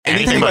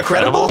Anything but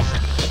credible?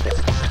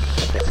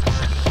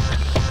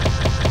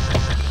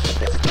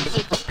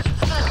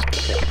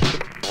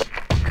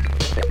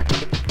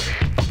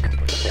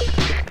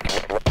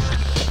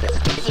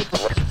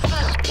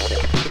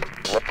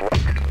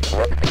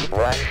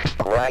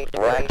 Right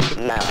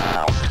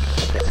now.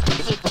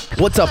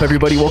 What's up,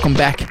 everybody? Welcome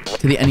back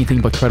to the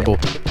Anything But Credible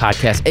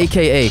podcast,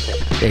 a.k.a.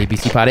 the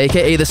ABC Pod,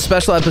 a.k.a. the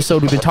special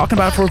episode we've been talking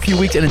about for a few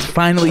weeks, and it's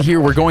finally here.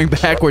 We're going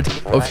backwards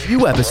a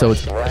few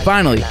episodes,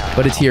 finally,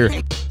 but it's here.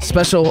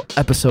 Special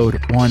episode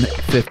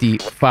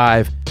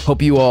 155.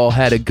 Hope you all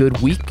had a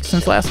good week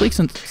since last week,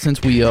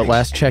 since we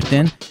last checked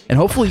in, and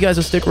hopefully you guys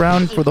will stick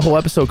around for the whole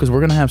episode, because we're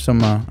going to have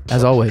some,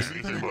 as always,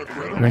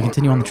 we're going to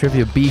continue on the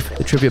trivia beef,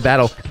 the trivia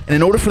battle, and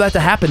in order for that to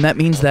happen, that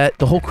means that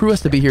the whole crew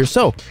has to be here,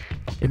 so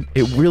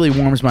it really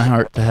warms my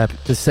heart to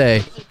have to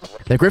say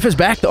that Griff is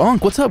back, the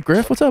Unk. What's up,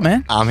 Griff? What's up,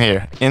 man? I'm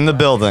here in the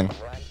building.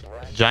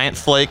 Giant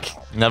flake,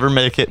 never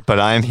make it, but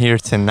I'm here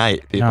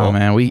tonight, people. Oh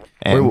man, we're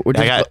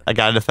just, I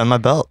gotta defend my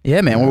belt.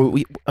 yeah, man.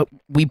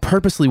 We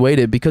purposely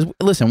waited because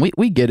listen,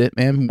 we get it,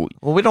 man.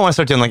 Well, we don't want to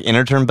start doing like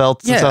inner term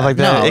belts and stuff like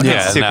that. No. It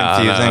gets too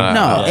confusing.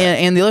 No,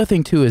 and the other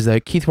thing too is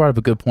that Keith brought up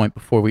a good point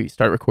before we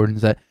start recording,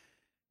 is that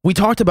we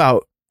talked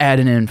about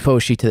adding in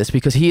Foshi to this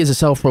because he is a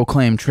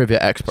self-proclaimed trivia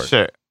expert.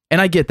 Sure. And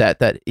I get that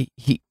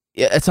he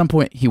at some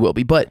point he will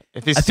be, but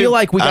If he's I feel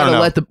like we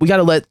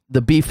gotta let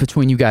the beef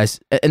between you guys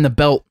and the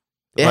belt.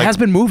 It Like, has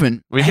been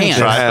moving. We can hands.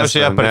 try Has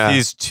Foshi up, been, but yeah. if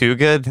he's too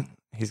good,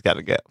 he's got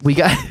to go. We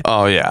got,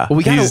 Oh yeah, Well,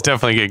 we gotta- he's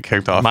definitely getting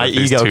kicked off. My if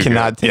he's ego too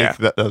cannot good. take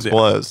Yeah. those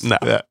blows. No.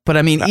 Yeah. but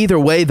I mean, either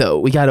way though,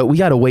 we gotta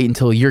wait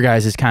until your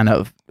guys' kind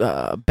of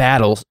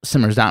battle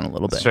simmers down a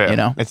little bit. It's true. You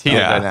know. It's heated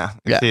Yeah. right now.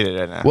 It's Yeah. heated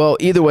right now. Well,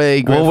 either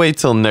way, Griff, We'll wait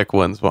till Nick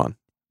wins one.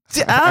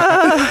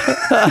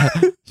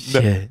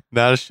 shit.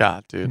 Not a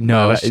shot, dude.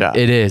 No, Not a shot.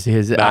 it is.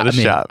 Not a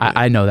shot, man.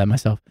 I know that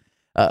myself.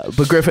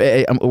 But Griff,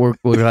 we're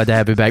glad to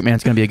have you back, man.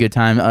 It's gonna be a good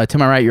time. To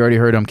my right, you already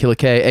heard him, Killer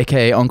K,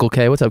 aka Uncle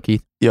K. What's up,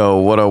 Keith? Yo,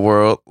 what up,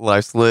 world?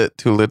 Life's lit.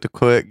 Too lit to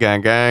quit.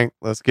 Gang, gang.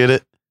 Let's get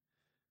it.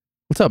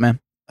 What's up, man?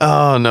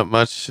 Oh, not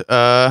much.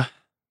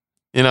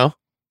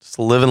 Just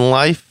living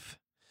life.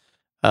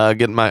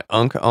 Getting my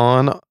unk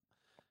on,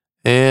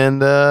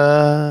 and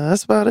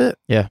that's about it.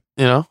 Yeah.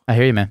 I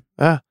hear you, man.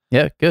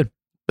 Yeah, good.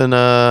 Been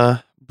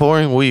a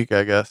boring week,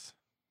 I guess.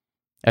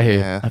 I hear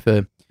Yeah. you. I feel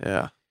you.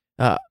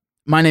 Yeah.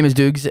 My name is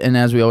Dukes, and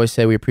as we always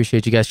say, we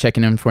appreciate you guys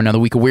checking in for another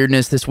week of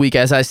weirdness. This week,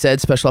 as I said,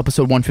 special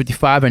episode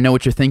 155. I know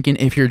what you're thinking.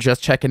 If you're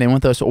just checking in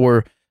with us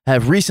or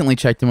have recently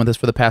checked in with us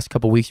for the past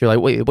couple weeks, you're like,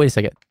 wait a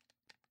second.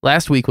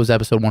 Last week was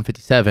episode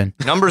 157.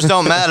 Numbers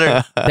don't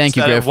matter. Thank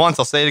you, Said it Griff. once,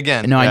 I'll say it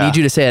again. No, I Yeah. need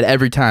you to say it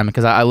every time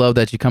because I love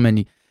that you come in and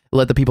you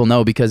let the people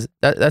know, because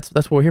that's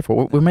what we're here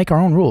for. We make our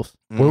own rules.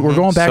 We're Mhm.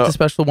 going back So- to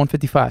special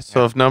 155.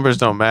 So if numbers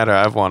don't matter,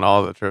 I've won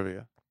all the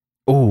trivia.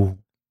 Ooh.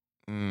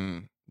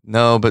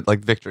 No, but like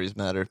victories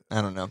matter.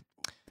 I don't know.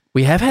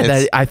 We have had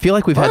It's- that. I feel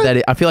like we've had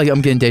that. I feel like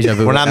I'm getting deja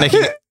vu. We're right not now.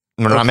 making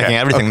Okay, making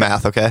everything okay.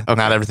 math, okay? Okay.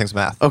 Not everything's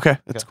math. Okay,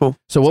 that's cool.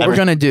 So what we're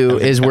gonna do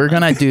is everything. we're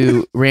gonna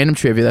do random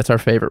trivia. That's our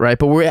favorite, right?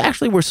 But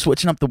we're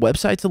switching up the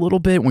websites a little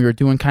bit. We were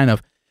doing kind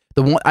of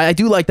the one. I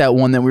do like that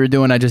one that we were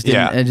doing. I just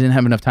didn't. Yeah. I didn't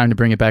have enough time to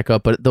bring it back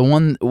up. But the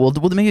one we'll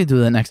maybe do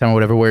that next time or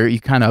whatever, where you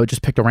kind of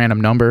just picked a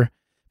random number.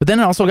 But then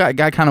it also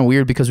got kind of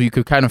weird because you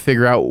could kind of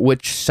figure out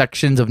which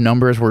sections of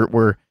numbers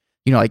were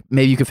like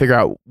maybe you could figure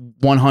out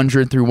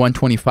 100 through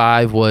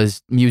 125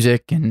 was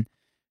music and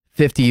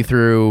 50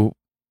 through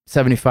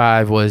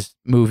 75 was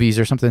movies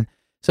or something.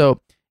 So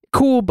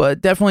cool,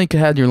 but definitely could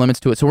have your limits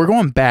to it. So we're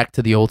going back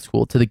to the old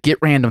school, to the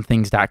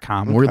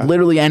getrandomthings.com, where Okay.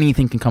 literally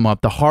anything can come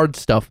up, the hard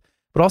stuff,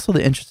 but also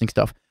the interesting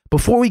stuff.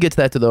 Before we get to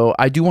that, though,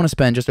 I do want to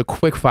spend just a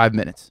quick 5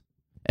 minutes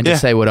and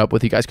just say what up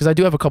with you guys, because I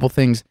do have a couple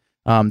things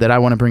that I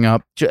want to bring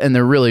up, and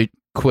they're really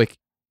quick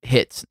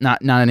hits,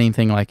 not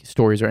anything like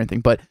stories or anything.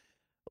 But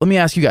let me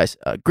ask you guys,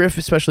 Griff,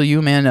 especially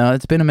you, man.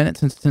 It's been a minute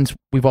since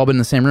we've all been in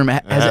the same room.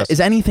 Yes. Has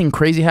anything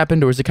crazy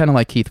happened, or is it kind of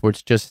like Keith, where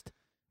it's just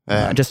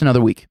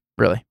another week,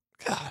 really?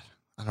 God,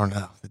 I don't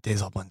know. The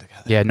days all blend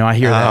together. Yeah, no, I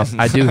hear that.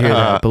 I do hear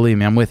that. Believe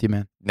me, I'm with you,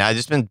 man. Nah, I've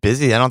just been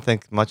busy. I don't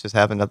think much has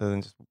happened other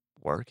than just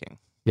working.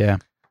 Yeah.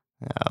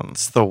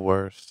 It's the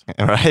worst.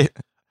 Right?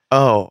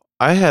 Oh,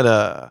 I had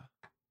a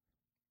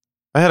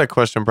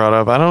question brought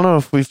up. I don't know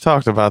if we've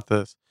talked about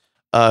this.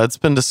 It's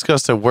been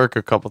discussed at work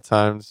a couple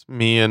times.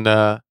 Me and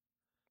the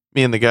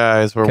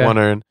guys were Okay.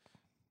 wondering.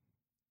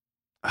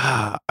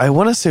 I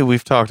want to say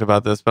we've talked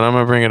about this, but I'm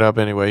gonna bring it up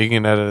anyway. You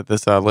can edit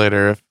this out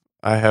later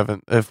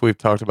if we've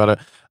talked about it.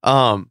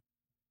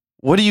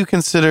 What do you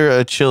consider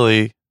a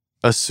chili,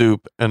 a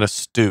soup, and a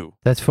stew?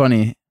 That's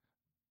funny.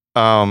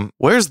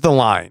 Where's the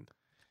line?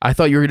 I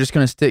thought you were just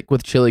going to stick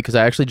with chili because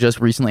I actually just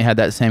recently had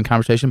that same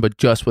conversation, but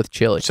just with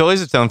chili.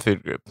 Chili's its own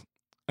food group.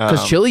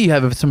 Because chili, you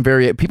have some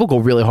people go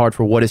really hard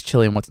for what is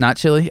chili and what's not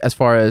chili as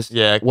far as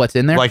Yeah. what's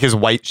in there. Like is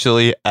white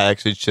chili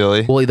actually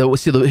chili? Well,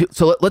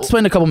 let's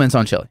spend a couple minutes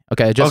on chili,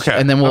 okay? Okay,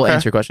 And then we'll okay.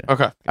 answer your question.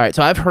 Okay. All right,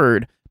 so I've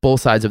heard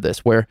both sides of this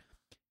where,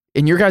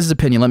 in your guys'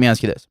 opinion, let me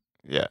ask you this.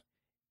 Yeah.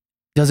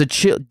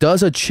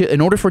 In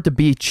order for it to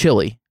be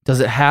chili, does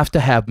it have to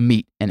have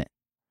meat in it?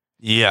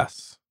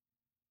 Yes.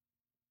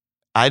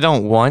 I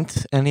don't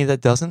want any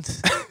that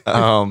doesn't.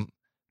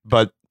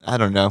 But I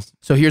don't know.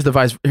 So here's the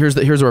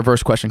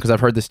reverse question, because I've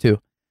heard this too.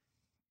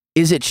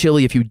 Is it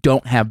chili if you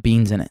don't have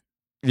beans in it?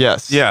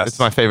 Yes. It's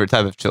my favorite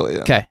type of chili.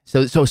 Then. Okay.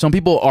 So some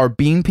people are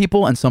bean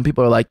people, and some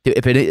people are like,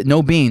 if it is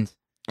no beans,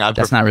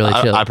 that's not really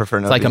chili. I prefer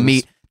no It's like beans. a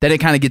meat. Then it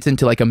kind of gets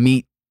into like a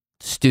meat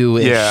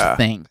stew-ish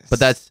thing. But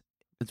that's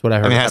what I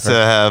heard. I mean, it has to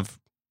have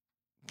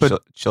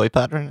chili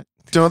powder in it.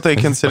 Don't they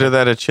consider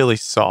that a chili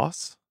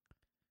sauce?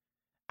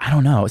 I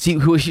don't know. See,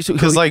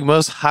 Because like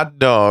most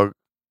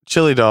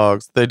chili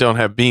dogs, they don't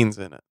have beans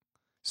in it.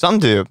 Some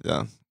do,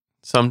 though.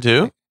 Some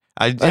do.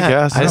 I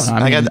guess.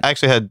 I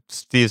actually had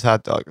Steve's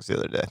hot dogs the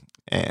other day,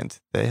 and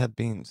they had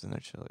beans in their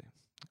chili.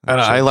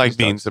 I like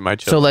beans in my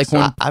chili. So like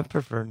when I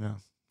prefer no.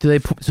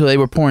 so they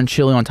were pouring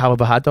chili on top of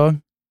a hot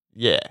dog,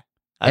 Yeah.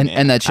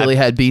 and that chili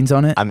had beans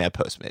on it. I mean, I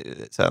postmated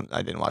it, so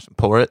I didn't watch them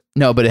pour it.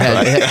 No, but it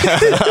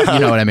had you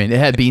know what I mean. It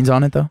had beans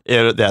on it though.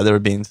 Yeah, there were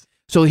beans.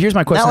 So here's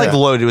my question. Not like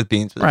loaded with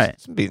beans, but Right.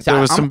 some beans. So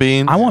there was some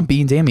beans. I want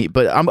beans and meat,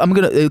 but I'm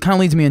gonna. It kind of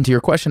leads me into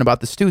your question about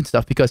the stew and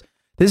stuff, because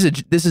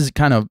this is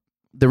kind of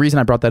the reason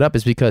I brought that up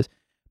is because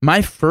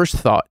my first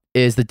thought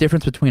is the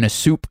difference between a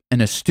soup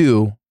and a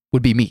stew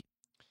would be meat.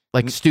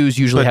 Like stews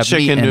usually But have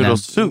chicken meat in noodle them.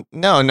 soup.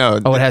 No.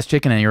 Oh, it has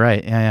chicken in it. You're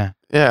right. Yeah.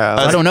 Yeah.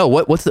 I don't know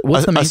what's the main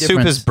a difference.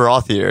 soup is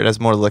brothier. It has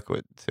more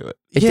liquid to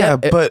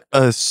it. But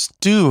a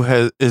stew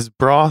is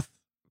broth.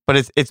 But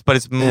it's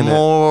In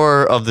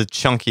more of the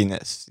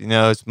chunkiness. You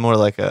know, it's more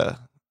like a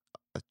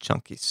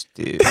chunky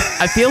stew.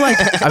 I feel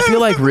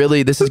like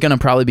really this is gonna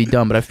probably be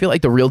dumb, but I feel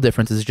like the real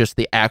difference is just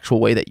the actual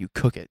way that you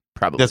cook it.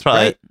 Probably. That's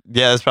probably right? it.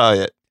 Yeah, that's probably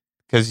it.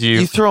 Because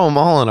You throw them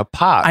all in a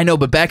pot. I know,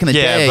 but back in the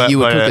day, you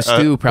would cook a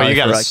stew But probably you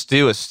gotta for like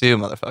stew a stew,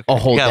 motherfucker. a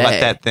whole you gotta day. let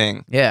that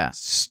thing yeah.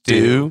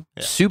 stew.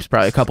 Yeah. Soup's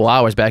probably a couple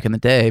hours back in the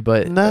day,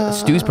 but No.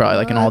 stew's probably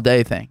like an all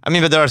day thing. I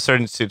mean, but there are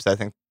certain soups I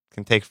think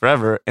can take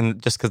forever,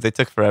 and just because they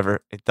took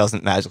forever, it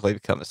doesn't magically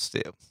become a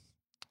stew.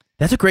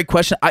 That's a great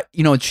question.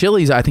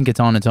 Chili's, I think it's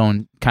on its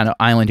own kind of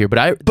island here,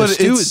 but the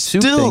soup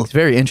still- thing's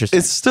very interesting.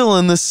 It's still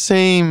in the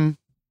same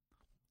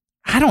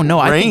I don't know.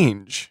 I think,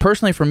 range.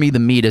 personally, for me, the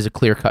meat is a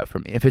clear cut for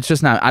me. If it's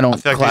just not, I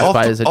don't feel like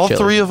classify it as a all chili.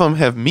 three of them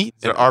have meat.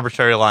 They're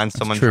arbitrary lines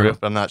someone true. drew,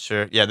 but I'm not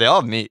sure. Yeah, they all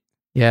have meat.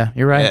 Yeah,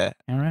 you're right. Yeah.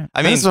 You're right.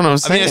 I mean, That's what I'm I mean,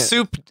 saying. a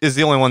soup is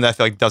the only one that I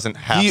feel like doesn't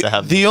have to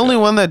have The meat. only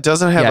one that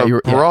doesn't have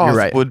you're broth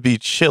right. would be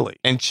chili,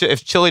 And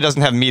if chili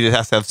doesn't have meat, it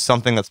has to have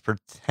something that's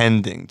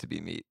pretending to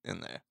be meat in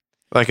there,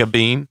 like a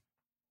bean.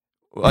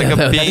 like Yeah, a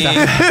that's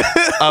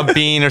bean, a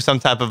bean or some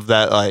type of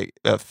that like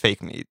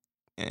fake meat.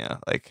 You know,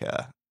 like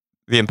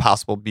the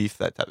Impossible beef,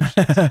 that type of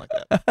shit, something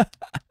like that.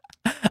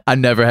 I've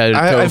never had a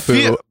I tofu.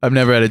 feel- I've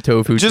never had a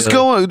tofu. Just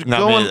chili.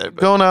 Not me either, but-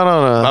 going out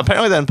on a.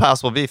 Apparently, the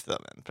Impossible beef, though,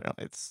 man.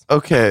 Apparently, it's.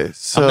 Okay,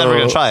 so I'm never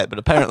gonna try it, but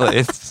apparently,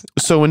 it's.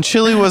 So when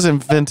chili was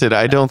invented,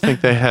 I don't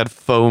think they had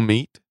faux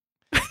meat.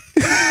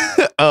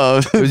 It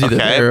was either Okay,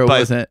 there or it but-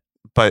 wasn't.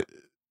 But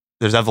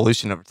there's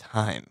evolution over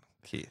time,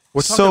 Keith.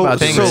 We're talking about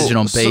the things-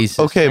 original base.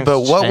 Okay, Things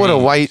but what would a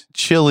change. white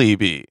chili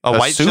be? A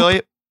white soup?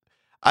 chili.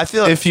 I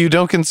feel like If you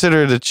don't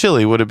consider it a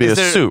chili, would it be a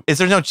soup? Is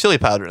there no chili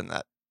powder in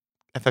that?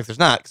 In fact, there's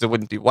not because it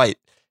wouldn't be white.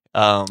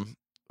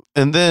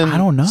 And then I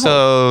don't know.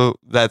 So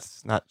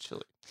that's not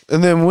chili.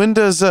 And then when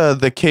does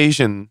the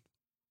Cajun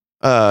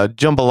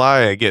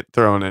jambalaya get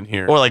thrown in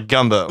here? Or like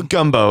gumbo.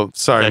 Gumbo.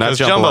 Sorry, Yeah, not 'cause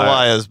jambalaya.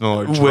 jambalaya is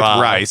more With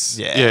dry. rice.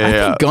 Yeah. I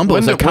think gumbo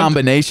is When a do- when-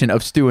 combination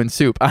of stew and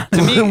soup.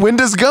 To me, when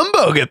does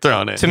gumbo get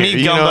thrown in? To me, here?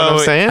 You know what gumbo-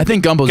 I'm saying? I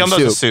think gumbo's Gumbo's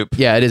a a soup. soup.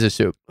 Yeah, it is a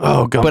soup.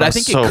 Oh, gumbo. But I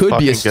think it could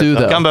be a stew,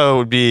 though. Gumbo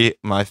would be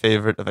my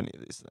favorite of any of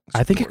these things.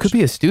 I think it could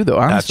be a stew, though.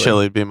 Not Honestly,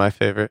 chili would be my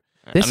favorite.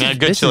 This I mean, is- a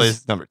good this chili is-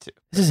 is number 2.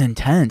 This is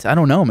intense. I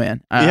don't know,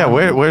 man. Yeah,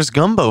 where's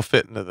gumbo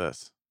fit into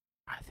this?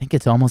 I think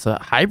it's almost a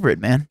hybrid,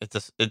 man.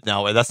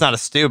 No, that's not a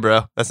stew,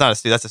 bro. That's not a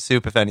stew. That's a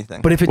soup, if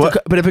anything. But if What?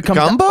 it comes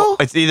Gumbo?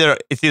 it's either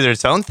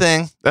its own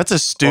thing That's a or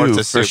stew it's a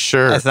for soup.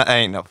 sure. That's not,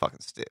 ain't no fucking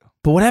stew.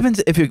 But what happens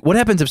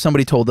if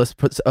somebody told us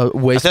puts a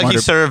way I feel like smarter? you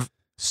serve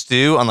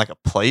stew on like a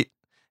plate,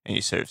 and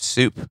you serve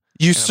soup.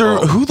 You a serve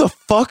bowl. who the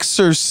fuck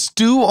serves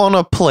stew on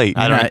a plate?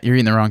 I don't- You're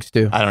eating the wrong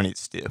stew. I don't eat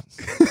stew.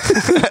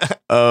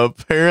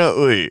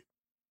 Apparently.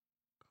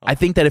 I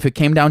think that if it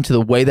came down to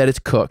the way that it's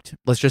cooked,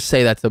 let's just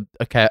say that's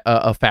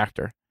a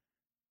factor.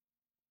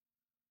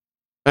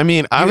 I mean,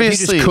 If you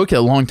obviously, just cook it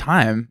a long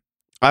time.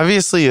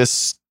 obviously, a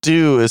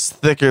stew is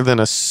thicker than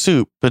a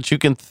soup, but you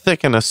can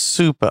thicken a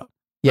soup up.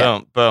 Yeah.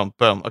 Boom, boom,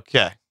 boom.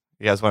 Okay.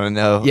 You guys want to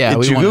know? Yeah, Did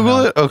we you wanna Google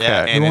know. it? Okay.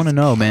 Yeah, We and wanna it's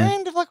know, man.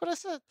 Kind of like what I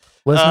said.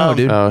 Let us know,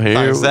 dude. Oh, here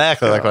Not we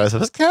exactly go. like what I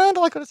said. It's kind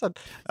of like what I said.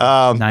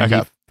 Okay.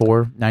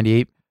 94,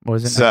 98. What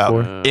was it?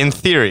 So, 94? in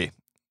theory,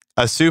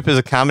 a soup is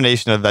a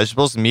combination of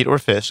vegetables, meat, or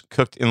fish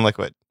cooked in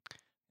liquid.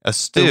 A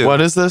stew.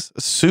 What is this?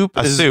 Soup?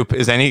 A soup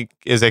is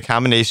a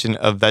combination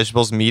of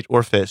vegetables, meat,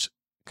 or fish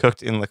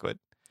cooked in liquid.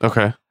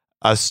 Okay.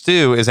 A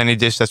stew is any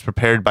dish that's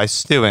prepared by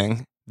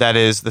stewing. That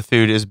is, the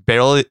food is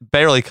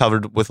barely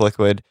covered with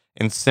liquid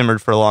and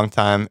simmered for a long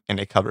time in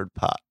a covered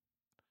pot.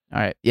 All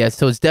right. Yeah.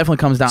 So it definitely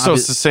comes down. So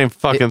it's the same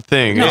fucking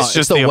thing. no, it's it's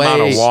just the the amount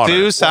way- of water.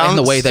 Stew sounds,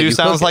 the way that you cook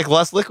sounds it. like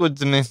less liquid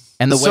to me.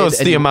 and the way So it's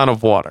and the you- amount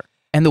of water.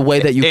 And the way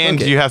that you and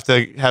cook it. you have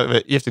to have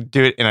it. You have to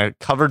do it in a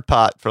covered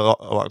pot for a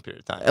long period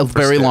of time. A For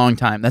very stew. long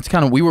time. That's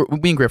kind of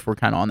me and Griff were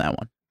kind of on that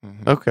one.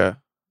 Mhm. Okay,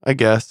 I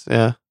guess.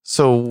 Yeah.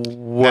 So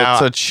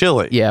what's Now- a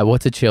chili? Yeah,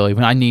 what's a chili?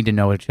 I need to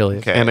know what a chili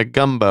is. Okay. And a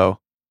gumbo.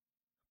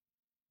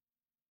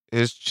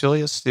 Is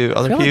chili a stew? I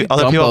Other feel like people. a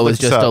Other people gumbo think is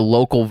just so. a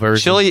local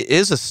version. Chili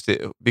is a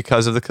stew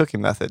because of the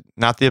cooking method,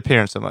 not the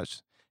appearance so much.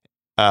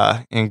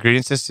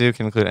 Ingredients in stew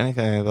can include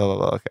anything. Blah blah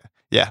blah. Okay.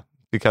 Yeah,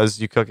 because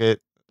you cook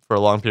it for a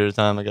long period of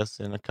time, I guess,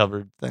 in a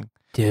covered thing.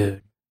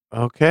 Dude,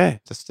 Okay.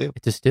 It's a stew.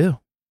 it's a stew.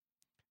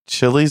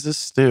 Chili's a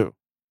stew.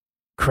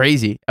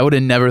 Crazy. I would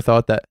have never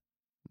thought that.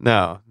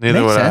 No, It neither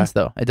makes would sense,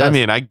 though. It does. I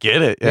mean, I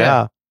get it. Yeah.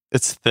 Yeah.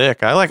 It's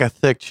thick. I like a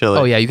thick chili.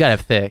 oh, yeah, you got to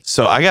have thick.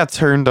 So I got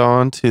turned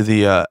on to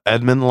the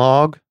Edmond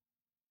log.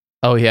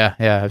 Oh, yeah,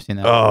 I've seen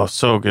that. Oh,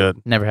 so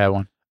good. Never had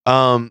one.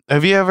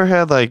 Have you ever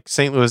had like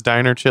St. Louis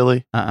Diner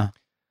chili?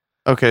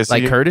 Okay, so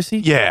Like you- courtesy?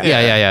 Yeah.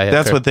 Yeah.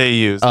 That's Cour- what they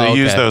use. Oh, They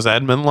use okay. those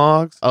Edmond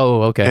logs,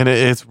 Oh, okay. and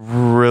it's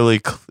really.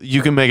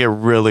 You can make it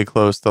really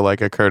close to like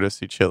a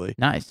courtesy chili.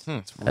 Nice.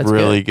 It's That's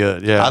really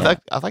good. Yeah.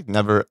 I've like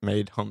never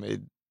made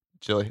homemade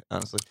chili,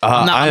 honestly.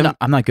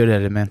 I'm not good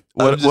at it, man.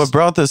 What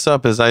brought this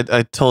up is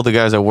I told the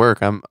guys at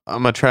work I'm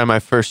gonna try my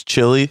first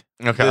chili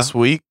Okay. this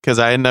week because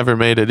I had never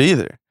made it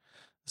either.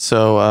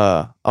 So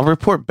I'll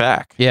report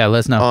back Yeah,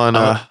 let's know. on.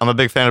 I'm a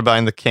big fan of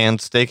buying the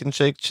canned Steak and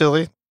Shake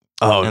chili,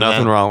 Oh, and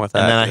nothing then- wrong with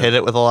that. and then I hit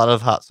it with a lot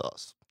of hot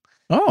sauce,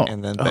 Oh,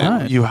 and then Oh, bam,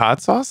 nice. you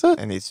hot sauce it?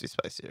 it needs to be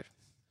spicier.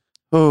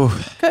 Oh,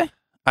 okay.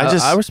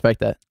 I respect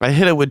that. I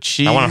hit it with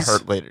cheese. I want to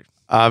hurt later.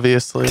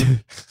 Obviously.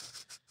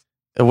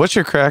 And what's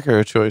your cracker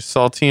of choice?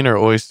 Saltine or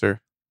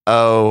oyster?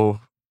 Oh,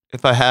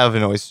 if I have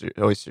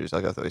oysters,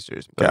 I'll go with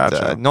oysters. But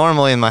Gotcha.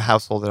 normally in my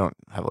household, I don't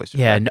have oysters.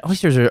 Yeah, no,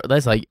 oysters are,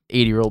 that's like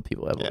 80-year-old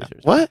people have Yeah.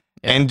 oysters. What?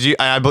 Yeah. And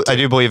I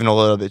do believe in a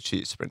little bit of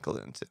cheese sprinkled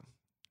in too.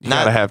 You Not-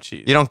 gotta have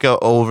cheese. You don't go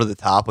over the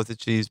top with the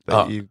cheese,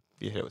 but Oh. you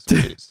hit it with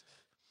some cheese.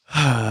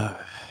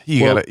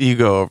 you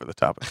go over the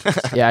top of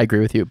it. Yeah, I agree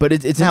with you. But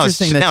it's now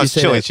interesting that now you it's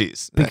say chili that.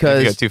 cheese because-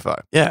 if you go too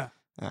far. Yeah.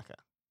 Okay,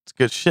 It's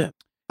good shit.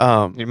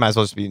 you might as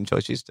well just be eating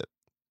chili cheese dip.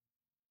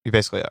 You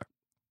basically are.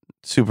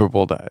 Super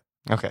Bowl diet.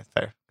 Okay,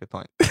 fair. Good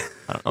point.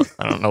 I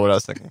don't know what I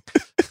was thinking.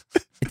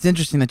 It's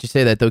interesting that you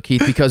say that, though,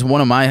 Keith, because one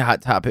of my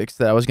hot topics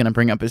that I was going to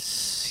bring up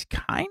is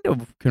kind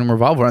of can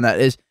revolve around that.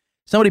 Is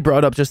somebody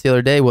brought up just the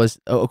other day was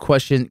a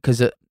question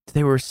because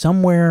they were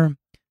somewhere,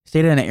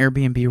 stayed at an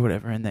Airbnb or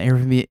whatever, and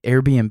the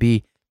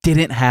Airbnb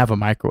didn't have a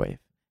microwave.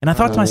 And I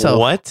thought to myself,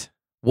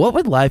 what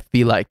would life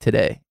be like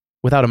today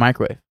without a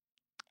microwave?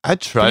 I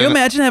tried. Can you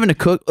imagine having to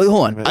cook? Hold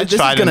on. I This is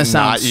tried going to to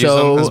sound not use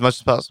them as much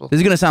as possible. This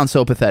is going to sound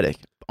so pathetic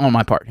on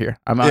my part here.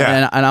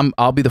 Yeah.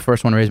 I'll be the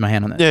first one to raise my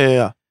hand on this.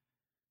 Yeah.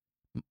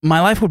 My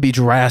life would be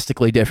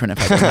drastically different if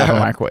I didn't have a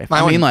microwave. Mine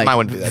I mean, wouldn't- like, mine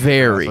wouldn't be that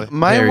very, different,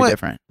 honestly. very Mine would-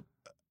 different.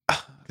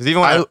 Because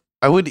even when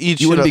I would eat You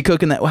shit wouldn't up- be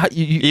cooking that.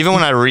 even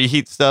when I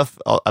reheat stuff,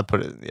 I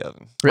put it in the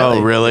oven. Really?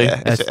 Oh, really? Yeah,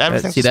 That's-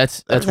 everything's see,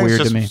 that's everything's weird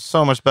to just me.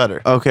 So much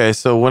better. Okay,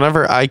 so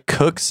whenever I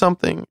cook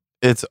something,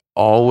 it's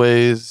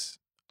always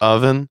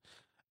oven.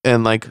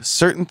 And like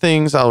certain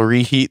things I'll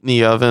reheat in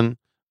the oven,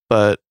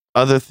 but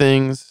other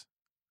things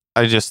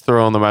I just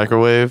throw in the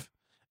microwave.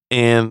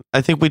 And I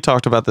think we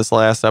talked about this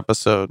last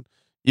episode.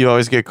 You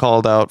always get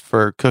called out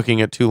for cooking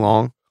it too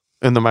long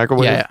in the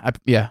microwave.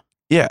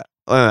 Yeah.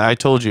 I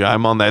told you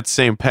I'm on that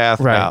same path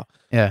Right. now.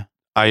 Yeah.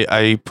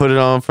 I put it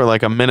on for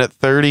like a minute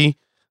 30,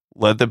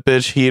 let the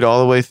bitch heat all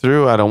the way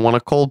through. I don't want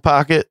a cold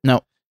pocket.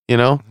 No. You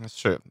know? That's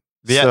true.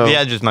 The So- the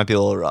edges might be a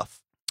little rough,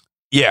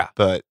 Yeah.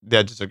 but the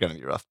edges are going to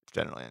be rough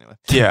generally anyway.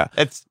 Yeah.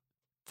 It's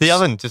the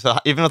oven,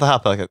 even with a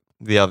hot pocket,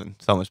 the oven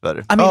so much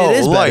better. I mean, it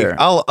is like better.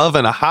 I'll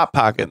oven a hot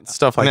pocket and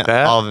stuff like Yeah,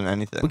 that. Oven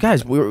anything. But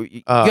guys,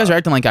 you guys are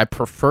acting like I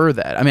prefer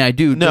that. I mean, I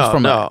do No, just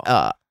from no.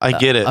 I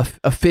get it.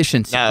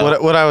 efficiency. No.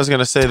 What I was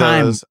gonna say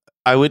Time. though is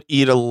I would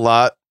eat a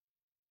lot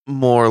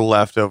more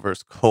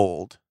leftovers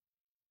cold.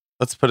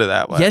 Let's put it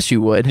that way. Yes,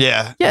 you would.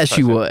 Yeah. Yes, that's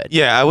you right. would.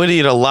 Yeah, I would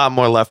eat a lot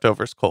more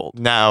leftovers cold.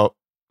 Now,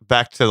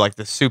 back to like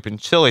the soup and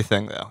chili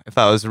thing though. If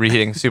I was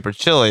reheating soup or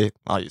chili,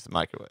 I'll use the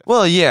microwave.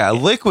 Well, yeah,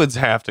 liquids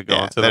have to go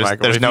Yeah, into the there's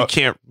microwave. no- You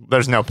can't.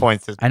 There's no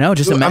point to I know.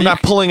 Just I'm imagine.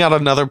 not pulling out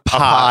another a pot.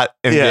 pot.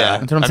 And, Yeah.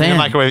 That's what I'm I mean, saying. the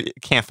microwave you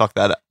can't fuck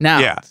that up. Now,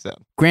 Yeah. So,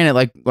 granted,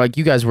 like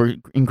you guys were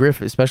in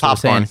Griff, especially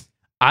was popcorn. saying,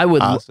 I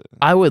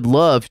would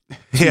love.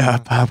 Yeah,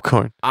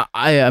 popcorn.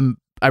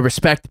 I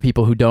respect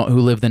people who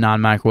live the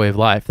non-microwave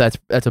life.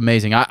 That's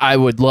amazing. I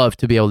would love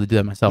to be able to do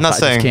that myself. I'm not I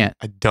saying just can't.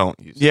 I don't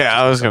use it.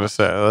 Yeah, I was gonna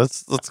say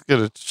let's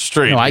get it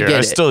straight No, I here. get I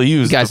it. still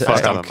use You guys- the fuck I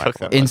out don't of the cook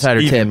that microwave. much. Insider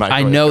Even tip. I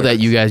microwave know that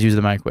burgers. you guys use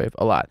the microwave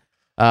a lot.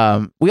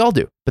 We all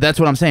do, but that's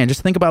what I'm saying.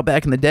 Just think about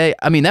back in the day.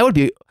 I mean, that would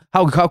be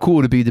how cool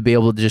would it be to be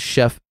able to just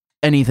chef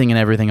anything and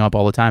everything up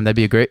all the time? That'd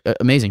be a great,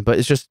 amazing. But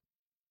it's just,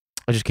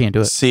 I just can't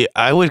do it. See,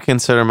 I would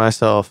consider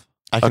myself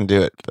I can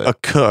do it, but a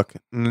cook,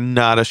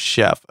 not a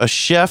chef. A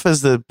chef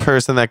is the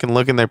person that can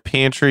look in their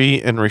pantry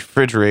and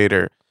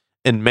refrigerator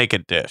and make a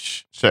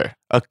dish. sure.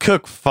 A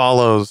cook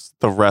follows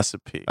the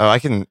recipe. Oh, I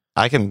can.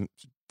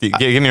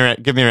 Give me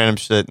random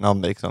shit and I'll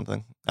make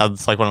something.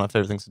 It's like one of my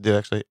favorite things to do.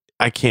 Actually,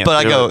 I can't. But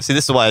I do go, it. see,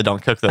 this is why I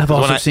don't cook though. I've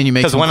 'Cause also seen you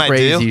make 'cause some when I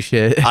crazy do,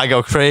 shit. I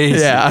go crazy.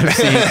 Yeah, I've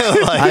seen.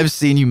 Like, I've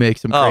seen you make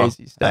some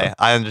crazy stuff. hey,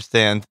 I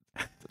understand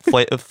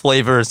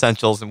flavor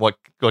essentials and what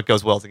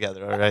goes well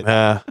together. All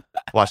right.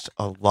 Watched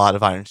a lot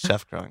of Iron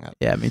Chef growing up.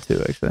 Yeah, me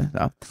too. Actually,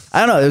 so, I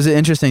don't know. It was an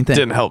interesting thing.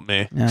 Didn't help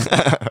me.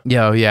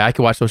 Yeah, yeah. I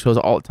could watch those shows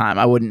all the time.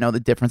 I wouldn't know the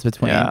difference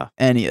between Yeah.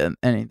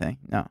 anything.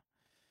 No.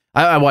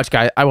 I watch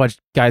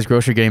guys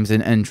grocery games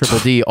and Triple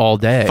D all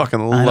day. Fucking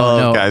I don't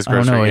love know- guys I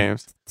don't know grocery a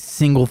games.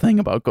 Single thing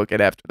about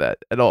cooking after that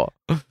at all.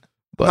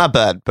 But- Not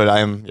bad, but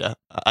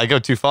I go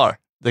too far.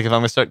 Like if I'm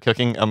gonna start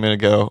cooking, I'm gonna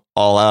go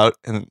all out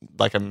and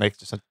like I make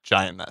just a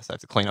giant mess. I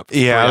have to clean up. For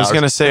Yeah, 3 I was hours.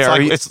 gonna say, it's, are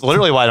like, you- it's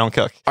literally why I don't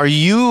cook. Are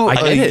you? I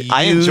get it.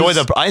 I enjoy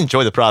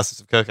the process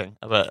of cooking,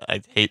 but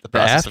I hate the The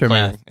process of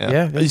aftermath.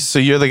 cleaning. Yeah. So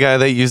you're the guy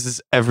that uses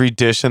every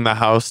dish in the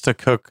house to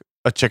cook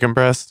a chicken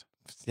breast?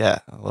 Yeah,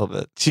 a little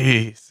bit.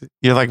 Jeez,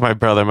 you're like my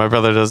brother. My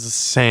brother does the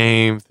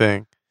same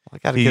thing. I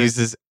gotta He get.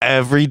 uses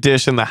every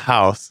dish in the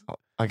house,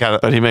 I gotta.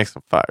 but he makes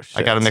some fire shit.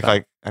 I gotta make so.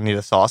 like I need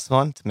a sauce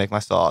one to make my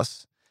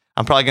sauce.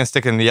 I'm probably gonna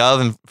stick it in the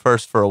oven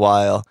first for a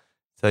while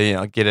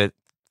to get it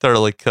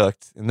thoroughly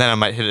cooked, and then I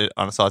might hit it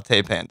on a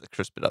saute pan to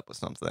crisp it up with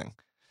something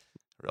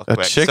real A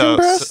quick. chicken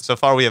breast? So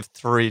far, we have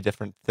 3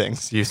 different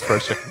things used for a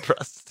chicken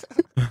breast.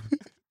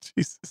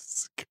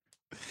 Jesus.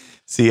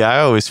 See, I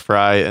always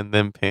fry and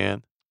then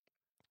pan.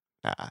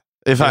 Nah.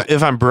 If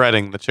I'm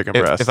breading the chicken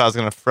breast. If I was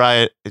gonna fry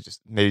it,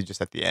 maybe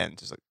just at the end,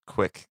 just like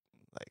quick,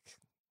 like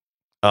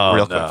oh,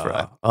 real no. quick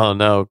fry. Oh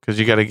no, because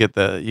you got to get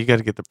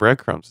the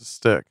breadcrumbs to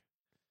stick.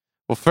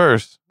 Well,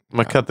 first I'm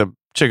gonna cut the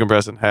chicken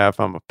breast in half.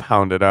 I'm gonna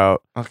pound it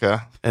out, okay,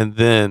 and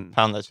then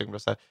pound that chicken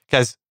breast out,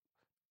 guys.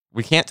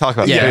 We can't talk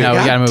about Yeah, chicken. no, we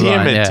God gotta move damn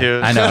on. it, Yeah,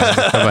 dude. I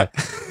know.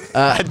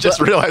 I just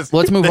realized.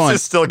 let's move this on.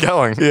 is still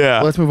going.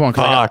 yeah, Let's move on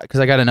because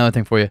I got another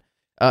thing for you.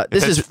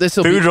 This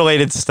will food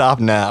related. Stop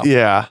now.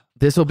 yeah.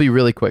 This will be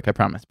really quick, I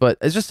promise. But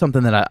it's just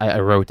something that I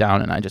wrote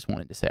down and I just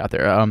wanted to say out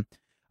there.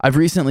 I've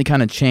recently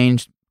kind of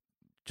changed,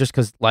 just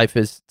because life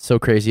is so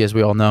crazy, as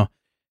we all know.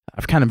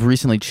 I've kind of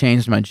recently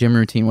changed my gym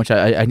routine, which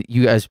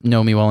you guys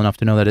know me well enough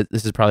to know that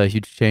this is probably a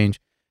huge change.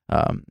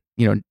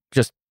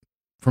 Just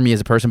for me as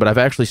a person. But I've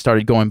actually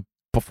started going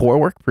before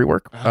work,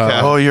 pre-work. Okay.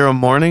 Oh, you're a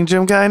morning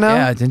gym guy now?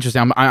 Yeah, it's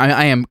interesting.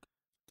 I am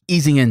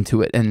easing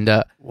into it, and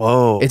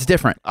Whoa. it's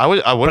different. I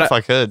would But if I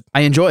could.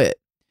 I enjoy it.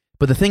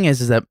 But the thing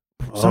is that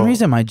for some Oh.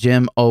 reason my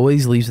gym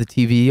always leaves the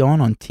TV on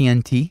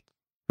TNT.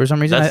 For some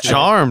reason, That's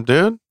Charmed,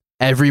 dude.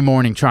 every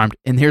morning, Charmed.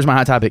 And here's my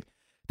hot topic: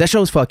 that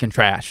show is fucking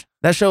trash.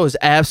 That show is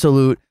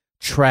absolute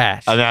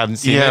trash. I haven't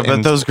seen Yeah, it. but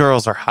in- those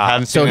girls are I hot.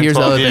 haven't So seen it in here's the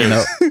 12 other thing,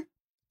 years. though.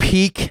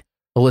 Peak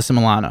Alyssa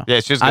Milano. Yeah,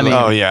 she was. I Good mean-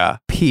 looking. Oh yeah.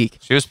 Peak.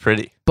 She was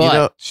pretty. But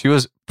know- She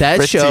was. that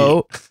pretty.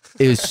 show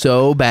is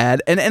so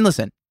bad. And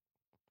listen,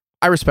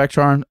 I respect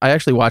Charmed. I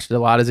actually watched it a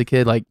lot as a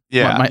kid. Like,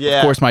 Yeah. Yeah.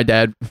 Of course, my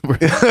dad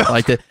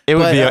liked it. It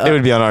would But, be. It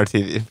would be on our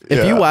TV. If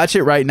you Yeah. watch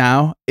it right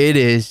now, it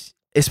is,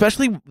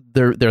 especially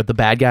they're the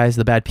bad guys,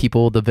 the bad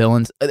people, the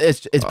villains.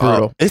 It's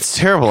brutal. It's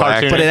terrible Cartoon-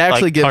 acting. But it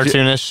actually like, gives you-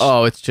 cartoonish.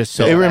 Oh, it's just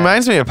so. it bad.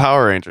 reminds me of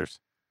Power Rangers.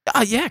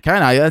 Yeah,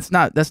 kind of.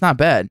 That's not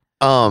bad.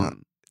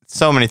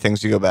 So many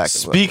things you go back.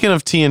 and look. Speaking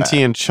of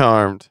TNT and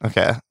Charmed,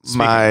 Okay.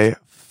 my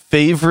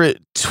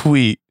favorite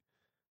tweet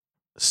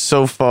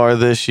so far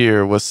this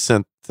year was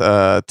sent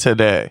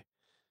today.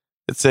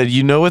 It said,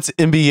 it's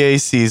NBA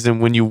season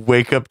when you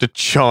wake up to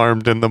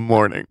Charmed in the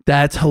morning.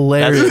 That's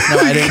hilarious. No,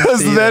 I didn't Because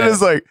see that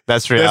is like,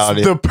 That's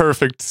reality. that's the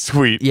perfect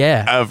tweet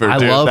yeah. ever, I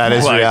dude. love That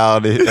is Like-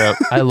 reality. Yep.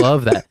 I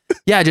love that.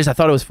 Yeah, I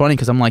thought it was funny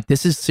because I'm like,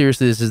 this is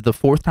the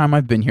 4th time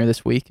I've been here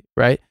this week,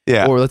 right?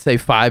 Yeah. Or let's say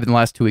 5 in the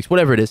last 2 weeks,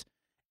 whatever it is.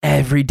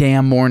 Every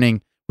damn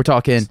morning, we're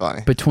talking It's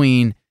funny.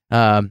 between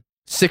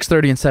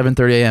 6:30 and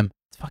 7:30 a.m.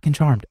 It's fucking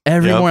Charmed.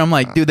 Every Yep. morning, I'm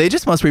like, dude, they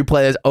just must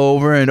replay this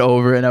over and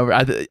over and over.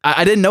 I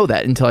didn't know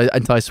that until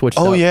I switched.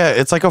 Oh up yeah,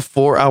 it's like a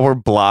 4-hour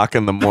block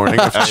in the morning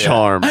of Yeah.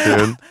 Charmed,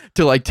 dude.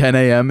 to like 10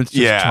 a.m. It's just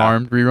Yeah.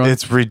 Charmed rerun.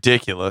 It's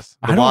ridiculous.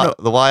 I don't know.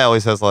 The Y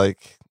always has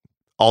like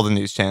all the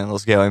news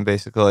channels going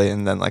basically,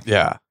 and then like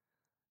Yeah.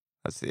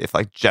 let's see if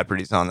like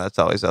Jeopardy's on. That's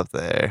always up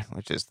there,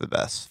 which is the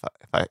best.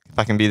 If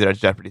I can be there at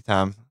Jeopardy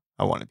time,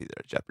 I want to be there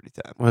at Jeopardy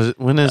time.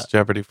 When is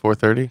Jeopardy?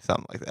 4:30?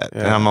 Something like that. Yeah.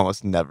 And I'm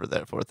almost never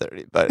there at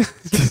 4:30, but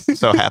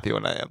so happy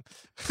when I am.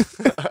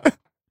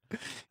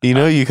 You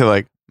know you could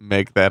like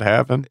make that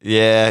happen.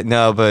 Yeah,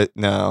 no, but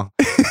no.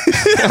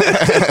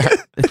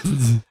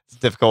 It's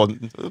difficult.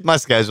 My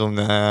schedule,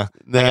 nah.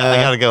 I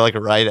gotta go like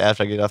right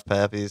after I get off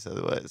Pappy's,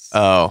 otherwise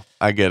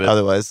I get it.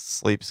 otherwise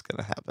sleep's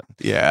gonna happen.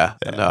 Yeah.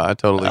 No, I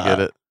totally get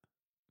it.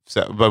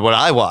 So, but what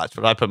I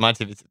put my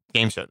TV to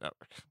Game Show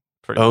Network.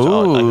 Pretty much all.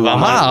 Oh, Like, if I'm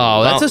on-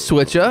 wow, if that's I'm- a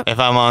switch up. If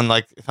I'm on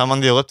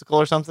the elliptical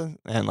or something,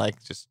 and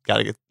like just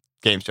gotta get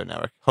Game Show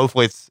Network.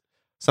 Hopefully it's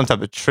some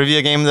type of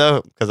trivia game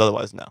though, because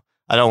otherwise no.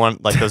 I don't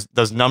want like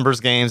those numbers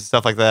games and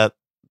stuff like that.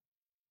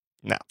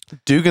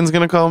 Dugan's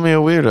gonna call me a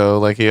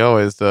weirdo like he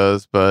always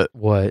does, but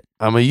What?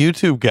 I'm a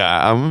YouTube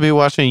guy. I'm gonna be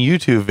watching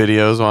YouTube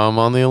videos while I'm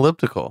on the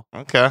elliptical.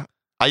 Okay.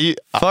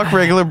 Fuck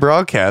regular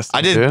broadcasting.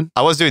 I did. Dude.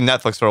 I was doing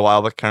Netflix for a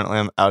while, but currently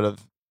I'm out of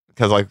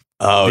because like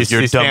Oh,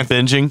 you're dumb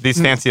binging?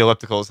 These fancy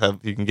ellipticals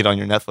you can get on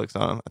your Netflix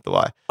on them at the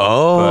Y.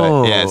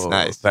 Oh. But, yeah, it's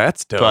nice.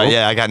 That's dope. But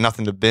yeah, I got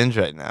nothing to binge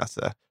right now.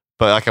 So,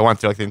 but like I went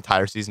through like the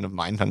entire season of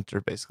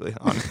Mindhunter basically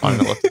on an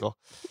elliptical.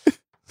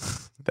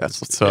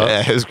 That's what's up.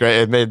 Yeah, it was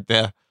great. It made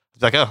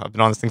it's like, oh, I've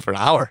been on this thing for an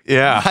hour.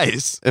 Yeah.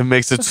 Nice. It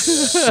makes it,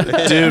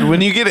 dude,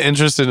 when you get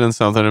interested in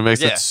something, it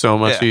makes it so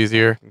much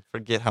easier.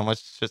 Forget how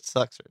much shit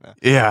sucks right now.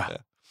 Yeah.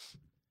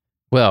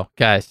 Well,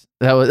 guys,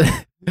 that was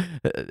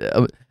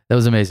that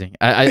was amazing.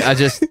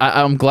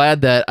 I'm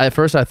glad that at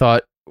first I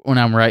thought when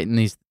I'm writing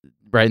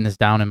this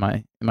down in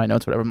my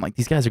notes, whatever, I'm like,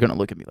 these guys are gonna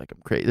look at me like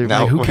I'm crazy. They're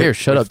No, like, who cares?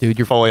 Shut up, dude.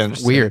 You're fully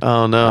understand. weird.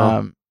 Oh,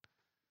 no.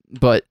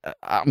 But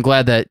I'm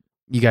glad that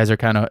you guys are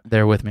kind of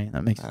there with me.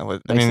 That makes. I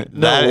mean,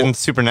 it- that and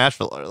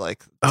Supernatural are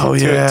like Oh,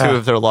 two yeah.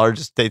 of their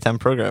largest daytime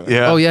programming.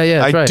 Yeah. Oh yeah,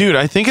 that's right. Dude,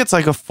 I think it's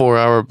like a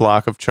 4-hour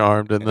block of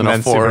Charmed and then a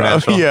 4-hour.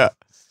 Supernatural. Yeah.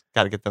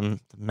 Got to get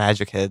them the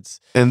magic heads.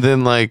 And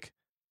then like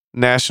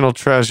National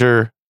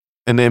Treasure,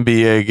 an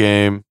NBA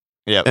game.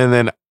 Yep. And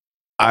then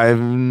I've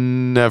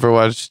never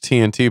watched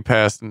TNT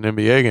past an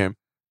NBA game.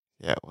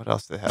 Yeah. What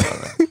else do they have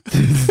on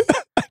there?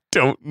 I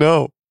don't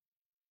know.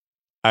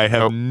 I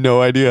have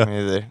no idea. Me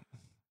either.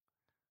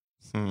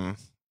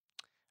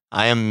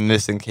 I am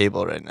missing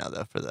cable right now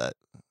though for that.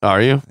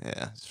 Are you?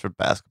 Yeah, it's for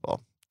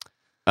basketball.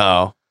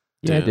 Oh.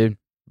 Yeah, dude.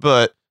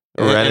 But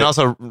Reddit. and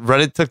also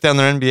Reddit took down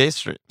their NBA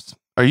streams.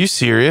 Are you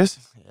serious?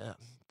 Yeah.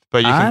 But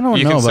you can, I don't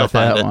you know can still about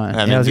that find it. one.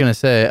 I mean, I was gonna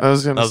say. I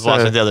was I was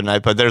watching it the other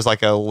night, but there's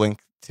like a link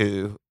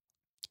to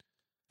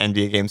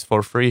NBA games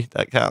for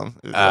free.com.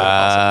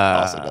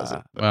 Also does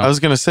it. Well, I was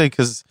going to say,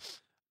 because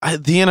the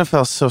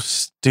NFL's so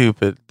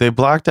stupid. They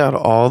blocked out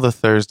all the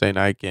Thursday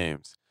night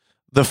games.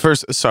 The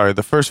first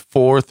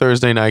 4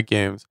 Thursday night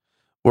games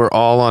were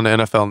all on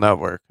NFL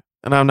Network.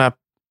 And I'm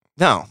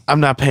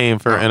not paying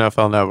for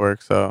NFL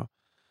Network. So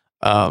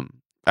I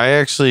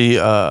actually,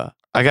 I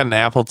got an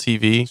Apple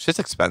TV. It's just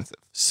expensive.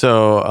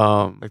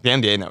 So, Like the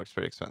NBA network's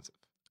pretty expensive.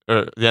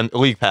 Or the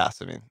League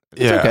Pass, I mean.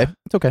 it's yeah. okay.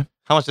 It's okay.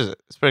 How much is it?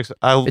 It's pretty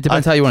expensive. It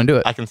depends how you want to do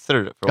it. I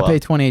considered it for a I while. pay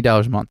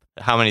 $28 a month.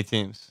 How many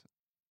teams?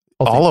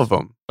 All of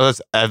them. Oh,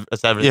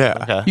 that's everything. Yeah.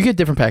 Okay. You get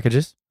different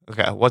packages.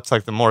 Okay. What's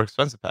like the more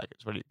expensive package?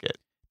 What do you get?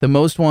 The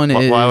most one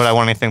is. Why would I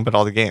want anything but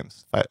all the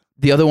games?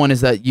 The other one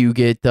is that you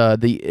get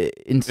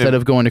instead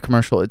of going to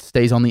commercial, it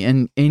stays on the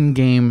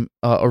in-game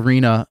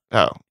arena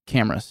Oh,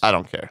 cameras, I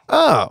don't care.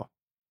 Oh,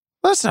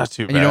 that's not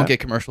too bad. and you don't get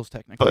commercials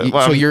technically. But,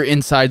 well, so you're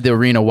inside the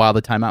arena while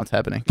the timeout's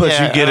happening. But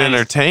Yeah, you get I mean-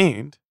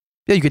 entertained.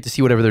 Yeah, you get to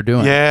see whatever they're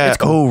doing. Yeah. It's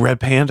cool. Oh, Red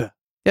Panda.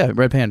 Yeah,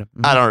 Red Panda.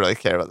 Mhm. I don't really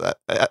care about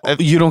that. I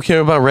You don't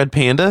care about Red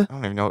Panda?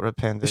 don't even know what Red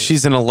Panda is.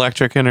 She's an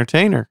electric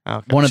entertainer. Oh,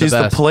 okay. One of She's the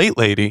the best. plate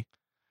lady.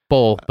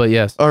 Bowl, but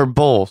yes. Or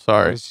bowl,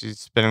 sorry. Is she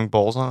spinning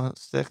bowls on a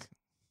stick?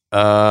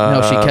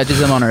 No, she catches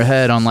them on her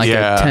head on like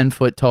yeah. a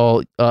 10-foot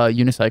tall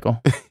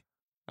unicycle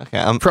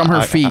Okay, from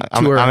her feet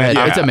to her head.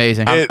 yeah. It's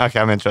amazing. Okay,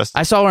 I'm interested.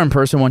 I saw her in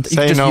person once.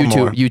 Say Just no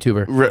more.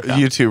 YouTuber.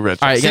 YouTube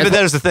Rich. All right, See, guys, but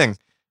there's the thing.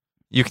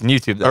 You can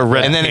YouTube that. Or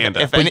Red and then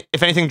Panda.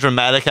 if anything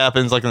dramatic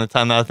happens, like in the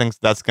timeout things,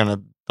 that's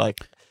gonna like.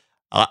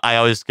 I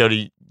always go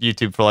to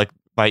YouTube for like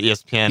my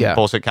ESPN Yeah.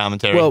 bullshit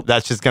commentary. Well-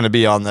 That's just gonna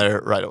be on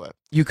there right away.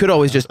 You could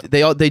always just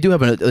they do have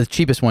the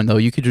cheapest one though.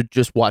 You could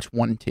just watch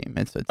one team.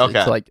 It's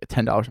Okay. like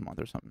 $10 a month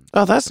or something.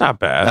 Oh, that's not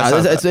bad. Nah,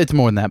 That's not it's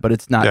more than that, but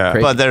it's not Yeah.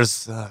 crazy. But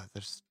there's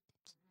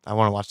I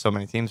want to watch so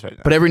many teams right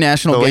now. But every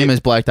national The game league- is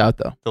blacked out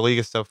though. the league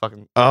is so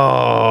fucking.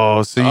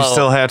 Oh, so you Oh.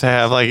 still have to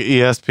have like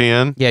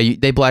ESPN? Yeah,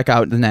 they black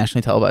out the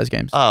nationally televised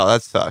games. Oh,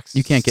 that sucks.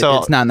 You can't get So-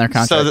 it's not in their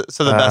contract.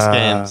 So the best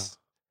games.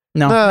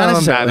 no, not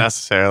necessarily. Not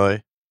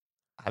necessarily.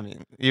 I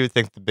mean, you would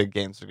think the big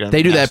games are going to.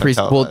 They do that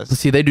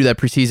pre-season. they do that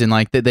preseason.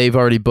 Like they've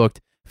already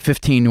booked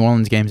 15 New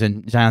Orleans games,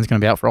 and Zion's going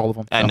to be out for all of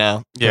them. I so.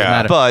 know, Yeah.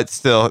 matter. but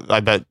still, I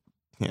bet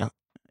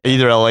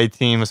either LA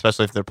team,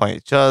 especially if they're playing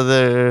each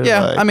other.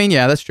 Yeah, like- I mean,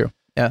 yeah, that's true.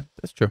 Yeah,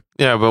 that's true.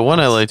 Yeah, but one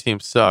LA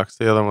team sucks.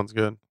 The other one's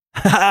good.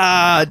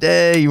 Ha!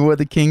 Day, you wore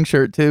the King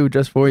shirt too,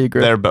 just for you,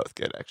 Griff. they're both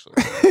good actually.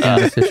 Yeah,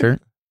 that's his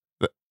shirt.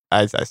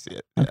 I see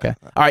it. Yeah. Okay.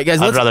 All right,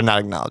 guys. I'd rather not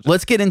acknowledge it.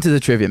 Let's get into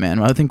the trivia,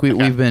 man. I think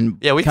we've been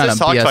Yeah, we kind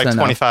just of talked for like BSing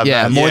now. 25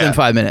 Yeah, minutes. more Yeah. than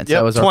 5 minutes. Yep,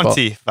 That was our fault.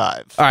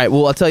 25. All right.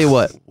 Well, I'll tell you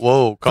what.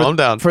 Whoa, calm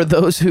down. For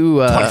those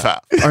who 25.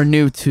 are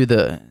new to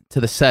the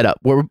setup,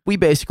 where we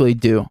basically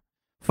do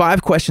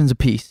 5 questions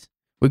apiece.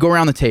 We go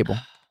around the table.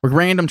 We're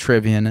random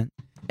trivia,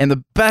 and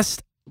the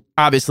best,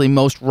 obviously,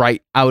 most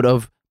right out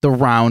of the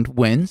round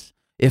wins.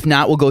 If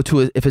not, we'll go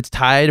to if it's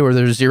tied or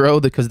there's 0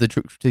 because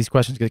these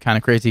questions get kind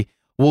of crazy.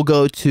 We'll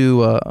go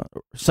to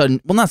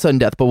not sudden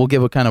death, but we'll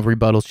give a kind of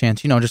rebuttal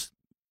chance. Just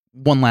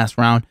one last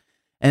round,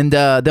 and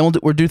then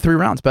we'll do 3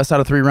 rounds, best out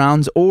of 3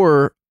 rounds,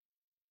 or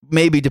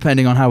maybe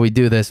depending on how we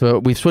do this.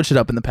 We've switched it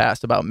up in the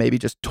past about maybe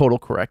just total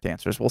correct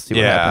answers. We'll see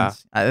what Yeah.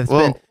 happens.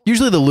 Well-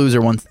 Usually the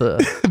loser wants the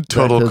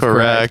Total that's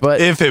correct.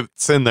 but If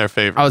it's in their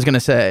favor. I was gonna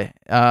say,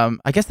 I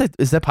guess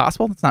is that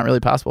possible? It's not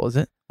really possible, is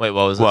it? Wait,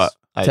 what was What?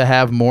 this? To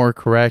have more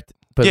correct,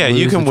 but yeah,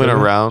 you lose can the win a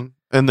trivia? round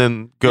and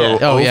then go Yeah.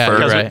 Oh, yeah, over.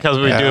 you're right. Because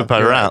we Yeah, do it by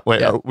you're round. Wait,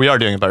 Yeah. we are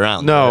doing it by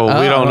round. No,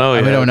 we don't know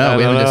yet. We don't know. I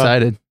We don't haven't know.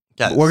 decided.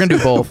 Guys, We're gonna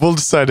do both. We'll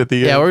decide at the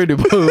end. Yeah, we're gonna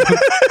do both.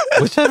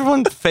 Whichever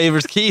one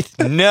favors Keith.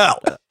 No.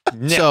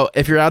 So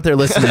if you're out there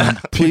listening,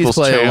 please People's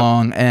play champ.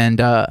 along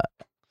and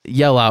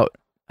yell out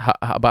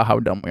about how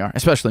dumb we are,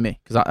 especially me,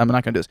 because I'm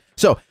not going to do this.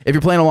 So if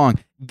you're playing along,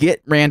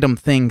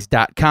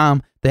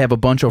 getrandomthings.com. They have a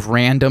bunch of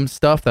random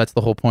stuff. That's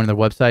the whole point of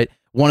their website.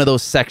 One of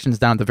those sections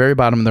down at the very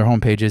bottom of their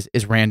homepages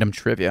is random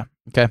trivia.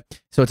 Okay,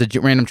 so it's a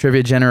random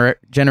trivia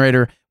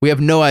generator. We have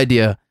no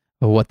idea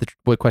what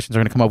questions are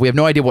going to come up. We have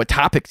no idea what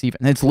topics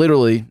even. It's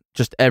literally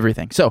just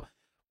everything. So,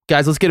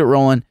 guys, let's get it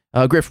rolling.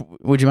 Griff,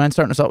 would you mind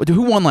starting us off?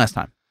 Who won last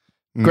time?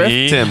 Griff?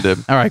 Me? Tim did.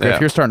 All right, Griff, Yeah.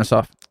 you're starting us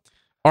off.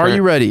 Are Sure.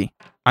 you ready?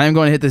 I am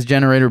going to hit this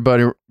generate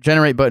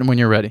button when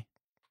you're ready.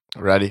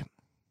 Ready.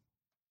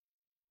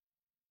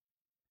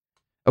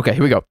 Okay,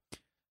 here we go.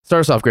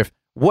 Start us off, Griff.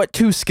 What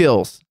two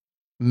skills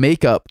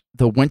make up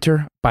the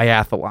winter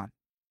biathlon?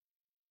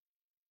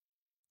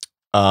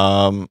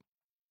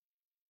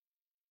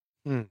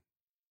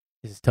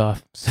 This is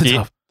tough. This is Ski-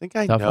 tough. I think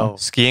I Tough know. one.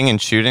 Skiing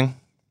and shooting.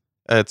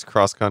 It's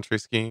cross country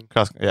skiing.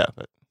 Yeah,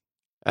 but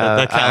I'm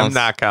that counts.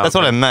 not counting. That's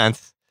what I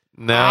meant.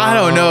 No, I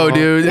don't know,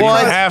 dude. You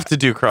What? have to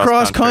do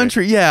cross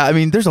Country. Yeah, I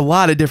mean, there's a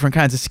lot of different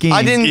kinds of skiing.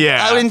 I didn't.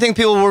 Yeah. I didn't think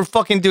people were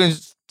fucking doing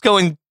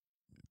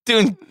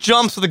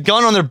jumps with a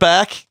gun on their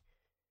back.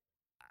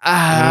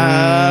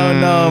 I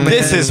don't know, man.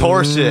 This is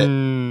horseshit.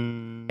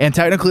 And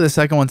technically, the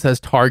second one says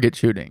target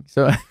shooting.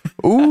 So,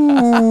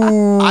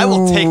 Ooh. I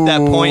will take that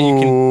point. You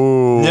can.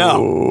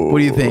 No. what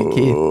do you think,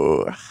 Keith?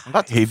 I'm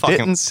about to He fucking-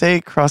 didn't say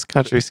cross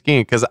country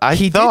skiing because I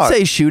He thought did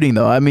say shooting,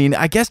 though. I mean,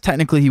 I guess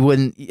technically he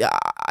wouldn't.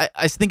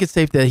 I think it's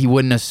safe that he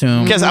wouldn't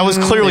assume. Because I was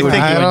clearly I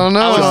thinking. don't know.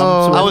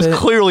 I was With it.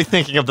 clearly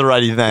thinking of the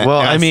right event. Well,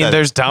 and I mean, said-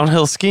 there's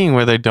downhill skiing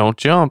where they don't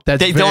jump. That's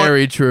they don't-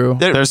 very true.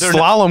 There's they're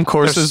slalom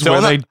courses still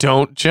where not- they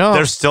don't jump,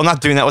 They're still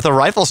not doing that with a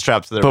rifle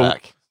strapped to their But-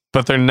 back.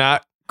 but they're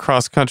not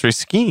cross country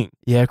skiing.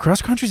 Yeah,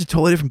 cross country is a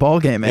totally different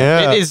ballgame, man.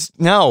 Yeah. It is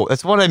no.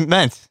 That's what I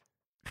meant.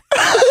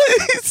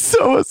 He's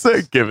so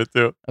upset. Give it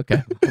to him. Okay.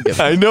 I'll give it.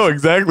 I know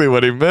exactly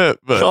what he meant,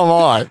 but Come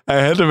on, I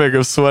had to make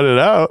him sweat it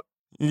out.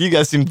 you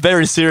guys seem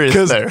very serious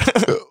 'Cause- there.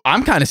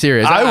 I'm kind of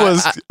serious.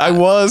 I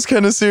was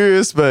kind of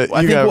serious, but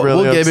I you think got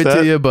really we'll give it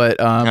upset. to you, but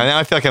Now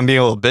I feel like I'm being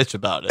a little bitch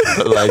about it.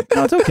 But like,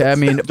 no, it's okay. I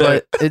mean,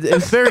 but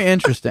it's very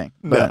interesting.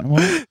 But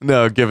well,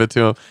 No, give it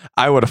to him.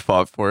 I would have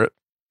fought for it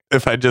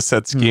if I just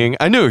said skiing.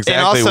 I knew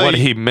exactly also what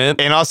you- he meant.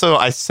 and also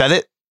I said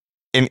it,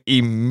 and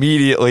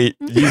immediately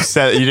you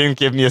said it. You didn't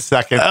give me a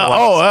second. to, like,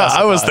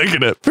 I was specify.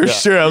 thinking it for Yeah.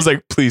 sure. I was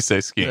like, please say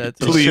skiing. That's-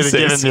 You Please should have say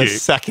given me a skiing.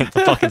 second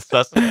to fucking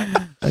specify.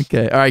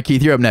 okay. All right,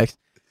 Keith, you're up next.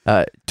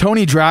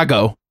 Tony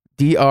Drago,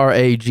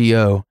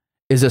 Drago,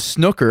 is a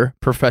snooker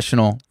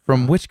professional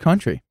from which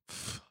country?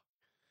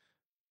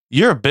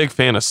 You're a big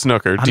fan of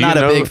snooker. I'm Do not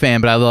you a know, big fan,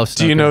 but I love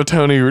snooker. Do you know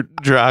Tony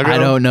Drago? I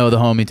don't know the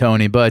homie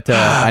Tony, but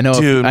I know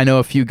Dude. I know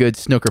a few good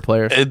snooker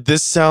players.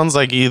 This sounds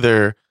like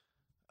either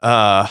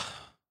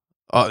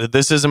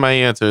this isn't my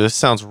answer. This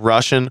sounds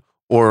Russian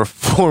or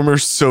former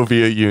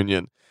Soviet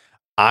Union.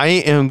 I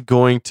am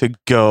going to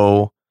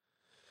go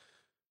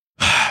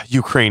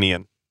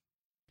Ukrainian.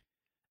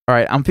 All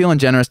right, I'm feeling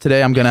generous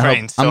today. I'm gonna help.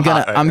 Ukraine's so I'm gonna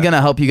hot right I'm now.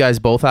 gonna help you guys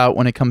both out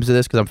when it comes to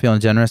this because I'm feeling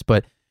generous.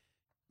 But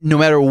no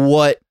matter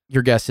what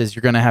your guess is,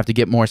 you're gonna have to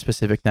get more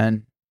specific.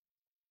 Then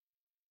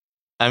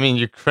I mean,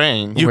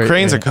 Ukraine.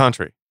 Ukraine's a wait.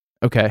 country.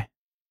 okay,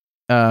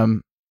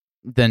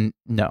 then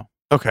no.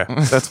 Okay,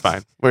 that's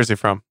fine. Where's he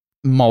from?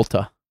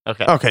 Malta.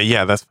 Okay. Okay,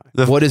 yeah, that's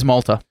fine. What is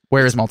Malta?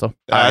 Where is Malta?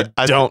 I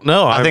don't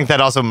know. I think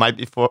that also might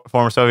be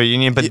former Soviet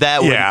Union, but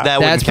that would Yeah. that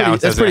wouldn't That's pretty.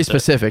 count. That's as pretty answer.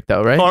 specific,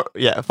 though, right?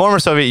 Yeah, former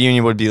Soviet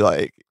Union would be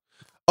like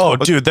Oh,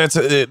 dude, that's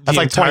that's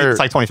like 20. It's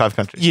like 25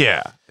 countries.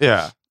 Yeah,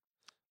 yeah.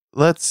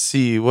 Let's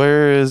see.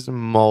 Where is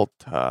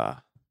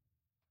Malta?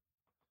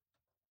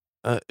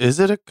 Is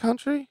it a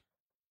country?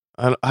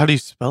 How do you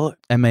spell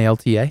it?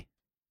 Malta.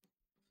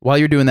 While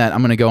you're doing that, I'm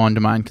going to go on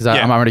to mine because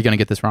Yeah. I'm already going to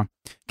get this wrong.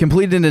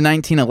 Completed in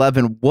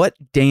 1911, what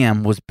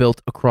dam was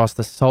built across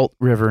the Salt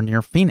River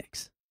near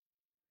Phoenix?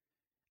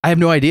 I have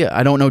no idea.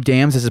 I don't know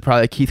dams. This is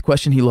probably a Keith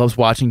question. He loves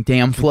watching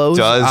dam flows.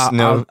 Does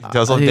know-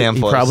 does love dam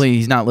flows.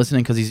 He's not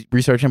listening because he's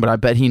researching, but I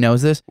bet he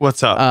knows this.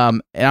 What's up?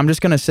 And I'm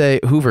just going to say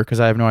Hoover because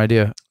I have no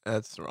idea.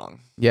 That's wrong.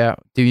 Yeah.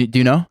 Do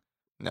you know?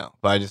 No,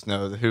 but I just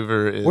know the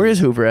Hoover is. Where is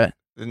Hoover at?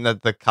 Isn't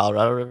that the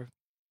Colorado River?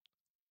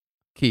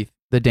 Keith,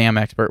 the dam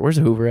expert. Where's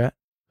Hoover at?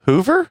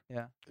 Hoover?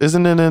 Yeah.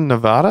 Isn't it in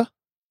Nevada?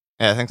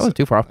 Yeah, I think Oh, so.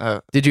 too far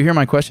off. Did you hear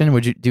my question?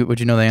 Would you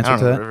know the I answer don't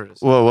to know that? what river it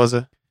is. What was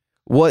it?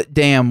 What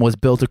dam was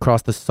built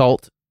across the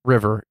Salt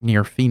River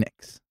near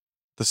Phoenix?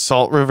 The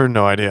Salt River?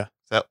 No idea.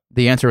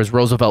 The answer is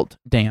Roosevelt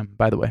Dam,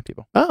 by the way,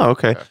 people. Oh,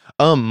 okay.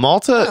 Okay.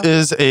 Malta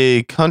is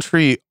a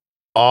country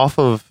off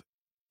of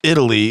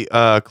Italy,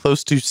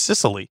 close to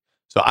Sicily.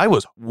 So I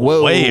was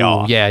way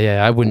off.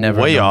 Yeah, I would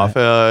never. Way have known off.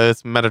 that.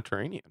 It's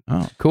Mediterranean.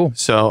 Oh, cool.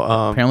 So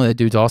Apparently that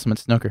dude's awesome at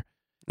snooker.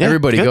 yeah,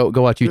 Everybody good.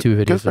 go watch YouTube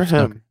videos. good for of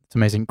snooker. him. It's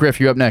amazing.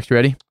 Griff, you're up next. You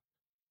ready?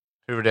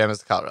 Hoover Dam is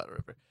the Colorado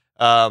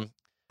River.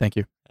 Thank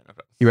you.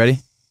 You ready?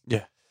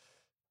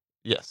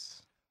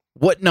 Yes.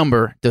 What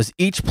number does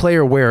each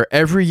player wear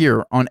every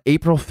year on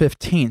April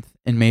 15th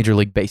in Major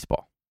League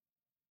Baseball?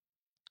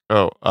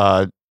 Oh,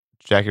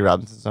 Jackie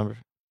Robinson's number.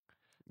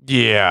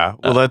 Yeah.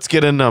 Well, let's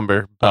get a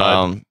number.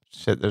 Bud.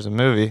 Shit, there's a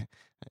movie.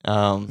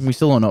 We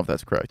still don't know if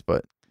that's correct,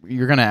 but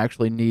you're gonna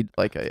actually need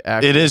like a.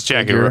 It is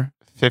Jaguar.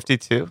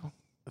 52.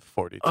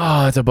 42.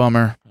 Oh, it's a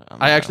bummer.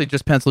 don't I know. actually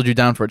just penciled you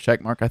down for a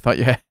check mark. I thought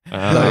you had,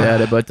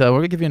 it, but we're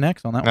gonna give you an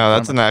X on that one. No,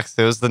 that's an X.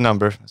 It was the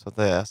number. That's what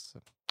they asked.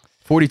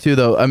 42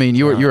 though. I mean,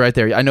 you're right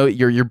there. I know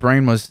your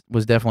brain was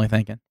definitely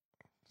thinking.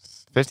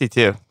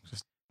 52.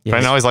 Yes.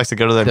 Brian always likes to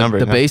go to that number.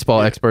 The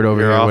baseball expert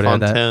over You're here off would have on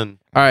that. 10.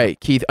 All right,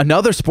 Keith.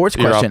 Another sports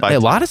You're question. up by Hey, a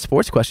 10. lot of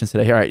sports questions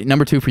today. All right,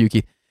 number 2 for you,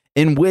 Keith.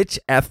 In which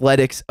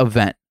athletics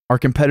event are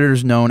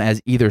competitors known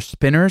as either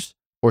spinners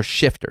or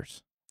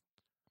shifters?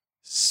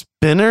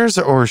 Spinners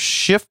or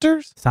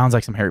shifters? Sounds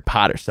like some Harry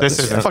Potter stuff. This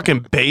is stuff.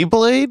 Fucking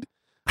Beyblade?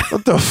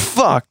 What the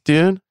fuck,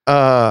 dude?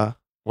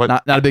 What?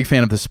 Not a big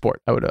fan of the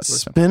sport. I would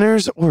assume.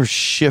 Spinners or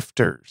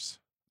shifters?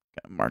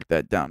 Gotta mark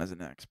that down as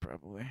an X,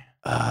 probably.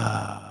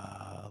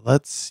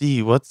 Let's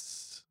see.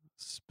 What's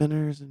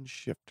spinners and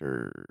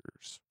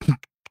shifters?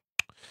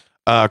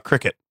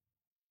 Cricket.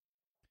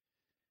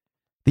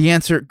 The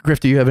answer, Griff.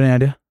 Do you have any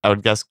idea? I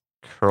would guess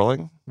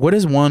curling. What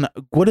is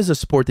a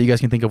sport that you guys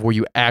can think of where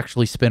you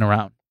actually spin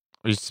around?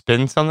 Or you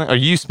spin something? Or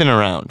you spin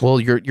around? Well,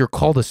 you're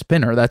called a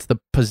spinner. That's the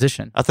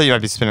position. I thought you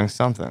might be spinning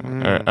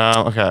something.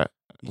 Okay.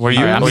 Were you?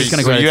 All right, I'm were just you-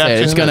 gonna go were ahead you and say it.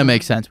 actually It's gonna spinning?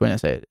 make sense when I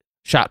say it.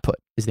 Shot put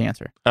is the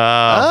answer.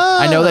 Uh,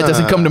 I know that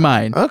doesn't come to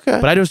mind, Okay.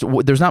 but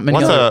there's not many.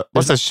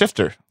 what's a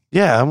shifter?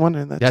 Yeah, I'm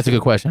wondering that. That's a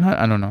good question.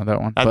 I don't know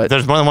that one. But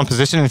There's more than one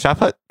position in shot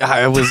put.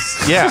 I was.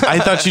 Yeah, I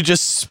thought you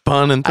just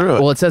spun and threw it.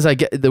 well, it says I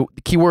get the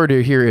key word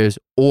here is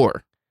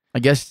or. I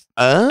guess.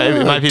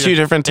 It might be two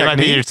different It might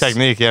be your techniques.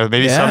 technique. Yeah,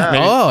 maybe Yeah. some.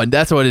 Maybe Oh, and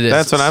that's what it is.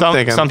 That's what I'm some,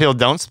 thinking. Some people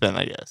don't spin.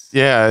 I guess.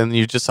 Yeah, and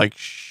you just like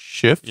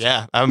shift.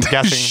 Yeah, I'm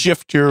guessing.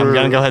 Shift your. I'm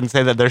gonna go ahead and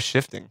say that they're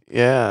shifting.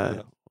 Yeah.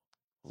 Yeah.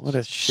 What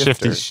a shifter.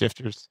 Shifty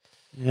shifters.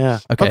 Yeah.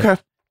 Okay.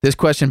 This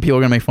question, people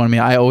are gonna make fun of me.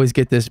 I always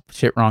get this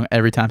shit wrong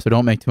every time, so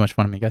don't make too much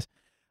fun of me, guys.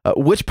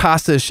 Which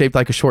pasta is shaped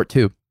like a short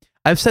tube?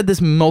 I've said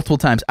this multiple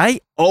times. I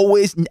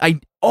always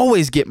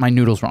get my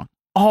noodles wrong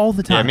all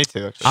the time. Yeah, me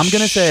too. Actually. I'm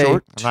gonna say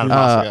Short I'm not a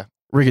pasta guy.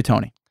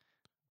 rigatoni.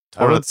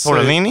 I would say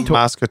Tortellini?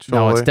 Muscatoli.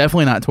 No, it's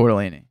definitely not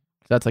tortellini.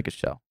 That's like a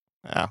shell.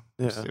 Yeah,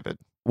 Yeah. stupid.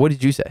 What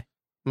did you say?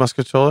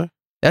 Muscatoli.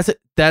 That's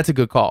a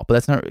good call, but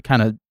that's not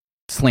kind of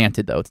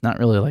slanted though. It's not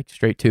really like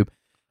straight tube.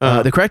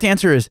 Uh, The correct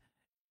answer is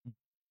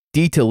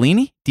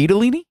ditalini.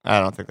 Ditalini? I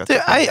don't think that's.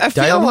 Dude, I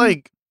feel Diamond?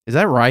 like Is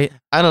that right?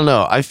 I don't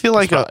know. I feel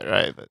That's like probably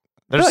right, but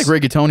I feel there's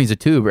like rigatoni's a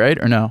tube, right?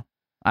 Or no?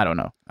 I don't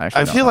know.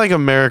 Actually, I feel like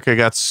America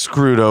got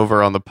screwed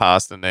over on the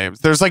pasta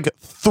names. There's like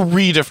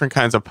 3 different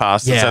kinds of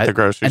pastas Yeah, at the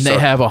grocery and store.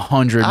 they have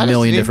 100 Honestly,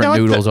 million you different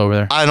know what? noodles over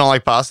there. I don't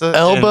like pasta.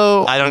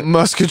 elbow, and I don't.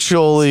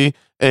 muscatoli,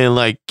 and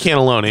like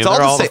cannelloni. It's They're all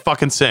the all the same-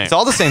 fucking same. It's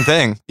all the same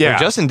thing. Yeah. They're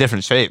just in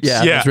different shapes.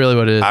 Yeah, Yeah. that's really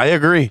what it is. I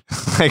agree.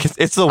 like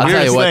it's the I'll tell you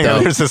weirdest what, thing. though.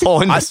 There's this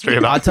whole industry I'll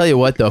about. tell you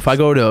what though, if I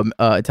go to an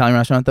Italian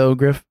restaurant though,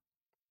 Griff,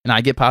 and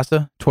I get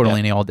pasta,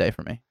 tortellini all day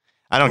for me.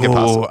 I don't get Ooh,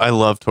 pasta. I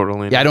love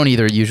tortellini. Yeah, I don't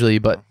either usually,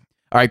 but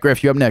all right,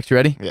 Griff, you up next. You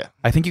ready? Yeah.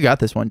 I think you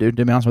got this one, dude.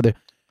 To be honest with you,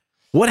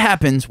 what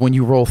happens when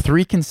you roll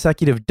 3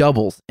 consecutive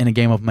doubles in a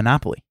game of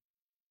Monopoly?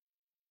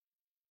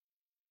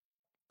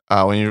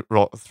 When you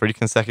roll 3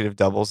 consecutive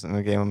doubles in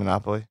a game of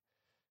Monopoly.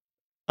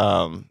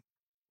 I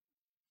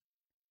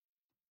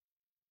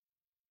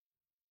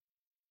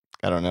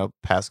don't know.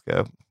 Pass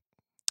go.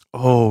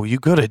 Oh, you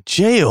go to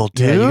jail,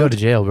 dude. Yeah, you go to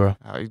jail, bro.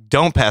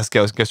 Don't pass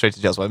go. Go straight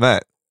to jail. Is what I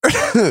meant.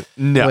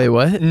 no. Wait,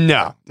 what?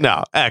 No.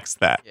 X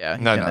that. Yeah,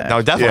 No,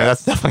 definitely. Yeah.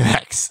 That's definitely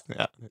next.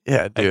 Yeah.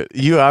 Yeah, dude.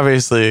 You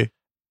obviously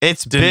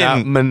It's did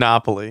not been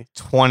Monopoly.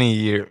 20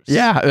 years.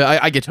 Yeah,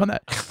 I get you on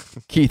that.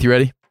 Keith, you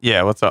ready?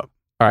 Yeah, what's up?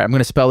 All right, I'm going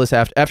to spell this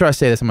after I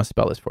say this. I'm going to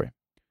spell this for you.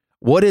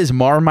 What is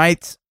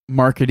Marmite's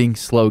marketing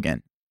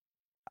slogan?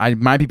 I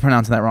might be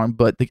pronouncing that wrong,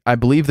 but I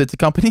believe that's a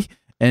company,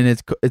 and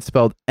it's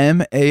spelled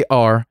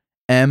MARMITE.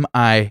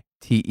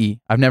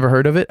 I've never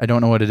heard of it. I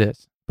don't know what it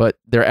is, but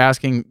they're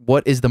asking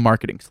what is the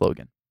marketing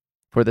slogan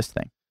for this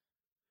thing?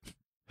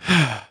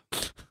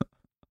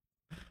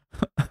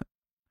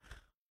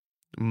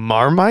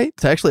 Marmite?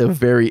 It's actually a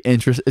very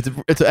interesting.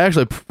 It's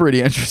actually a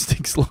pretty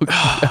interesting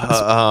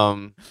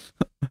slogan.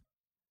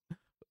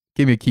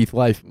 Give me a Keith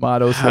Life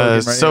motto slogan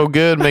right so here.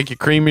 good, make you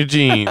cream your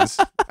jeans.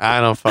 I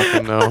don't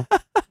fucking know.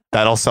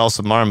 That'll sell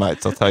some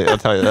Marmites. I'll tell you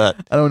that.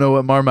 I don't know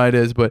what Marmite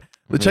is, but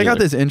check out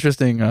this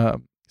interesting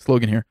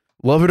slogan here.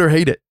 Love it or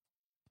hate it.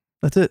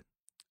 That's it.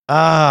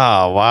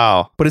 Ah,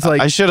 wow. But it's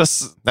like, I should have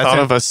thought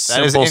of a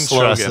simple interesting.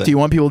 slogan. do you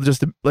want people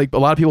just to, like, a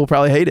lot of people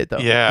probably hate it, though.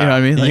 Yeah. You know what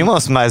I mean? Like, You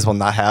almost might as well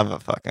not have a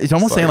fucking. it's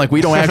almost saying, like,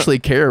 we don't actually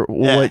care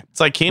Yeah. what, It's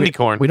like candy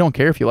corn. we don't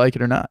care if you like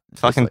it or not.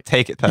 It's just fucking like-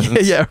 take it,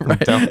 peasants. yeah, right.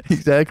 Don't.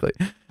 Exactly.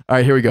 All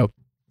right, here we go.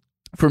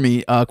 For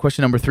me,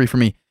 question number 3 for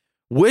me.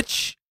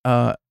 Which,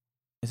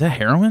 is that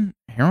heroin?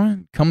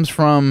 Heroin comes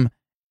from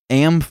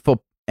Amphipolis?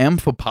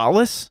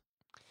 Amphipolis?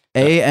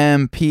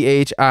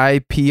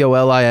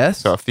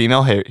 So a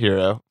female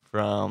hero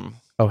from.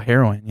 Oh,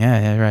 heroin.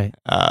 Yeah, right.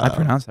 I Uh,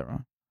 pronounced that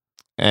wrong.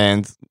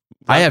 and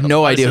I have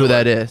no Let me idea see who the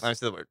that word. is. Let me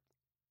see the word.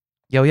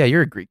 Yo, yeah,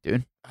 you're a Greek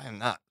dude. I am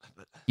not.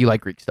 But You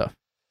like Greek stuff.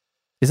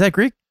 Is that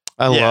Greek?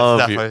 I Yeah, love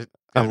it's you. definitely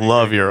I gonna be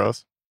love Greek.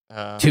 euros.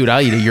 Dude,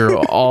 I'll eat a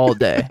euro all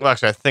day. Well,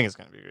 actually, I think it's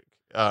gonna be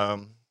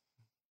Greek.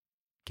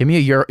 Give me a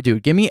euro,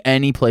 dude. Give me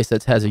any place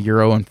that has a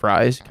euro and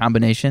fries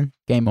combination.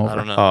 Game over. I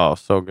don't know. Oh,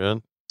 so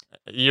good.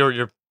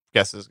 Your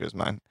guess is as good as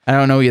mine. I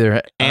don't know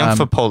either.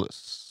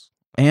 Amphipolis.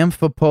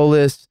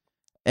 Amphipolis,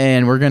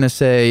 and we're gonna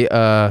say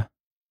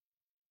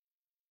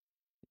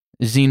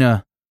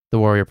Xena, the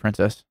warrior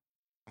princess.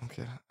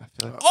 Okay, I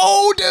feel like.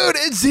 Oh, dude,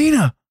 it's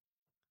Xena.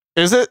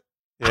 Is it?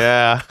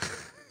 Yeah.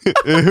 It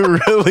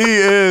really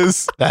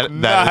is. That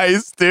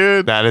Nice,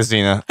 dude. That is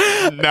Xena.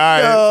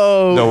 Nice.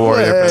 No The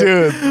warrior way.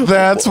 Dude,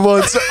 that's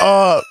what's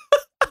up.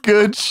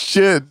 Good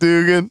shit,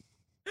 Dugan.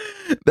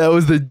 That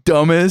was the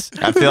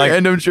dumbest I feel like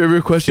random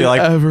trivia question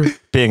like- ever.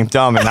 being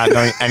dumb and not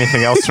knowing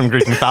anything else from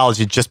Greek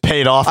mythology just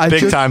paid off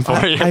big time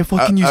for you. I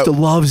fucking used to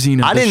love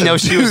Xena. I didn't know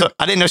she was.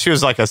 I didn't know she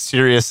was like a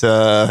serious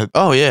Oh,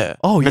 yeah.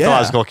 Oh yeah.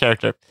 mythological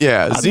character.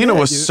 Yeah, Xena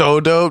was dude. so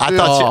dope, I dude.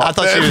 thought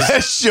she was.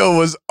 That show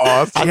was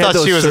awesome. I She had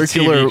thought she those was a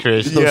circular, TV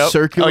creation. those Yep.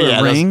 circular Oh,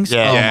 yeah, those- rings.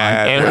 yeah, oh, yeah.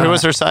 my And God. who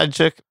was her side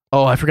chick?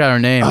 Oh, I forgot her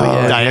name. but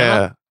Oh, yeah.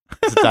 Diana?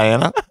 Is it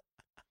Diana?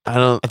 I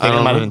don't I think it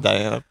know. might have been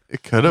Diana.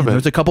 It could have There been.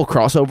 was a couple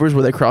crossovers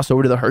where they crossed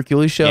over to the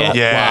Hercules show. Yeah.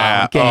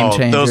 Yeah. Wow, game Oh,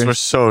 changer. those were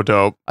so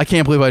dope. I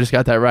can't believe I just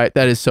got that right.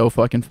 That is so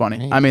fucking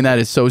funny. I mean, that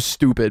is so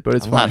stupid, but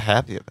it's I'm fun. not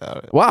happy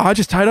about it. Wow, I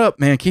just tied up,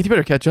 man. Keith, you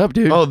better catch up,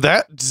 dude. Oh,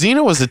 that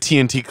Xena was a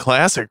TNT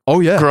classic Oh,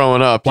 yeah.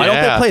 growing up. Why don't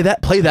yeah. they play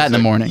that? Play that in the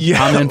morning.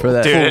 Yeah, I'm in for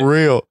that. dude. For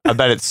real. I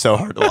bet it's so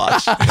hard to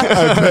watch.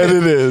 I bet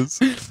it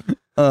is.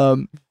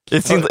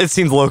 It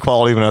seemed low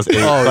quality when I was 8.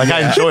 Oh, I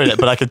yeah. enjoyed it,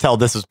 but I could tell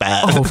this was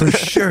bad. Oh, for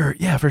sure.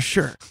 Yeah, for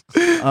sure.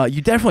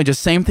 You definitely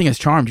just same thing as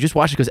Charmed. You just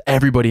watch it because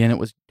everybody in it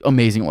was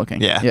amazing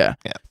looking. Yeah. Yeah.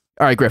 Yeah.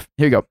 All right, Griff.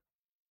 Here you go.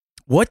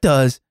 What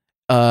does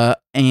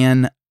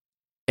an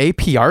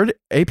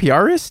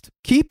APRist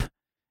keep?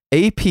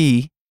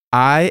 APIARIST.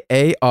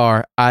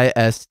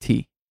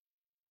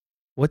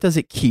 What does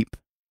it keep?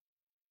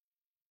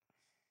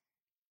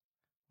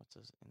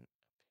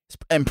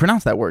 And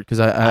pronounce that word because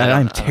I don't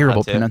I'm know how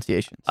terrible to.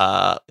 pronunciations.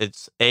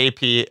 It's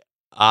APIARIST.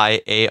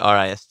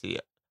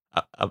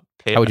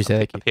 How would you say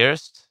that, Keith?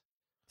 Appearist?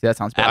 See, that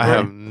sounds I bad.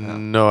 have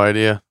no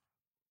idea.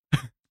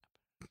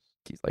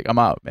 He's like, I'm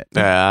out, man.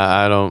 Yeah,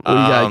 I don't. What do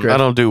you got, Griff? I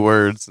don't do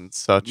words and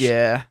such.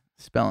 Yeah.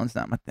 Spelling's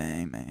not my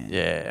thing, man.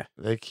 Yeah.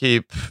 They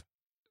keep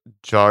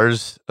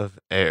jars of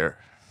air.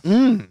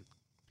 Mm.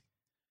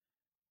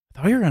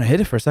 I thought you were going to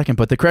hit it for a second,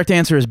 but the correct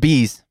answer is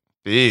bees.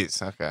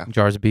 Bees. Okay.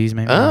 Jars of bees,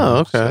 maybe. Oh,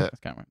 okay. Shit. That's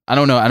kind of, I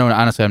don't know.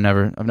 Honestly, I've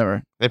never.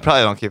 They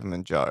probably don't keep them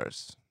in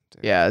jars.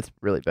 dude. Yeah, it's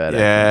really bad.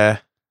 actually. Yeah.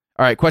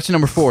 All right, question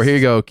number 4. Here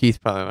you go,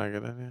 Keith. Probably not a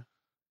good idea.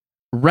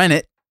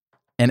 Rennet,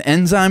 an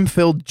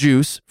enzyme-filled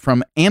juice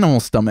from animal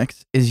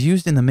stomachs, is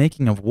used in the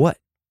making of what?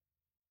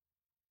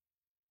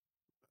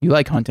 You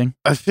like hunting?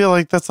 I feel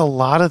like that's a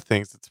lot of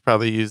things that's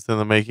probably used in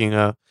the making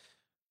of.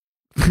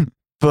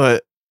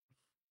 But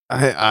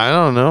I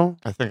don't know.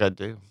 I think I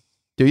do.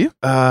 Do you?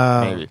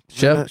 Maybe.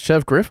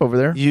 Chef Griff over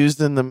there. Used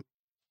in the.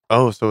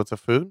 Oh, so it's a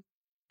food?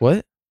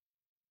 What?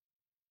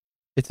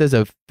 It says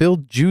a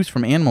filled juice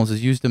from animals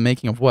is used in the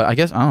making of what? I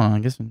guess, I don't know. I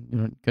guess it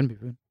couldn't be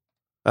food.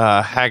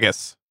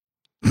 Haggis.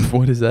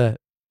 What is that?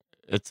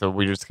 It's a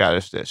weird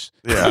Scottish dish.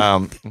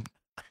 Yeah.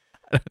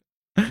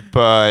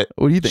 But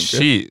What do you think,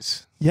 Griff?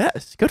 cheese.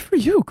 Yes. Good for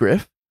you,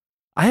 Griff.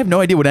 I have no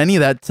idea what any of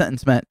that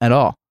sentence meant at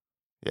all.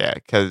 Yeah,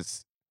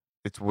 because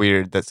it's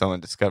weird that someone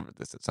discovered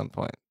this at some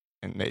point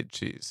and made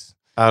cheese.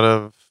 Out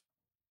of.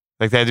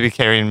 Like they had to be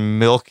carrying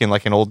milk in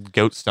like an old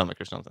goat stomach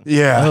or something.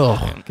 Yeah.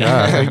 Oh,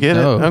 God, I get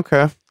it. No.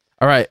 Okay.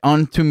 All right,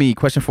 on to me.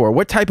 Question 4.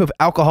 What type of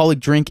alcoholic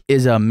drink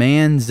is a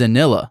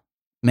manzanilla?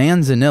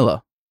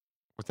 Manzanilla.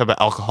 What type of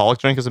alcoholic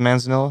drink is a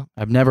manzanilla?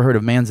 I've never heard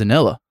of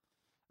manzanilla.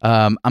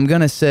 I'm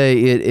going to say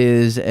it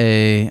is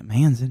a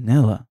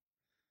manzanilla.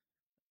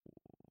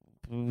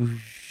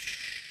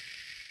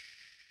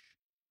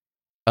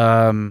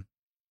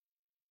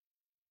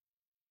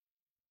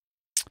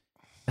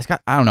 It's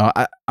got, I don't know.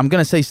 I'm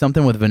going to say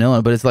something with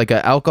vanilla, but it's like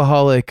an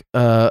alcoholic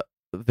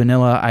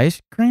vanilla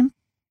ice cream,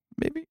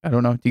 maybe? I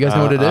don't know. Do you guys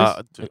know what it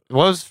is?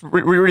 What was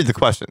reread the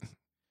question?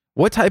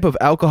 What type of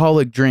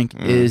alcoholic drink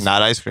is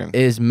Not ice cream.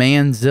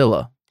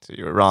 Manzilla? So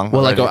you were wrong.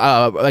 Well, like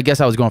already. I guess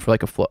I was going for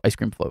like a ice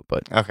cream float,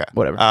 but Okay.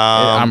 whatever.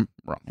 I'm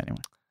wrong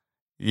anyway.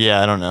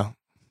 Yeah, I don't know.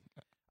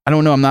 I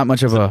don't know. I'm not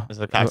much of a Is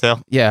it a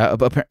cocktail? yeah.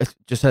 It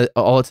just has,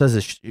 all it says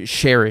is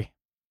sherry.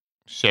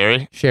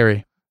 Sherry?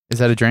 Sherry. Is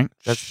that a drink?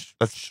 That's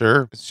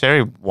Sure. is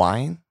sherry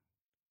wine?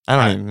 I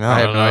don't even know. I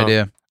have don't no know.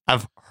 idea.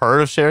 I've heard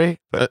of sherry,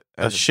 but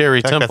A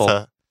Sherry I think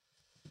Temple.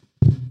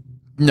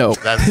 No.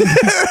 That's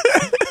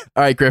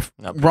All right, Griff.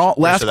 No, Wrong.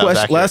 pretty Last sure that was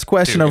question. accurate. Last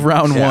question of Dude.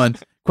 round Yeah. 1.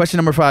 Question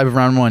number 5 of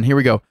round 1. Here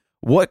we go.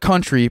 What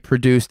country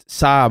produced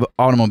Saab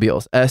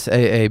automobiles?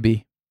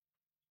 SAAB.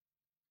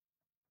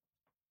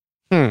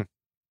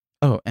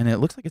 Oh, and it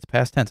looks like it's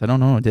past tense. I don't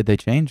know. Did they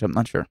change? I'm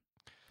not sure.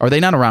 Are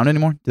they not around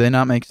anymore? Do they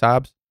not make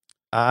Saabs?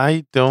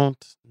 I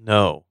don't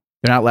know.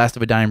 They're not last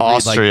of a dying breed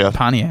Austria. like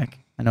Pontiac.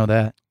 I know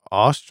that.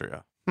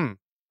 Austria.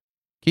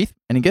 Keith,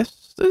 any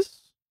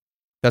guesses?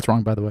 That's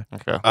wrong, by the way.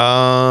 okay.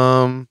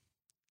 I'm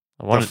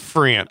I The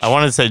French.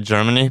 wanted to say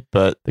Germany,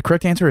 but The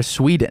correct answer is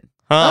Sweden.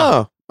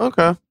 Oh,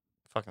 okay.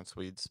 fucking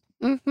Swedes.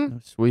 Mm-hmm. No,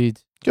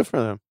 Swedes. Good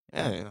for them.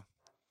 Yeah,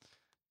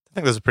 I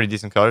think those are pretty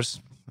decent colors.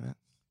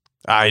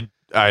 I'd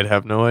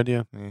have no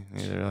idea. Me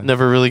neither, really.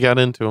 Never really got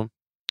into them.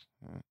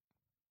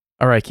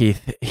 All right,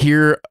 Keith.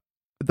 Here,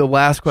 the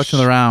last question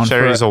of the round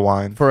Cherry's a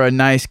wine. for a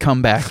nice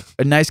comeback.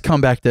 A nice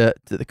comeback that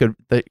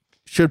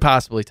should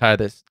possibly tie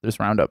this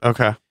round up.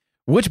 Okay.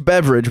 Which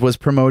beverage was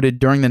promoted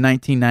during the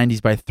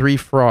 1990s by three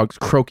frogs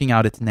croaking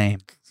out its name?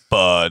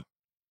 Bud.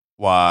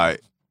 Why?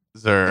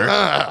 Zer.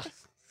 Ugh.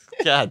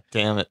 God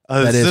damn it.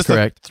 That is this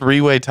correct. A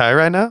three-way tie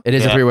right now? It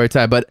is a Yeah. three-way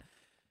tie, but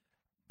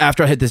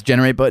after I hit this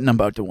generate button, I'm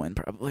about to win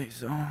probably.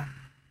 So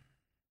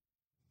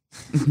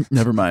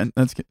never mind.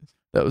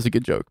 That was a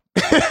good joke.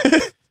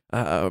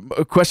 A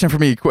question for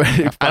me.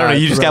 I don't know.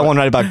 You just got one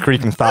right about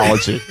Greek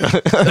mythology.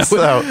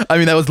 So I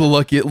mean, that was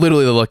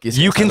literally the luckiest.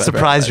 you guess can I've ever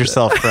surprise had.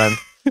 yourself, friend.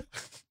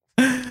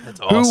 That's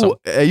awesome.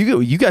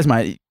 You guys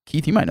might,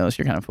 Keith, you might know this.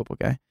 You're kind of a football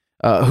guy.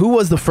 Who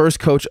was the first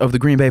coach of the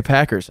Green Bay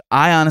Packers?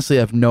 I honestly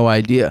have no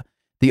idea.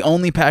 The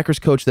only Packers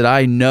coach that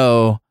I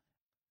know,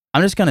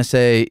 I'm just gonna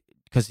say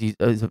because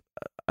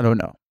I don't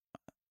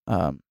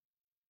know.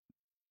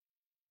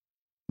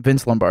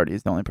 Vince Lombardi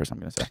is the only person I'm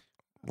gonna say.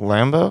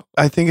 Lambo?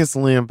 I think it's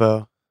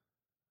Lambo.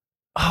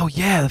 Oh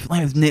yeah, the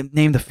Flames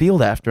named the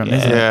field after him. Yeah.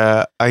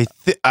 Isn't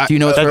it? Yeah, Do you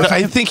know his first I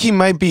name? think he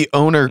might be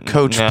owner,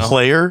 coach, No.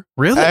 player,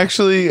 Really?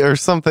 actually, or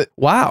something.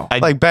 Wow.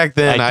 Like back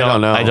then, I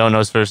don't know. I don't know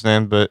his first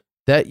name, but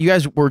That you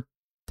guys were.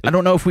 I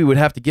don't know if we would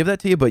have to give that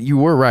to you, but you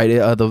were right.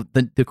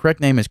 The correct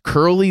name is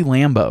Curly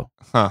Lambeau.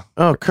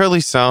 Oh, Curly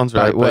sounds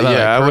right. Well, but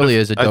yeah, Curly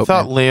is a I dope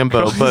thought name.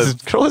 Lambo,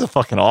 but Curly's a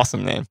fucking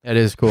awesome name. That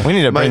is cool. We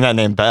need to bring that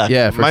name back.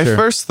 Yeah, for my sure.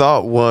 first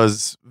thought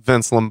was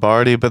Vince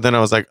Lombardi, but then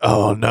I was like,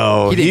 oh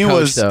no, He didn't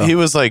coach, though. he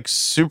was like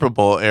Super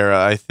Bowl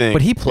era, I think.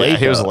 But he played. Yeah,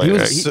 he was though.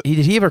 hilarious. Did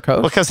he ever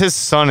coach? Because his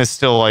son is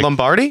still like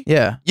Lombardi?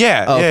 Yeah.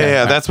 Yeah, Oh, okay, yeah.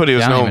 right. That's what he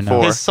was Yeah, I don't known even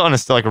know. for. his son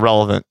is still like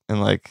relevant and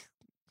like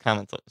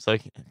comments. So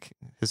like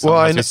his son Well,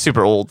 I must know- be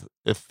super old.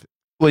 If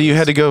Well, you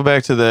had to go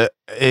back to the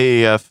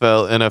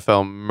AFL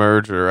NFL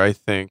merger, I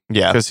think,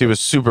 yeah, because he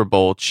was Super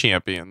Bowl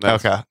champion.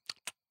 That's- okay,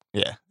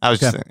 yeah. I was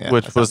just saying, yeah,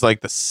 which that was sounds-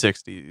 like the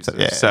 60s, So-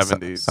 yeah,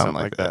 70s, something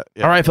like that.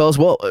 Yeah. All right, fellas.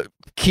 Well,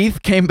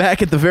 Keith came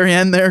back at the very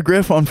end there,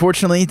 Griff,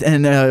 unfortunately,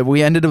 and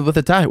we ended up with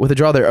a tie, with a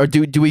draw there. Or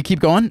do we keep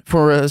going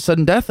for a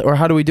sudden death, or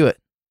how do we do it?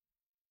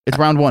 It's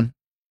round one.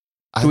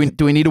 I,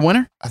 Do we need a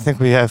winner? I think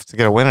we have to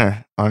get a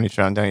winner on each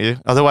round, don't you?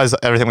 Otherwise,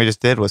 everything we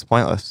just did was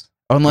pointless.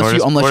 Unless We're you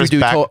just- unless we're you just do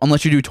back-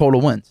 unless you do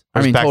total wins. I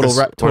We're mean back total to,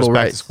 ri- we're total back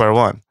to rights. square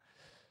one.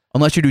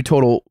 Unless you do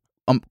total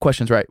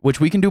questions right, which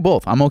we can do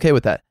both. I'm okay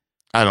with that.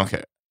 I don't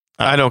care.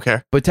 I don't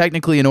care. But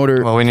technically, in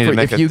order Well, we need for, to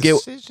make if a you get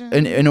decision.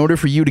 in order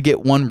for you to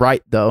get one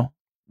right, though,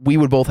 we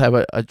would both have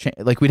a chance.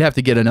 Like we'd have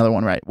to get another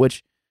one right.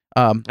 Which,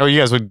 or you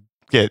guys would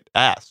get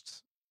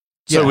asked.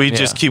 So Yeah. we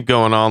just keep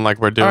going on like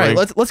we're doing. all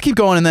right, let's keep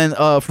going, and then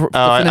for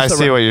Oh, finish I the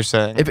see round- what you're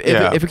saying.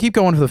 If we keep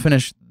going for the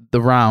finish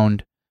the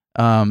round,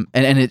 and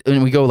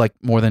we go like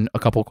more than a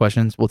couple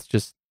questions, we'll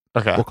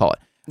call it.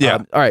 Yeah.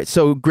 All right.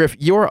 So Griff,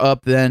 you're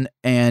up then,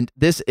 and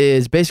this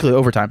is basically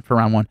overtime for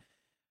round one.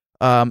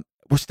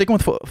 We're sticking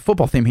with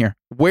football theme here.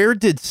 Where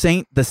did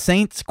the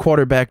Saints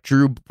quarterback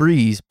Drew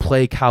Brees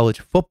play college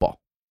football?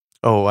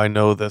 Oh, I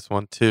know this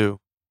one too.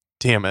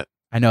 Damn it.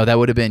 I know that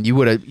would have been you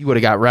would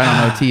have got right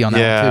on OT on that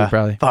one Yeah. too,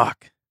 probably.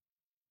 Fuck.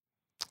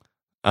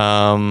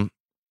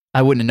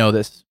 I wouldn't know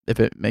this if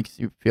it makes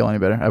you feel any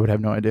better. I would have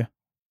no idea.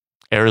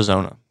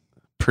 Arizona.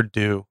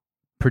 Purdue.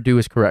 Purdue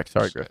is correct.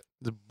 Sorry, Griff.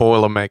 The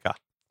Boilermaker.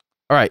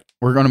 All right,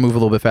 we're going to move a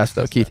little bit fast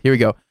though. Keith, here we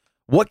go.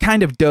 What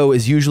kind of dough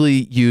is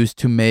usually used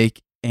to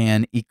make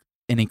an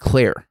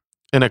eclair?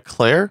 An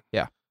eclair?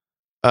 Yeah.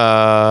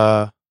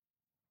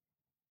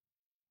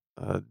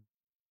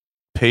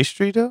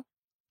 Pastry dough?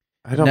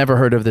 I don't Never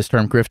heard of this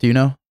term, Griff. Do you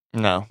know?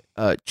 No.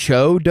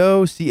 Cho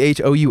dough,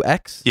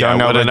 CHOUX. Yeah, I Don't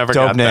know, would have but never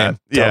dope got name. that.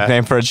 Yeah. Dope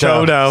name for a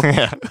Chodo.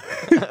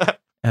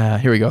 Yeah.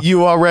 Here we go.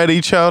 You already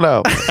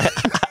chodo.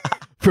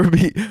 For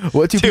me,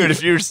 what do Dude, people?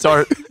 if you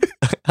start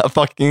a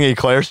fucking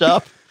eclair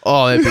shop,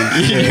 Oh, that'd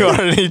be you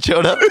already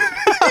showed up.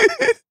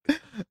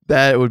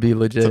 that would be It's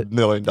legit. $1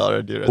 million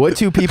idea. Right What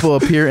two people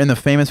appear in the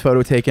famous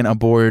photo taken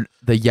aboard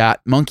the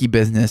yacht Monkey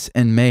Business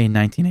in May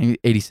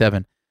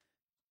 1987?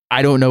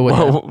 I don't know what.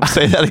 Whoa,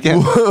 say that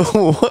again.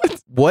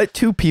 What? What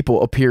two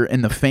people appear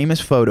in the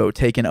famous photo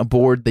taken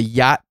aboard the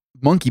yacht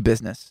Monkey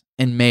Business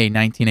in May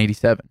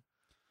 1987?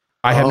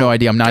 I have no Oh,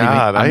 idea. I'm not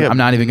God, I even. have I'm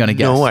not even going to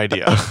guess. No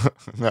idea.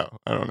 No,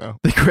 I don't know.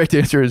 The correct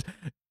answer is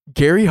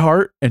Gary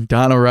Hart and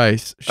Donna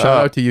Rice. Shout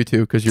out to you two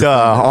because you're.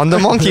 On the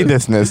monkey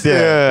business.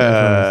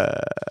 Yeah.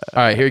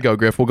 All right, here you go,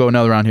 Griff. We'll go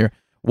another round here.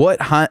 What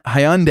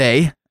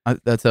Hyundai?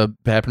 That's a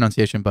bad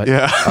pronunciation, but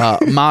Yeah.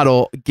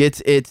 model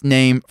gets its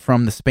name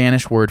from the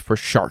Spanish word for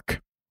shark.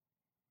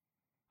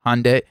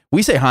 Hyundai.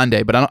 We say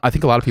Hyundai, but I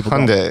think a lot of people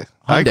don't. Hyundai.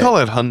 I Hyundai. call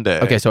it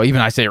Hyundai. Okay, so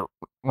even I say it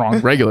wrong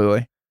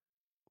regularly.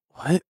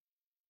 What?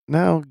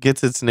 No,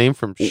 gets its name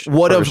from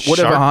What for of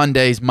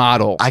Hyundai's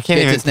model? I can't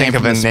gets even its name think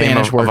of from a the name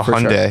Spanish of word a for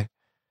shark? Hyundai.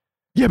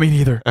 Yeah, me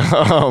neither.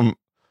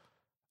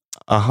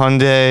 A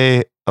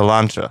Hyundai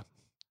Elantra.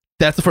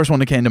 That's the first one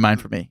that came to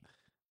mind for me.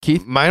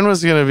 Keith? Mine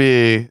was gonna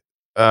be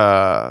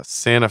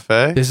Santa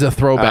Fe. This is a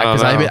throwback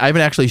because I don't know. I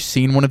haven't actually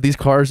seen one of these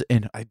cars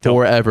in I don't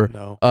forever.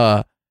 know.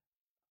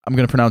 I'm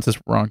going to pronounce this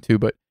wrong too,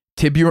 but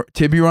Tiburon?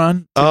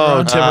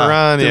 Oh, Tiburon?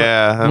 Tiburon.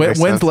 Yeah. that makes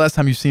When's sense. the last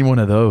time you've seen one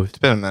of those? It's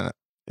been a minute.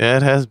 Yeah,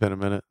 it has been a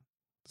minute.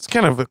 It's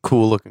kind of a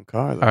cool looking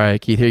car, though. All right,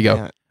 Keith, here you go.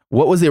 Yeah.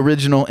 What was the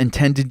original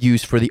intended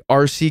use for the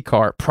RC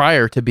car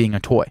prior to being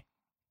a toy?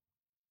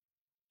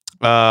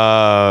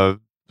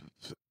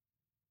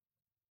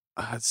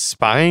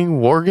 Spying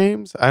war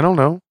games? I don't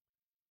know.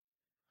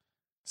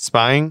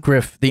 Spying?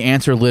 Griff, the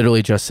answer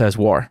literally just says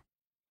war.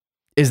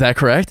 Is that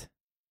correct?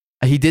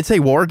 He did say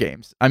war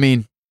games. I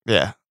mean,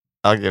 Yeah,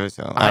 I'll give it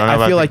to him. I- I don't know I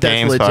about feel the like that's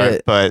games part,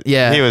 legit. but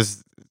Yeah. he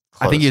was.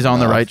 I think close he's on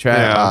the enough. right track.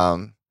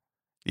 Yeah.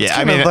 Yeah, It's I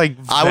kind mean, of like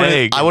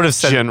vague I would have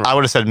said general. I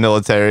would have said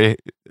military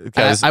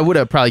because I would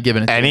have probably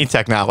given it to any him.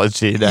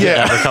 technology that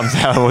Yeah. ever comes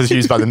out was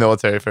used by the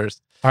military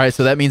first. All right,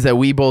 so that means that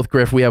we both,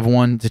 Griff, we have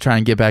one to try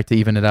and get back to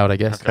even it out, I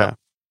guess. Okay.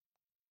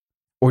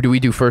 Or do we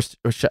do first?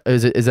 Or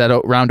is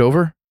that round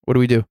over? What do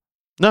we do?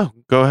 No,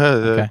 go ahead.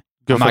 Okay.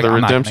 Go I'm for not- the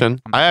I'm not gonna-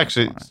 redemption. I'm not I gonna-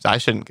 actually I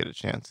shouldn't get a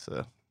chance.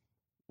 So,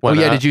 Why Oh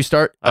yeah, not? did you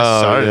start? I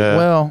started. yeah.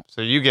 Well,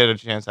 So you get a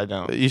chance. I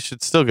don't. You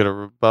should still get a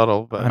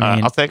rebuttal, but I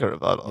mean- I'll take a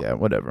rebuttal. yeah,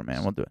 whatever,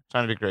 man. We'll do it.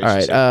 Trying to be All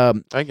gracious. right.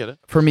 I get it.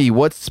 For me,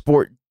 what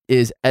sport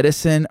is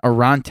Edson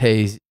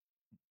Arantes?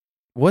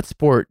 What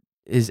sport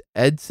is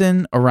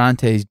Edson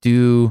Arantes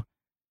do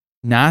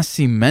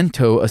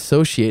Nascimento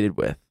associated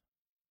with?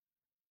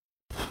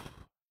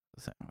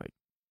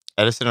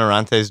 Edison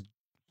Arantes.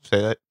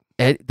 Say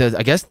that.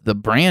 I guess the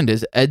brand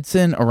is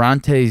Edson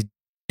Arantes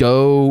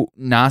do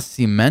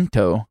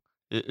Nascimento.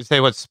 Say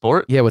what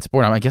sport? Yeah, what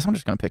sport? I guess I'm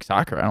just gonna pick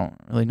soccer. I don't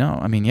really know.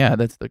 I mean, yeah,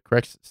 that's the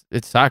correct.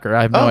 It's soccer.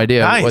 I have no Oh,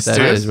 idea nice, what that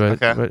dude. is.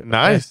 But, Okay. but-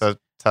 Nice. So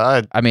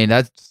tied I mean,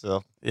 that's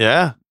still.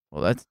 Yeah.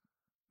 well, that's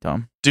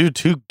dumb. Dude,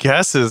 2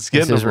 guesses. This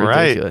Getting is them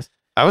right. ridiculous.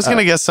 I was going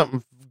to guess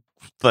something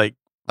like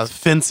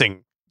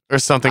fencing or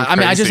something I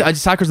mean, I crazy.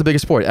 just soccer's the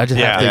biggest sport. I just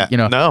have to, Yeah. you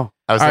know. No.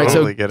 I was All right,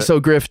 totally get it. so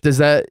Griff, does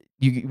that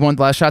you want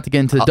the last shot to get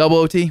into the double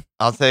OT?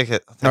 I'll take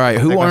it. All right,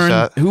 who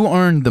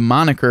earned the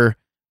moniker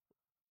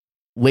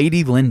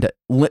Lady Linda?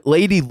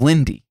 Lady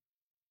Lindy,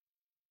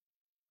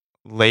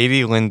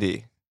 Lady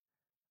Lindy.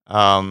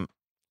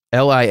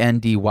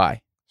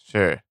 Lindy.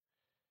 Sure.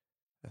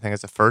 I think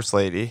it's a first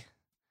lady,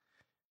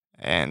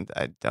 and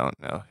I don't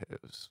know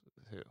who's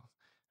who.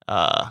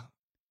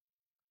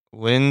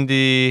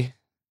 Lindy.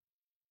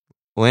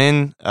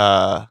 Lynn.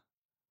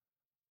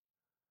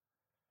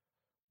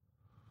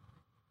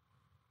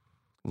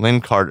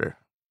 Lynn Carter.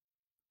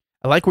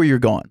 I like where you're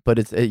going, but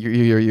it's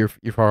you're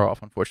far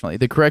off. Unfortunately,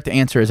 the correct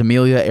answer is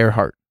Amelia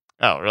Earhart.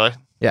 Oh, really?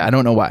 Yeah, I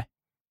don't know why.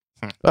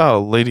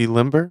 Oh, Lady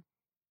Limber?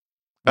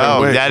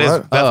 Oh, wait, that is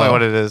what? definitely Oh,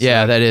 what it is.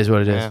 Yeah, that is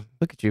what it is. Yeah.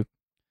 Look at you.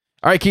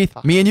 All right, Keith,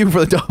 me and you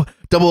for the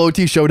double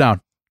OT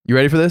showdown. You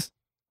ready for this?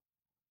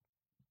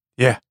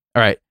 Yeah.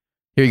 All right,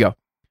 here you go.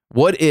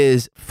 What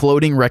is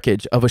floating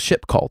wreckage of a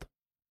ship called?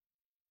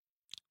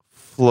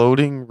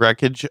 Floating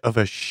wreckage of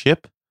a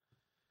ship?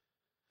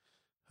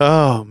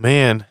 Oh,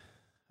 man.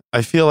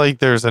 I feel like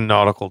there's a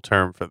nautical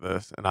term for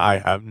this, and I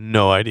have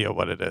no idea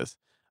what it is.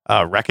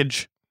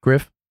 Wreckage?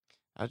 Griff?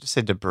 I'll just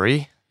say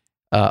debris.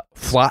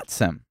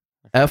 Flotsam.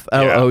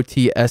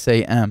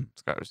 Flotsam.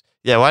 Scars.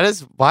 Yeah. Why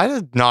does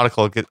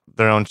nautical get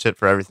their own shit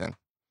for everything?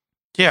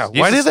 Yeah.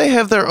 You Why do just- they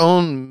have their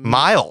own...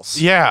 Miles.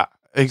 Yeah,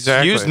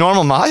 exactly. Use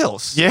normal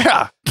miles.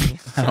 Yeah.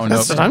 I don't know.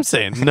 That's what I'm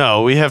saying.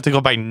 No, we have to go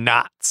by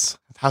knots.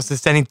 How's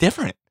this any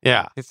different?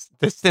 Yeah. It's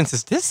distance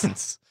is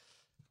distance.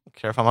 I don't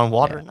care if I'm on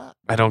water or not.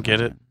 I don't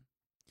get it.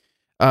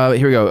 Here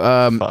we go.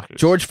 Fuckers.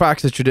 George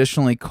Fox is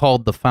traditionally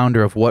called the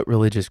founder of what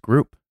religious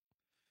group?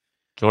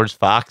 George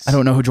Fox. I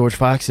don't know who George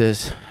Fox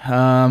is.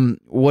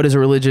 What is a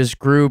religious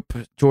group?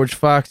 George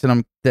Fox,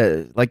 and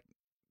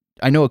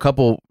I know a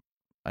couple.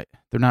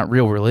 They're not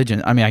real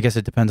religion. I mean, I guess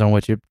it depends on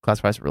what you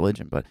classify as a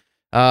religion. But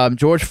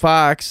George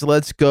Fox,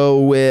 let's go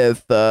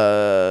with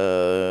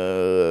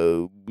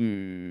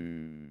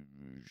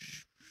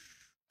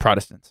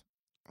Protestants.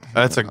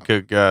 That's a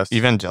good guess.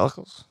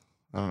 Evangelicals.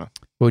 I don't know.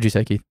 What would you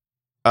say, Keith?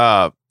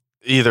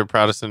 Either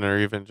Protestant or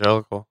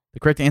evangelical. The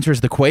correct answer is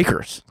the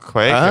Quakers.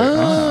 Quaker.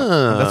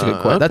 That's a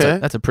good question. Okay.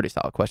 That's a pretty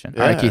solid question.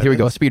 All right, Yeah, Keith, here we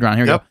go. it is. Speed round.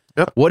 Here we Yep,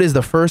 go. yep. What is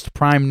the first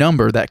prime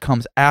number that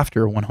comes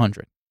after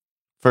 100?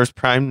 First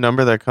prime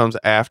number that comes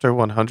after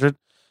 100.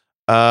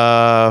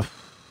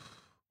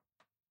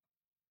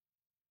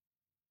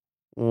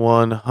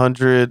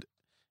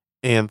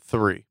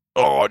 103.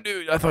 Oh,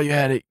 dude, I thought you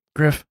had it,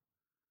 Griff.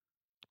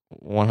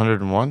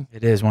 101.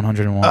 It is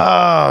 101. Oh,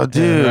 Yeah,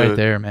 dude. right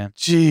there, man.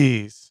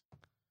 Jeez.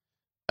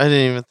 I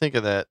didn't even think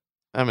of that.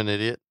 I'm an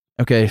idiot.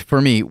 Okay, for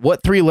me,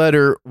 what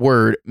 3-letter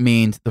word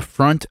means the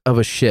front of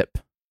a ship?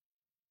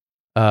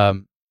 I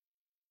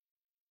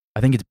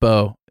think it's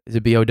bow. Is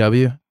it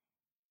BOW?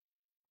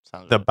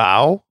 Sounds The right.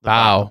 bow?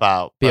 Bow.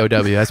 Bow.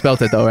 B-O-W. I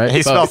spelled it though, right?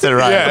 He spelled it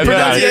right. Yeah, You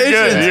got it. you're good.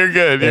 Pronunciations. You're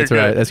good. You're That's good.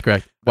 right. That's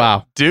correct.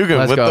 Wow. Dugan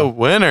Let's with go. the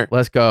winner.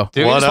 Let's go.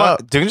 Dude, What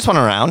up? Dude, just want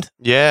a round?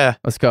 Yeah.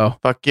 Let's go.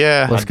 Fuck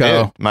yeah. Let's My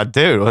go. dude. My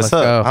dude, what's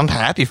Let's up? go. I'm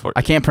happy for you.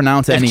 I can't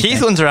pronounce If anything.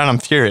 Keith wins around, I'm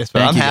furious, but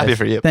Thank I'm you, happy guys.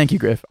 for you. Thank you,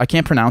 Griff. I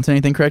can't pronounce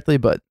anything correctly,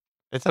 but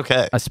It's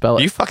okay. I spell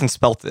it. You fucking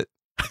spelt it.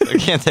 I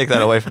can't take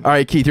that away from you. All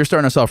right, Keith, you're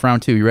starting us off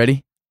round 2. You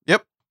ready?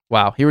 Yep.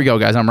 Wow. Here we go,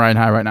 guys. I'm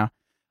riding high right now.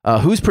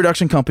 Whose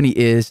production company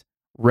is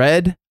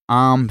Red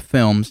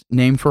Films,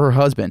 named for her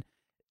husband?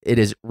 It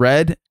is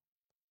Red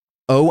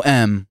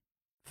OM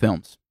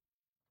Films.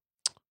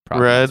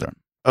 Probably Red sorry.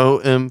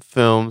 OM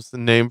Films, the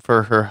name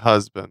for her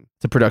husband,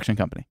 It's a production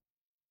company.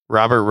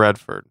 Robert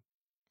Redford.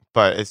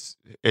 But it's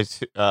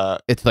It's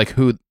like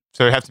who?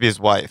 so it have to be his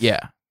wife. Yeah.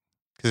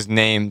 Because it's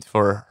named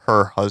for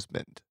her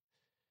husband.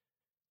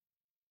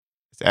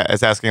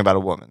 It's asking about a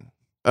woman.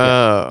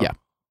 Oh. Yeah.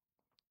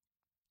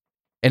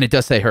 And it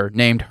does say her,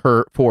 named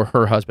her for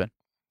her husband.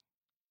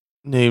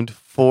 Named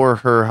for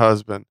her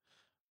husband.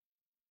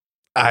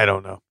 I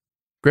don't know.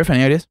 Griff,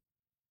 any ideas?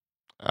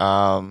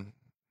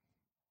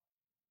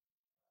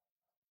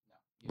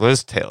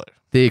 Liz Taylor.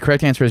 The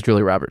correct answer is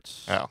Julie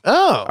Roberts. Oh.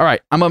 Oh. All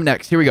right, I'm up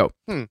next. Here we go.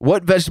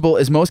 What vegetable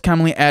is most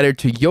commonly added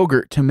to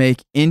yogurt to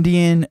make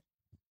Indian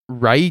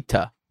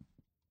raita?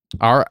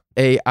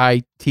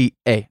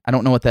 R-A-I-T-A. I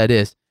don't know what that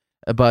is,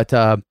 but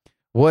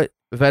what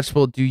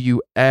vegetable do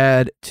you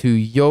add to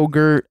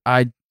yogurt?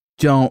 I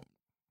don't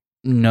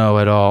know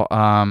at all.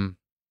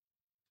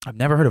 I've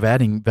never heard of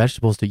adding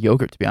vegetables to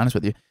yogurt, to be honest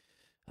with you.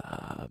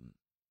 I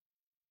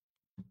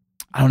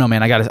don't know,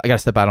 man. I gotta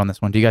step out on this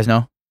one. Do you guys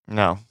know?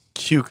 No.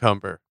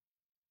 Cucumber.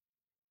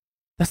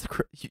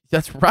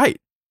 That's right.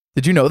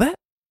 Did you know that?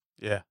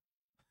 Yeah.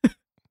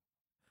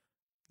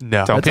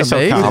 No. Don't be That's so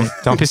amazing. calm.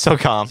 Don't be so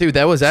calm. Dude,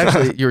 that was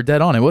actually, you were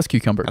dead on. It was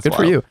cucumber. That's Good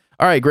for wild. you.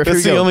 All right, Griff, That's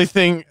here the you go. only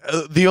thing,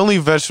 the only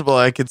vegetable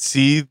I could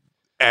see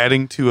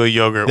adding to a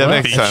yogurt That would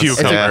makes be sense.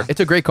 cucumber. Yeah.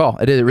 It's a great call.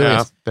 It is. It really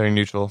Yeah. is. Very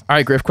neutral. All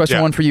right, Griff, question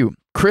Yeah. 1 for you.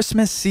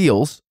 Christmas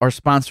seals are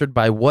sponsored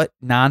by what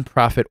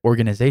nonprofit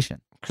organization?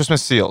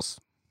 Christmas seals.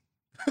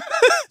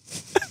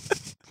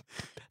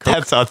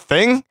 That's a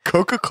thing?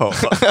 Coca-Cola.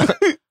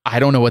 I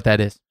don't know what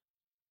that is.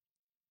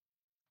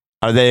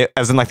 Are they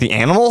as in like the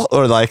animal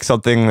or like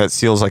something that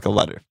seals like a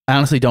letter? I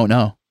honestly don't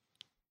know.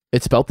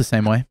 It's spelled the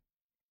same way.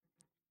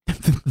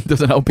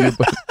 Doesn't help you,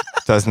 but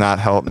Does not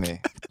help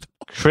me.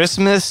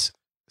 Christmas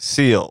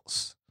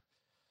seals.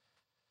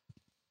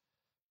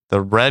 The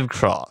Red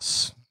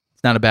Cross.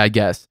 it's not a bad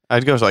guess.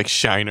 I'd go like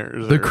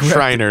Shiners The or correct-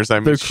 Shriners. I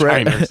mean, The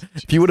correct, Shriners.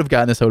 if you would have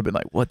gotten this, I would have been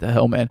like, what the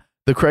hell, man?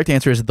 The correct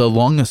answer is the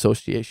Lung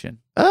Association.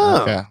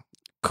 Oh, Okay.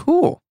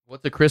 cool.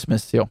 What's a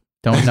Christmas seal?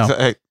 Don't know.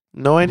 Hey,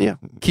 No idea.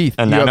 Keith,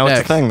 and you're I up know it's a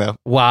next. thing though.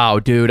 Wow,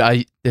 dude,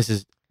 I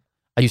used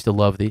to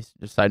love these.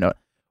 Just a side note.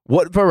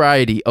 What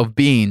variety of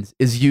beans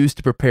is used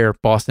to prepare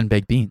Boston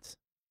baked beans?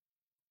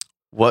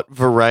 What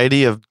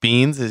variety of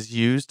beans is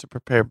used to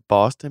prepare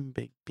Boston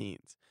baked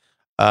beans?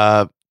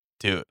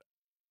 Dude.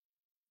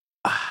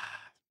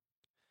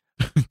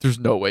 There's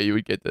no way you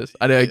would get this.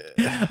 I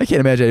can't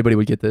imagine anybody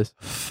would get this.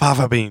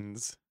 Fava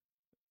beans.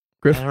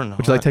 Griff, I don't know.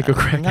 would you like to take a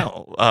crack?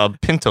 No.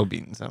 Pinto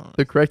beans. I don't know.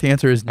 The correct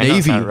answer is I know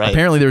it's navy. not right.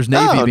 Apparently, there's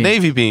navy Oh, beans.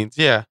 navy beans.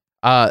 Yeah.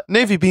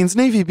 Navy beans.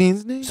 Navy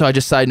beans. Navy. So I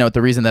just side note,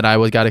 the reason that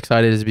I got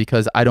excited is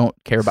because I don't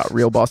care about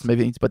real Boston baked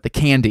beans, but the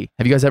candy.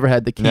 Have you guys ever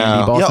had the candy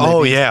No. Boston Yeah, baked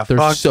oh, beans? yeah, They're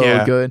fuck so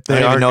yeah. good. I They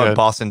don't are even know good. what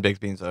Boston baked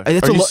beans are.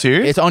 It's Are you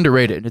serious? It's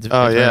underrated. It's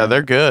Oh, yeah, very-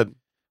 they're good.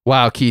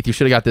 Wow, Keith, you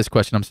should have got this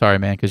question. I'm sorry,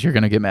 man, because you're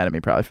gonna get mad at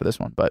me probably for this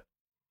one. But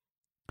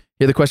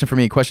here's the question for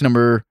me. Question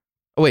number.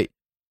 Oh wait,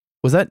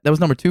 that was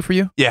number 2 for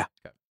you? Yeah.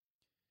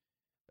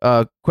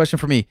 Okay. Question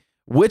for me.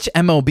 Which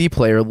MLB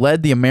player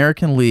led the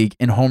American League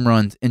in home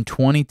runs in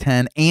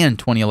 2010 and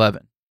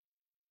 2011?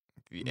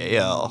 The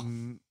AL.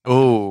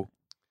 Oh.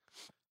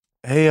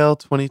 AL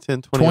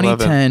 2010, 2011.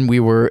 2010, we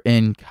were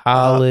in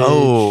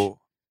college.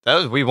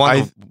 We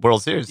won the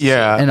World Series.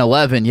 Yeah. And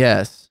 11,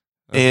 yes.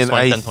 And 2010,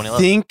 I 2011.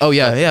 think. Oh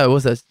yeah, it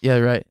was that. Yeah,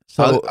 right.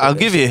 So I'll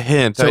give you a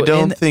hint. so I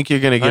don't in- think you're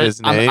going to get Alright,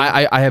 his name.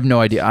 I have no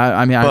idea.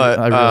 I mean, but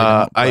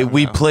I really don't.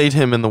 we know. played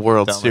him in the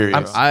World Don't Series.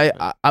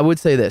 remember. I would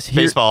say this.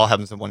 Here, Baseball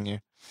happens in 1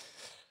 year.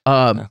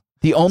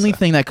 the only So-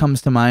 thing that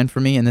comes to mind for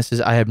me, and this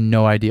is I have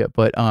no idea,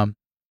 but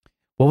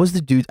what was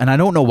the dude? And I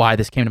don't know why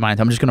this came to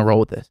mind. I'm just gonna roll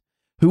with this.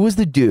 Who was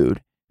the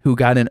dude who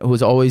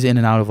was always in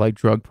and out of like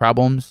drug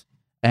problems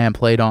and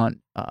played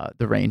on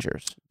the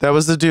Rangers? That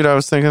was the dude I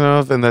was thinking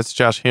of, and that's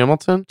Josh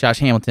Hamilton. Josh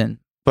Hamilton.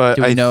 But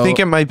Do we I know- think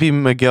it might be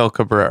Miguel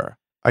Cabrera.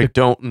 I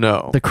don't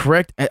know. The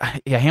correct,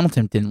 yeah,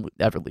 Hamilton didn't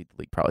ever lead the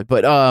league probably,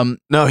 but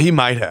No, he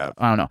might have.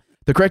 I don't know.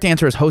 The correct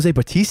answer is Jose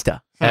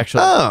Bautista.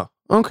 Actually, Oh,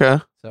 okay.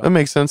 So- That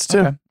makes sense too.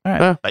 okay. All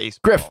right. Yeah. Baseball.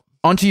 Griff,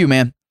 on to you,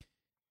 man.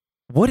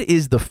 What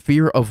is the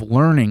fear of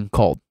learning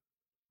called?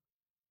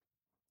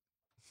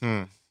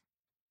 Hmm.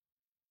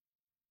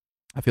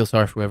 I feel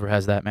sorry for whoever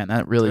has that, man.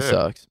 That really Dude.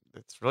 sucks.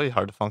 It's really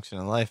hard to function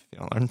in life if you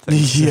don't learn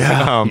things.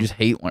 Yeah. You just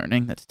hate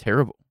learning. That's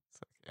terrible.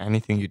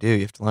 Anything you do,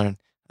 you have to learn.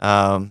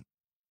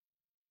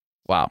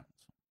 Wow.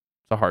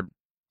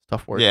 It's a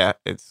Tough word. Yeah,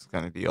 it's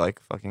gonna be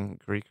like fucking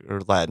Greek or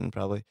Latin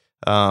probably.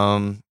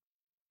 You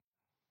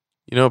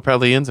know, it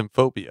probably ends in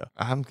phobia.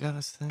 I'm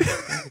gonna think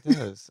it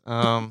does.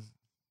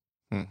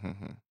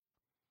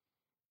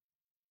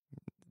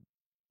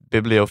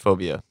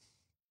 Bibliophobia.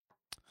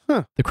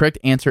 The correct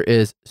answer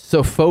is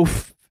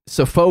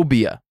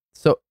sophobia.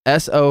 So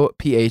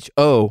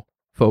SOPHO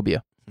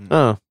phobia.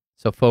 Oh,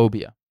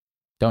 Sophobia.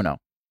 Don't know.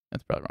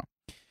 That's probably wrong.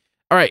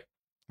 All right,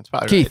 That's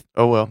probably Keith.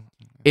 right. oh well.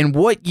 In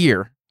what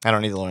year? I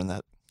don't need to learn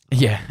that.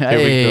 Yeah. we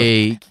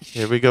Hey,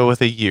 Here we go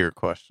with a year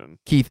question.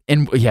 Keith.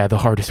 The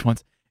hardest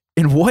ones.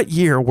 In what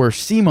year were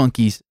sea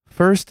monkeys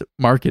first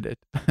marketed?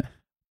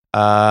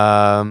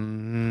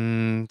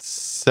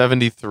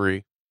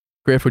 73.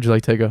 Griff, would you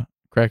like to take a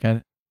crack at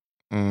it?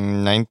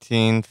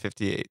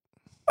 1958.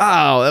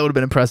 Oh, that would have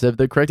been impressive.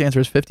 The correct answer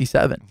is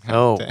 57.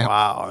 Oh, Damn.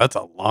 wow. That's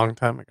a long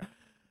time ago.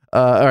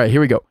 All right,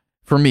 here we go.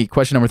 For me,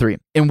 question number 3.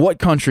 In what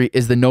country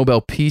is the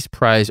Nobel Peace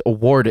Prize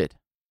awarded?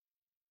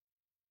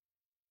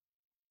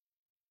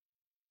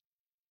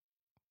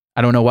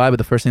 I don't know why, but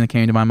the first thing that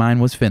came to my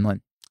mind was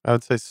Finland. I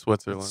would say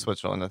Switzerland.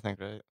 Switzerland, I think,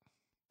 right?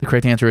 The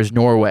correct answer is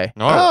Norway.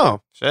 No.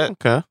 Oh, Shit.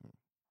 okay.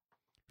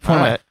 How am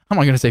I Alright.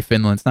 going to say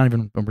Finland? It's not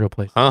even a real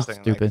place. Huh?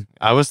 Stupid.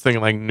 I was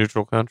thinking like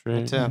neutral country.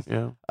 Me too.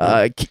 Yeah.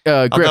 Griff,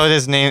 Although it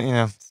is named,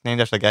 it's named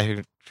after the guy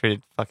who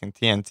created fucking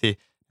TNT.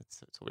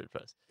 It's a weird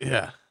prize.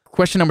 Yeah.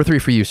 question number 3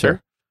 for you, sir.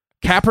 Sure.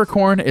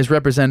 Capricorn is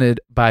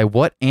represented by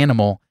what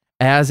animal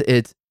as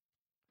its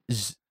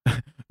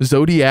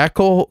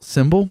zodiacal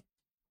symbol?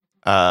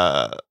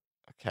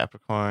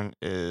 Capricorn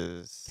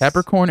is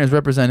Capricorn is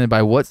represented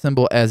by what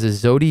symbol as a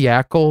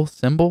zodiacal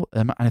symbol?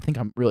 I think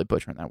I'm really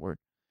butchering that word.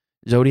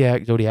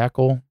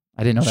 Zodiacal.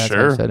 I didn't know that's how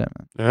Sure. I said it.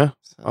 Yeah.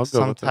 I'll go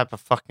some with it. type of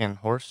fucking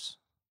horse.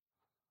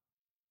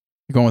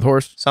 You going with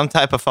horse? Some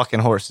type of fucking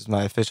horse is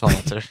my official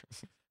answer.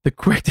 The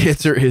correct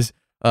answer is,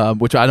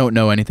 which I don't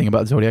know anything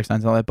about zodiac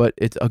signs and all that, but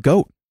it's a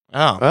goat,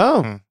 Oh.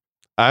 Oh. Hmm.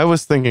 I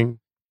was thinking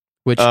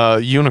which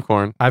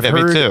unicorn. I've Yeah,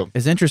 me heard too.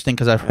 is interesting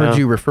because I've heard Yeah.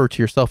 you refer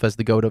to yourself as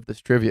the goat of this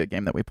trivia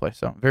game that we play.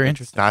 So very It's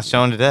interesting. not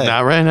shown today.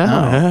 Not right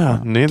now. Oh.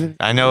 Yeah. Neither.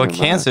 I know a neither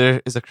am I.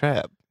 Cancer is a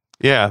crab.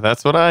 Yeah,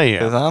 that's what I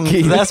 'Cause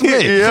am. that's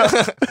me.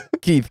 Yeah.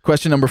 Keith,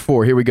 question number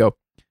 4. Here we go.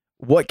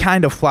 What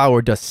kind of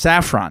flower does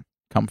saffron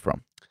come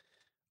from?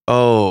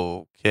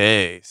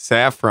 Okay.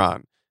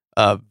 Saffron.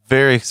 A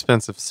very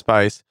expensive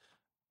spice.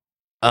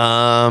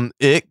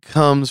 It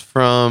comes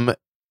from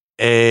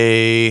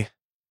a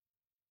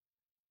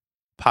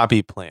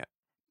poppy plant.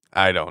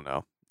 I don't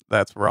know.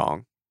 That's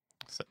wrong.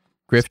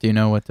 Griff, do you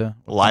know what the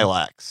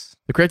Lilacs.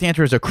 The correct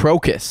answer is a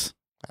crocus.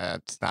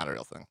 It's not a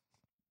real thing.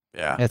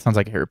 Yeah. That sounds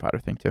like a Harry Potter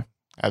thing too.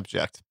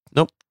 Abject.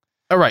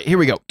 All right, here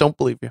we go. Don't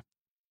believe you.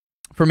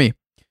 For me,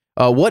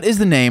 what is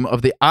the name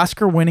of the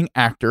Oscar-winning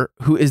actor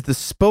who is the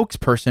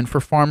spokesperson for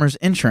Farmers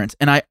Insurance?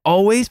 And I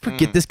always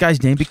forget this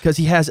guy's name because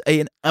he has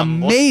an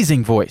I'm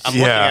amazing voice. I'm Yeah.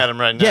 looking at him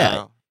right now.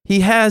 Yeah.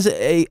 He has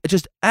a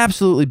just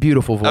absolutely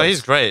beautiful voice. Oh,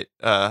 he's great.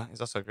 He's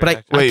also a great But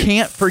actor. Wait,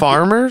 can't forget-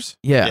 farmers?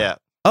 Yeah. Yeah.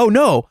 Oh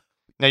no.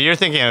 No, you're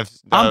thinking of.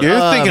 You're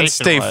thinking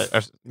Nationwide,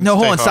 or No,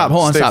 hold on. State Stop. Farm.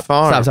 Hold on. State Stop.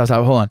 Farm.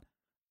 Stop. Hold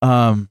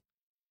on.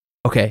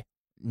 Okay.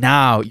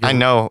 Now you're, I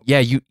know. Yeah.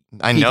 You.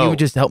 I Keith, know. You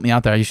just helped me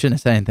out there. You shouldn't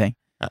have said anything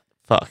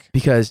Fuck.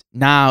 because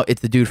now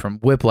it's the dude from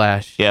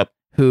Whiplash. Yep.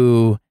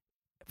 Who,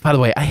 by the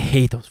way, I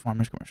hate those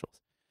Farmers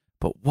commercials.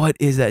 But what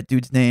is that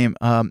dude's name?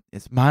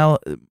 It's Miles.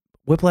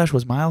 Whiplash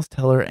was Miles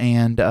Teller,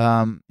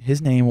 and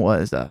his name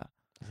was.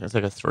 It's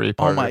like a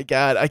 3-part. Oh my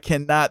God, I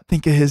cannot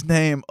think of his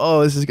name.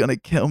 Oh, this is gonna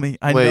kill me.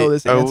 I Wait, know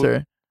this oh,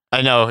 answer.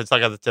 I know. It's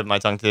like at the tip of my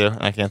tongue too,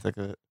 and I can't think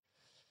of it.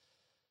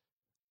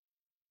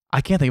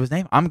 I can't think of his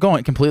name. I'm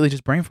going completely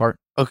just brain fart.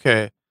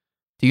 Okay.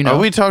 Do you know? Are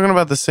we talking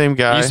about the same He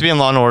guy? used to be in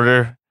Law and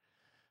Order.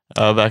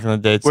 Back in the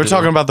day. We're too.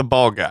 talking about the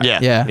bald guy. Yeah.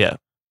 Yeah. Yeah.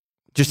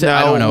 just I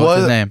Now, don't know what's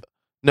his what- name.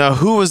 Now,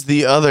 who was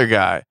the other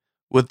guy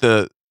with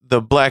the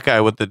black guy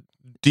with the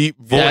deep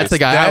voice? Yeah, that's the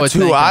guy I That's was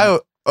who thinking.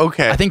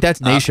 Okay. I think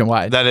that's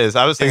nationwide. That is.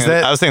 I was thinking.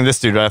 that- I was thinking this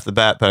dude right off the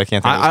bat, but I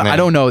can't think of his name. I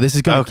don't know. This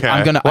is gonna. Okay.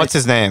 I'm gonna. What's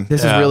his name?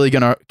 This Yeah. is really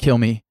gonna kill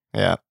me.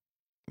 Yeah.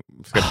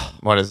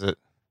 What is it?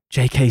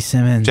 J.K.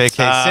 Simmons. J.K.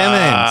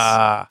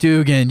 Simmons.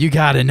 Dugan, you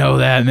gotta know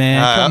that,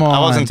 man. Come on, I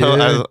wasn't dude.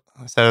 told.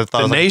 I said I thought The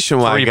it was like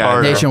nationwide guy.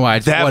 3-part.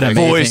 Nationwide. That what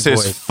amazing voice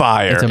is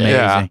fire. It's amazing.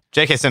 Yeah.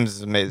 J.K. Simmons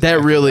is amazing.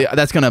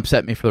 That's gonna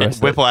upset me for the rest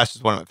of it. Whiplash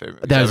is one of my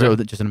favorite. That is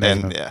movies just an ever.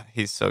 amazing. And movie. yeah,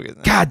 he's so good. in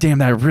that. God damn,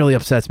 that really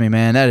upsets me,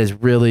 man. That is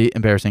really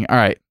embarrassing. All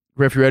right,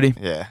 Riff, you ready?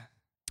 Yeah.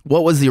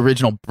 What was the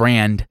original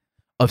brand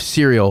of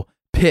cereal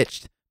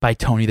pitched by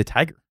Tony the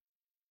Tiger?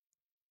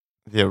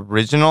 The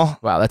original.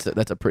 Wow, that's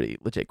a pretty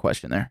legit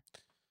question there.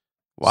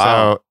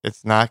 Wow. So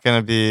it's not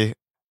gonna be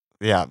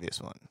the obvious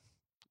one,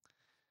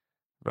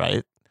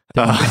 right?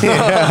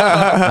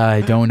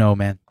 I don't know,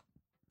 man.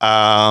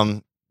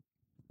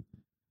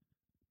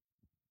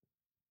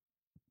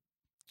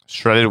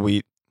 Shredded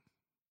wheat.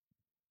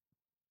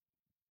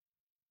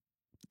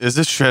 Is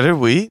it shredded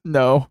wheat?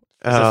 No.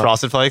 Is it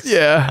Frosted Flakes?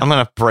 Yeah. I'm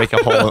gonna break a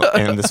hole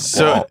in this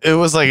So wall. it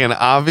was like an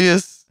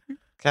obvious.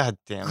 God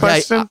damn. it.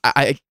 Question?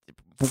 I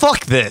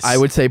Fuck this. I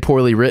would say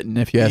poorly written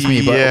if you ask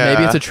me, but Yeah.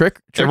 maybe it's a trick.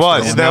 It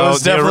was. one. That No,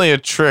 was the definitely a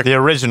trick. The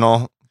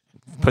original,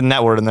 putting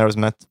that word in there was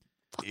meant.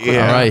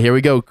 Yeah. All right, here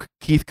we go.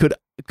 Keith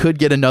could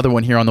get another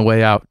one here on the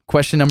way out.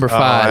 Question number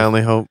 5. I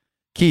only hope.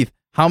 Keith,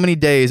 how many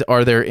days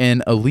are there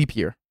in a leap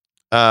year?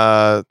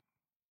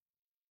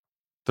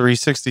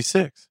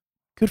 366.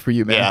 Good for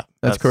you, man. Yeah,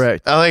 that's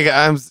that's- correct.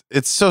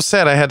 It's so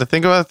sad. I had to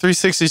think about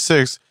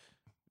 366.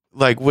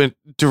 Like went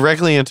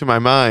directly into my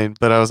mind,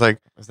 but I was like,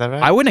 Is that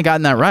right? I wouldn't have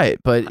gotten that right,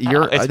 but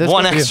you're It's that's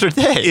one good for you. extra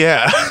day.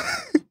 yeah.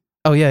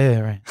 Oh yeah,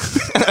 right.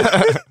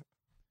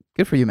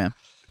 Good for you, man.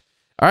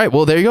 All right,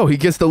 well there you go. He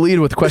gets the lead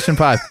with question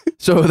 5.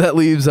 So that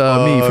leaves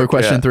me for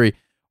question Okay. 3.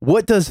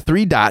 What does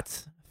 3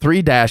 dots,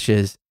 3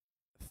 dashes,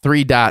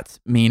 3 dots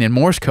mean in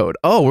Morse code?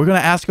 Oh, we're gonna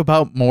ask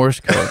about Morse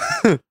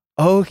code.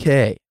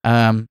 Okay.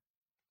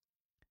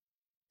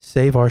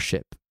 Save our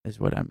ship is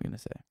what I'm gonna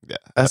say.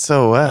 Yeah.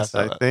 SOS,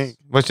 That's I think.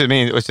 Which it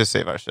means, which is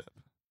save our ship.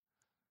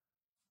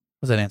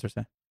 What's that answer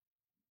say?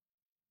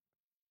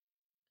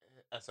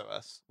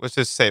 SOS. Which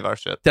is save our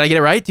ship. Did I get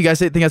it right? Do you guys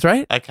think that's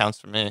right? That counts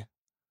for me.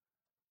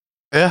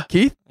 Yeah,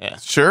 Keith? Yeah.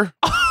 sure.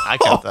 I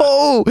count that.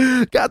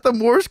 Oh, got the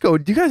Morse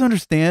code. Do you guys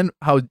understand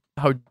how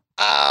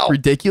Ow.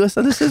 ridiculous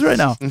this is right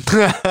now?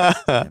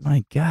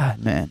 My God,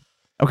 man.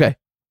 Okay.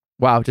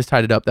 Wow, just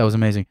tied it up. That was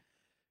amazing.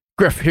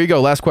 Griff, here you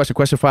go. Last question.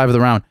 Question 5 of the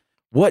round.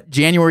 What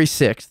January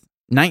 6th,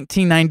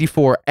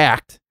 1994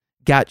 act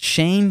got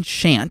Shane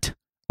Shant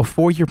a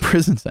 4-year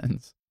prison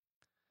sentence?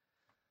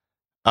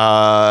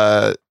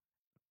 Uh,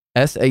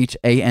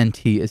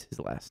 Shant is his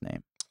last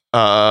name.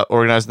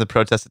 organizing the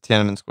protest at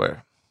Tiananmen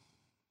Square.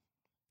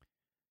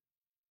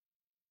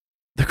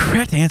 The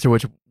correct answer,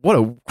 which, what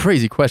a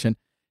crazy question.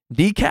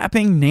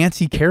 Decapping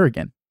Nancy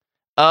Kerrigan.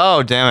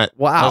 Oh, damn it.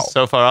 Wow. I was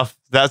so far off.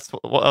 That's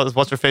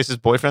what's her face's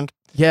boyfriend?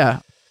 Yeah.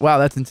 Wow,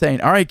 that's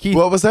insane. All right, Keith.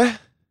 What was that?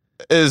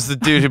 Is the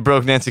dude who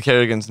broke Nancy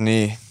Kerrigan's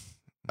knee.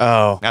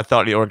 Oh, I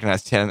thought he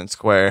organized Tiananmen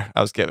Square.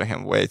 I was giving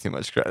him way too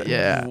much credit.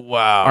 Yeah.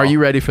 wow. Are you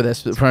ready for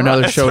this? For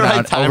another That's the showdown,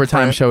 right time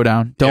overtime frame.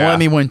 showdown. Don't Yeah. let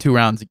me win 2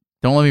 rounds.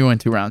 Don't let me win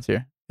 2 rounds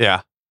here.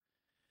 Yeah.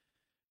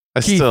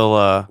 I Keith, still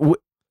what?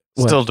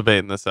 still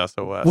debating this SOS.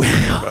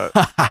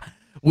 but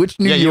Which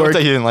New Yeah, you York? looked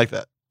like you didn't like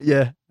that.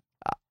 Yeah,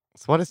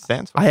 That's what it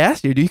stands for. I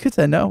asked you. You could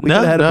say no. We could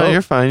have no, had a no, vote.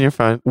 you're fine. You're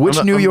fine. Which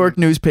I'm- New I'm- York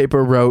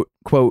newspaper wrote,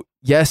 "quote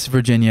Yes,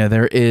 Virginia,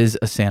 there is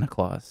a Santa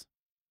Claus."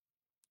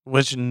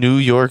 Which New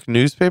York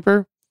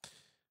newspaper?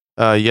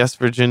 Yes,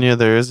 Virginia,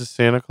 there is a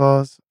Santa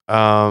Claus.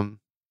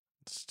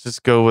 Let's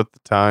just go with the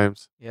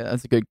Times. Yeah,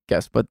 that's a good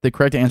guess, but the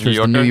correct answer New is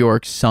the New Yorker?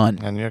 York Sun,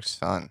 And New York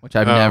Sun. which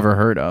I've Oh. never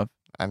heard of.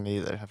 I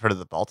neither. I've heard of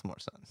the Baltimore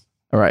Sun.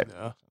 All right,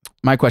 Yeah.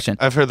 my question.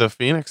 I've heard the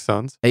Phoenix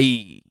Suns.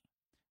 Hey,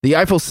 the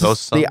Eiffel Those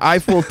suns. the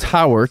Eiffel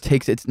Tower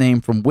takes its name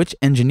from which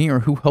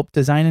engineer who helped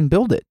design and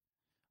build it?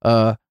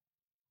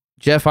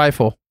 Jeff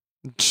Eiffel.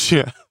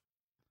 Yeah.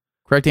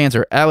 Correct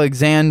answer,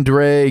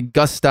 Alexandre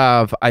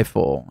Gustave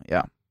Eiffel.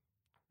 Yeah,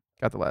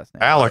 got the last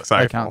name. Alex That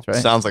Eiffel. counts, right?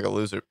 Sounds like a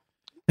loser.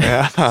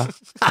 Yeah.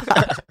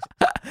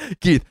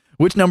 Keith,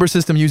 which number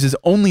system uses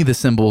only the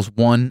symbols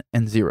 1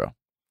 and 0?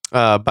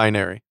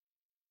 Binary.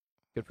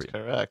 Good for you.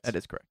 Correct. That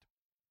is correct.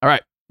 All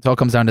right. It all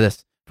comes down to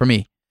this for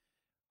me.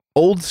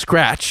 Old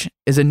Scratch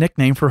is a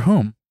nickname for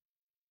whom?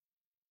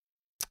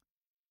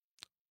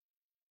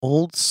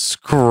 Old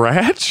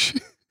Scratch?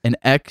 An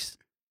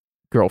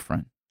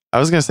ex-girlfriend. I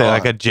was going to say Oh.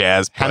 like a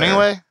jazz player.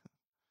 Hemingway?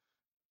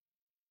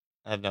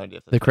 I have no idea.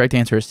 If The correct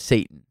answer is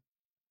Satan.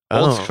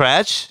 Old Oh.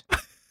 Scratch?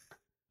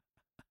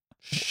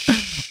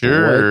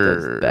 Sure. What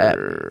does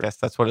that Guess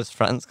that's what his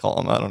friends call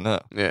him. I don't know.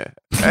 Yeah.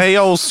 Hey,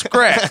 old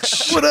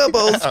Scratch. What up,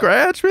 Old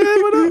Scratch, man?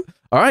 What up?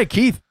 All right,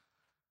 Keith.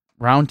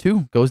 Round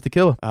 2 goes to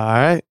killer. All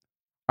right.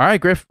 All right,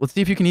 Griff. Let's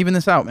see if you can even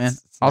this out, man.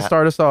 It's I'll not-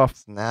 start us off.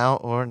 It's now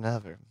or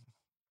never.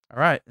 All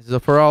right. This is a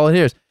for all it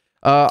is.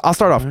 I'll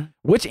start off. All right.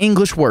 Which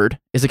English word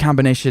is a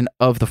combination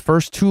of the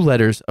first 2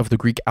 letters of the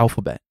Greek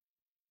alphabet?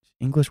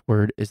 English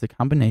word is the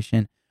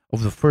combination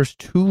of the first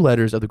 2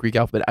 letters of the Greek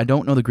alphabet. I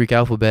don't know the Greek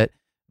alphabet,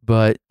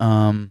 but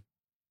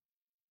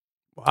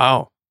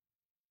Wow.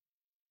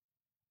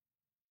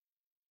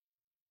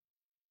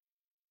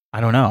 I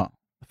don't know.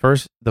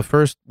 The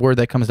first word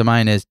that comes to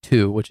mind is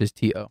 2, which is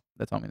T-O.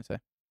 That's all I'm going to say.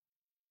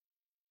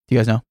 Do you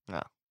guys know?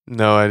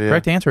 No idea.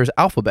 Correct answer is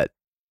alphabet,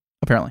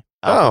 apparently.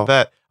 Oh.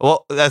 Alphabet.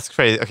 Well, that's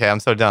crazy. Okay, I'm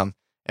so dumb.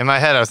 In my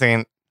head, I was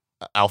thinking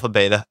alpha,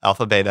 beta,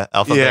 alpha, beta,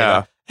 alpha,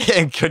 Yeah. beta.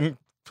 And couldn't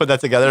put that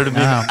together to be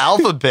No.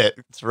 alphabet.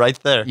 It's right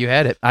there. You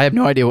had it. I have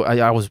no idea. I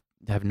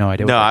have no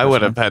idea. No, what that I would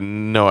question have had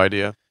no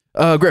idea.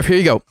 was. Griff, here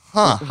you go.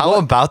 Huh. How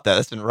about that?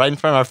 It's been right in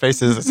front of our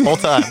faces this whole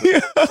time.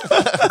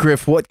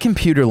 Griff, what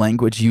computer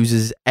language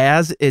uses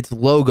as its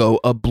logo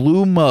a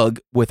blue mug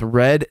with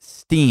red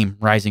steam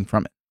rising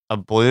from it? A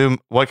blue.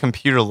 What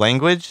computer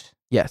language?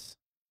 Yes.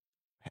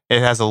 It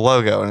has a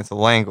logo and it's a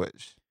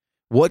language.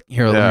 What?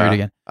 Here, let me Yeah. read it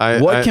again.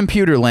 I, What I,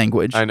 computer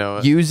language I know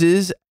it.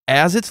 uses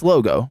as its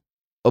logo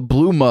a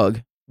blue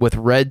mug with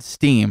red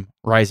steam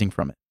rising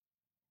from it?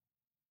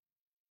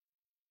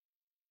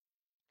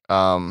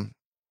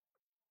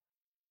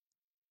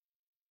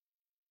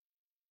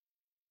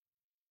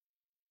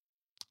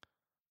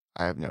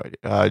 I have no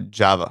idea.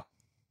 Java.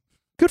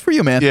 Good for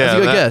you, man. Yeah, That's a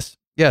good that- guess.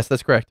 Yes,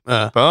 that's correct.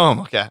 Boom.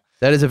 Okay.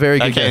 That is a very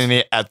That good came to guess.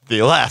 me at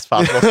the last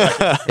possible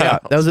second. Yeah,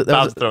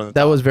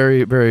 that was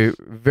very, very,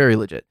 very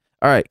legit.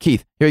 All right,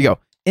 Keith, here you go.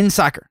 In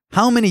soccer,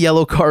 how many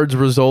yellow cards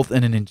result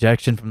in an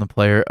ejection from the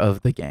player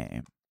of the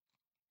game?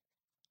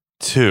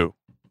 2.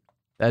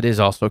 That is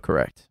also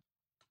correct.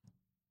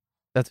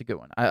 That's a good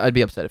one. I'd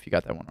be upset if you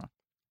got that one wrong.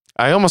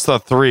 I almost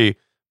thought 3,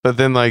 but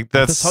then like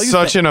that's That's how you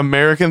such an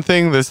American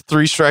thing. This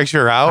 3 strikes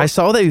you're out. I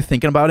saw that you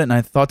thinking about it, and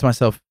I thought to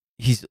myself,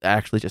 he's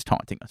actually just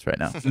taunting us right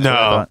now. That's what I no,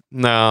 thought.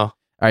 no.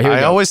 All right, here we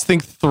I go. always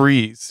think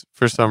 3s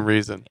for some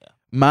reason.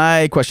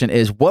 My question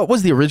is, what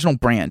was the original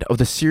brand of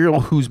the cereal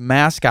whose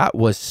mascot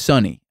was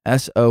Sonny?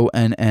 Sonny.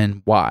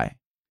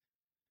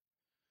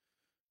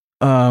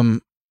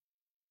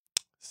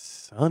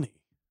 Sunny.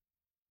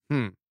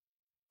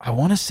 I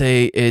want to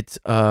say it's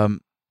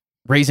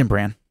Raisin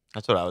Bran.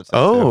 That's what I would say. too.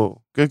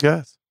 Oh, good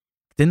guess.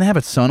 Didn't they have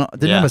a sun? Didn't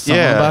they have a sun on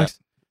the Yeah. box?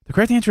 The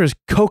correct answer is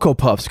Cocoa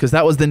Puffs because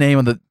that was the name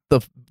of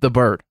the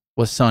bird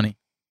was Sonny.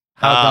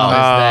 How dumb is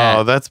that?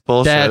 Oh, that's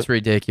bullshit. That's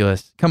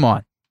ridiculous. Come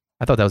on.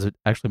 I thought that was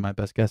actually my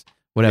best guess.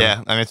 Whatever.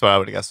 Yeah, I mean, it's what I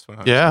would have guessed.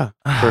 100%. yeah,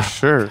 for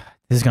sure.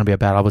 This is going to be a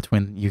battle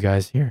between you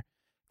guys here.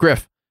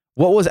 Griff,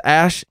 what was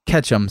Ash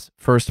Ketchum's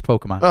first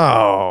Pokemon?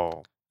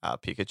 Oh,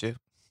 Pikachu.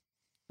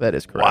 That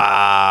is correct.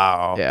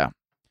 wow. Yeah.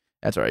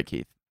 That's all right,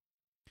 Keith.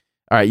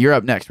 All right, you're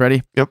up next.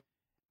 Ready? Yep.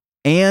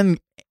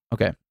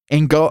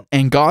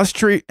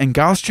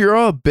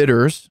 Angostura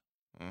bitters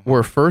Mhm.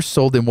 were first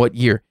sold in what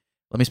year?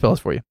 Let me spell this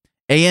for you.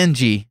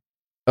 ANGOSTURA.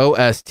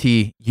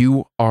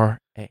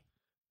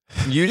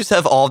 You just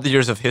have all the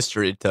years of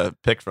history to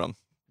pick from.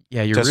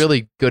 Yeah, you're Just-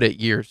 really good at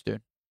years,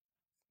 dude.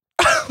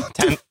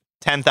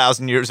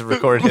 10,000 years of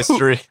recorded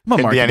history. I'm gonna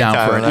Could mark be you any down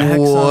time for of an that. X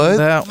on What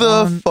that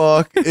the one.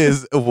 fuck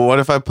is? What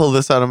if I pull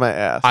this out of my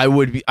ass?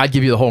 I'd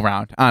give you the whole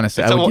round,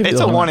 honestly. It's I would give you it's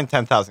the a whole 1 round. in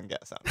 10,000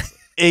 guess. Honestly.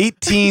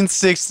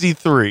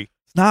 1863.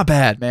 It's not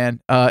bad,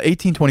 man.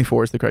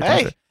 1824 is the correct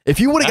Hey. answer. If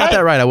you would have got Hey.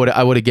 that right, I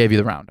would have gave you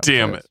the round. I'm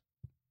Damn serious. it.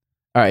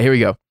 All right, here we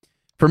go.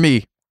 For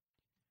me,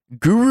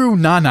 Guru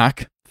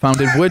Nanak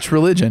founded which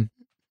religion?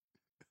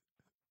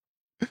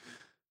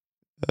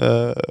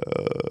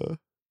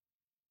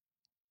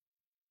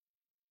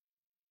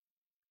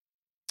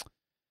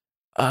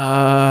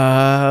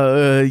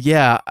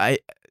 Yeah,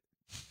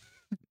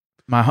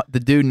 the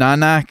dude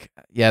Nanak,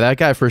 yeah, that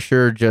guy for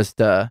sure just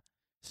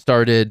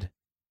started.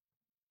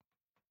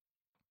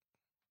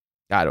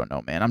 I don't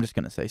know, man. I'm just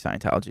gonna say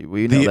Scientology.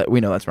 We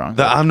know that's wrong.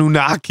 The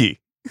Anunnaki.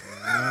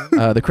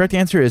 The correct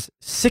answer is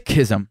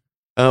Sikhism.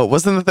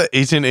 Wasn't it the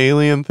ancient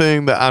alien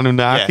thing? The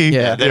Anunnaki.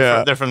 Yeah.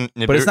 They're from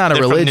Nibiru. But it's not a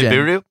they're from religion.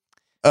 Nibiru.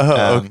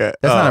 Oh, Um, okay.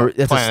 That's not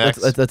a. Planet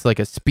X. That's like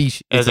a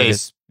species. It's like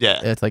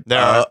Yeah. it's like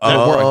There we're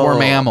are,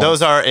 mammals.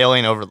 those are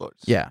alien overlords.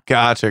 yeah.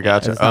 Gotcha. It's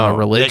not a They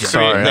religion.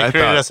 Sorry, I created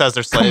thought- us as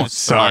their Come on, slaves.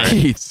 sorry.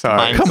 Keith,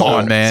 Sorry. Come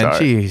on, Sorry. man. Sorry.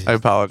 Jeez. I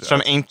apologize. It's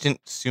from ancient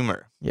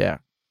Sumer. Yeah.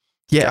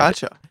 Yeah.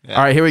 Gotcha. Yeah.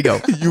 All right, here we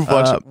go. You've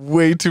watched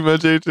way too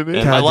much ancient In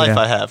alien. my God life, damn.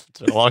 I have.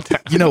 It's been a long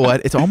time. You know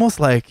what? It's almost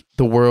like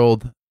the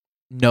world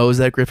knows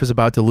that Griff is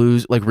about to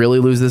lose, like really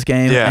lose this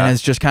game, Yeah. and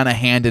is just kind of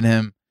handing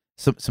him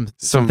some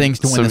things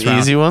to win some this round.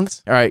 easy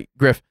ones. All right,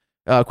 Griff.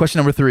 Question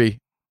number 3.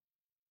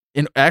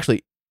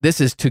 Actually,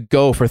 this is to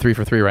go for 3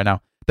 for 3 right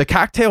now. The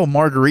cocktail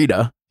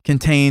margarita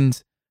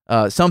contains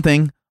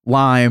something,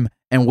 lime,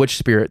 and which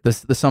spirit? The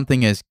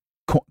something is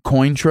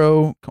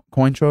Cointreau.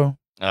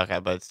 Okay,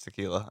 but it's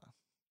tequila.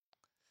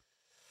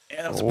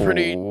 Yeah, that's a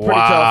pretty tough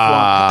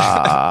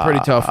one. Pretty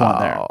tough one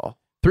there.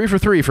 3 for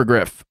 3 for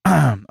Griff.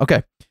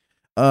 Okay.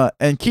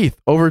 And Keith,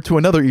 over to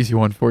another easy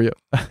one for you.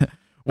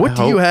 What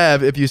do you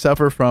have if you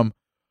suffer from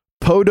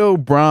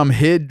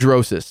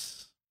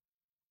podobromhidrosis?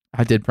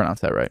 I did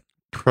pronounce that right.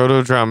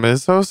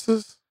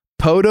 Protodromisosis?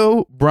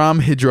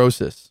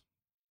 Podobromhidrosis.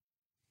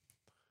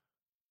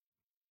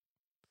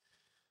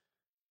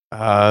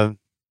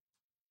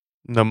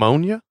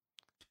 Pneumonia?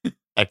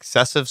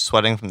 Excessive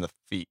sweating from the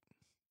feet.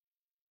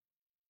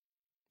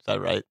 Is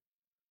that right?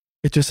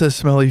 It just says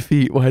smelly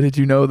feet. Why did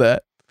you know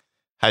that?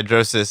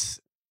 Hydrosis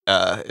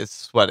is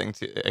sweating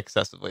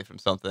excessively from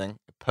something.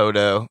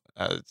 Podo,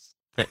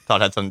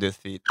 thought had something to do with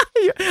feet.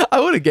 I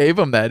would have gave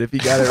him that if he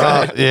got it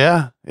right.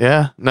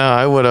 Yeah. No,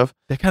 I would have.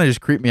 That kind of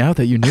just creeped me out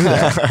that you knew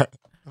that.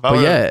 But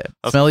yeah,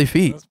 smelly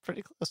feet. That's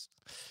pretty close.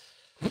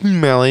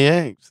 Smelly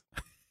eggs.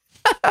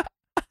 All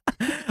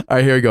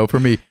right, here we go. For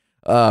me,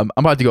 I'm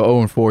about to go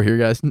 0-4 here,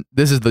 guys.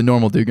 This is the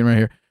normal Dugan right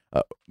here.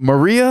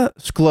 Maria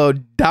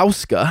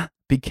Sklodowska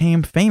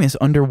became famous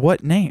under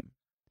what name?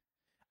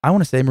 I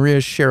want to say Maria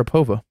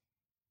Sharapova.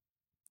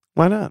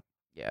 Why not?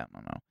 Yeah, I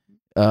don't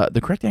know.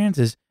 The correct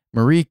answer is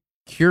Marie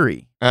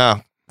Curie.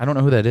 Oh, I don't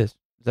know who that is.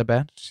 Is that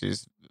bad?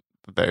 she's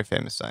a very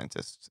famous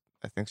scientist.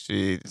 I think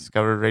she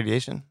discovered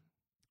radiation.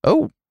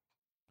 Oh.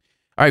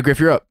 All right, Griff,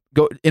 you're up.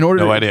 Go in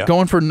order. No idea.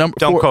 Going for number.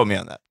 Don't 4, quote me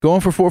on that. Going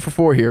for 4 for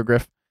 4 here,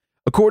 Griff.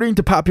 According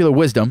to popular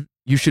wisdom,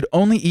 you should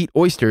only eat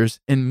oysters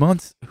in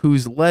months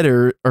whose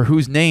letter or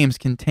whose names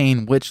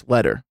contain which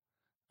letter.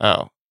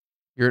 Oh,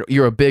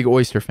 You're a big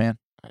oyster fan.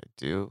 I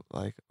do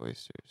like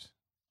oysters.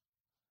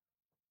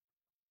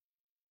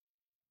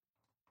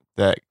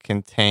 that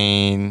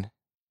contain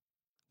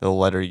the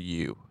letter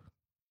U?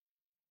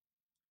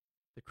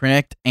 The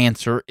correct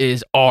answer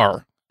is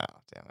R, Oh,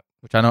 damn it.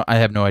 which I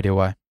have no idea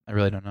why. I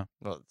really don't know.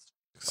 Well, it's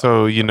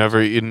So you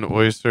never eat an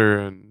oyster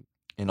in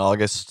in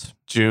August.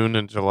 June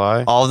and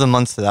July? All the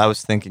months that I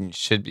was thinking you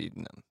should be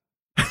eating them.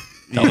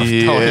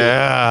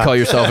 Yeah. Call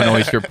yourself an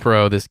oyster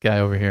pro, this guy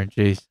over here.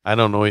 Jeez. I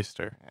don't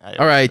oyster.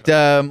 All right,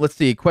 let's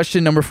see.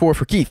 Question number 4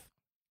 for Keith.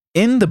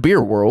 In the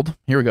beer world,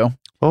 here we go.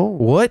 Oh.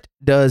 What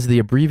does the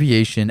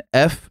abbreviation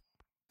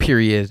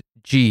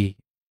F.G.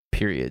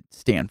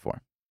 stand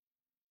for?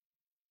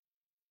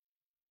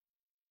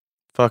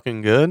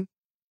 Fucking good.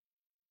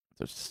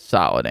 It's a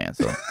solid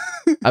answer.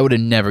 I would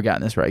have never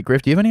gotten this right.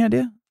 Griff, do you have any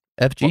idea?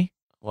 F.G.?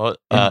 What?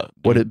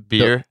 what it-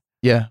 beer?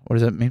 Yeah. What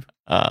does that mean?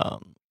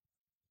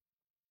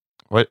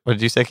 What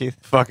did you say, Keith?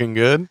 Fucking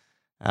good.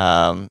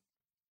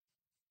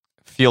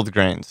 Field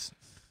grains.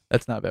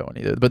 That's not a bad one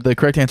either. But the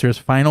correct answer is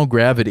final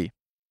gravity.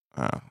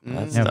 Oh,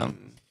 that's Yeah.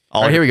 dumb.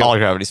 All, right, here we go. All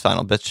gravity's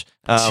final, bitch.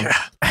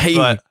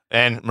 Hey,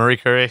 And Marie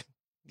Curie,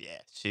 yeah,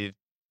 she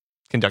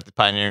conducted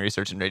pioneering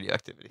research in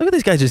radioactivity. look at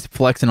this guy just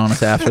flexing on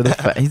us after the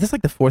fact. This is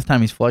like the 4th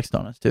time he's flexed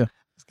on us, too.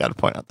 Just got to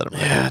point out that I'm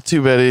right. Yeah,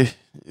 too bad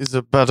he's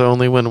about to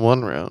only win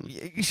one round.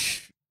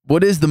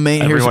 What is the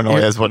main... Everyone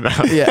only has one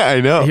round. Yeah,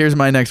 I know. Here's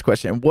my next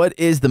question. What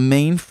is the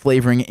main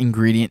flavoring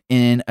ingredient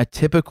in a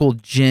typical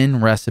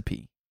gin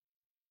recipe?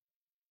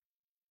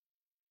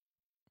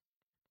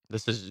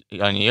 This is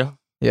on you.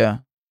 Yeah.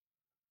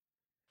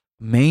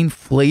 Main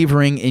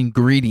flavoring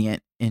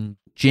ingredient in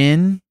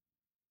gin.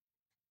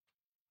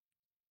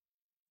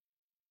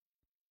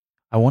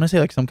 I want to say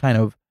like some kind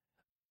of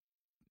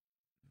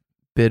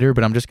bitter,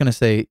 but I'm just going to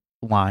say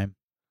lime.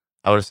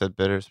 I would have said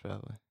bitters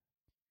probably.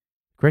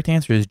 Correct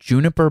answer is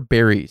juniper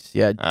berries.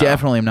 Yeah, Oh.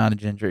 definitely am not a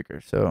gin drinker,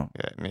 so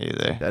Yeah, me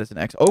either. that is an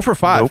X. 0 for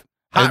 5. Nope.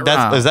 Hot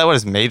round. Is that what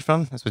it's made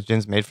from? That's what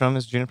gin's made from?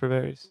 Is juniper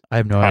berries? I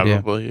have no idea.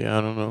 Probably.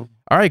 I don't know.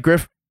 All right,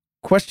 Griff.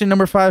 Question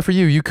number 5 for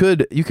you. You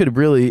could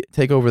really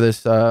take over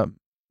this.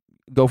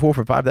 Go 4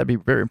 for 5. That'd be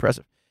very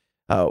impressive.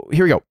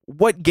 Here we go.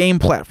 What game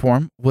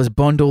platform was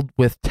bundled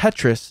with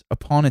Tetris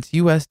upon its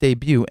U.S.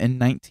 debut in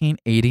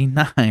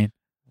 1989?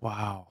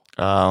 Wow.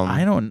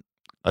 I don't.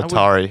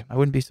 Atari. I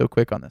wouldn't be so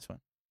quick on this one.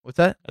 What's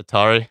that?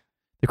 Atari.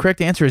 The correct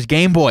answer is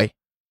Game Boy.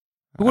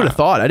 Who would have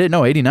thought? I didn't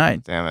know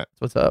 89. Damn it.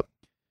 What's up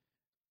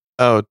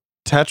Oh,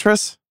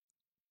 Tetris?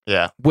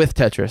 Yeah. with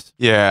Tetris?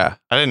 Yeah.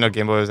 I didn't know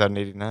Game Boy was out in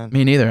 89.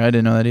 Me neither. I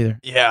didn't know that either.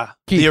 Yeah.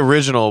 Keith. The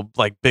original,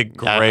 like, big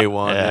gray Yeah.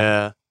 one. Yeah.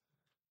 Yeah.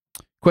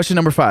 Question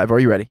number 5. Are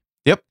you ready?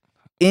 Yep.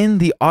 In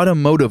the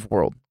automotive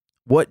world,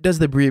 what does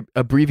the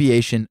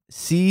abbreviation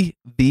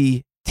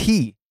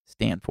CVT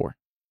stand for?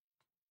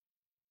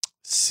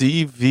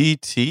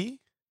 CVT?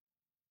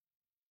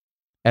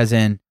 As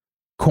in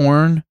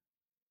corn,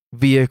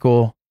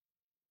 vehicle.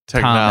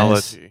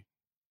 Technology.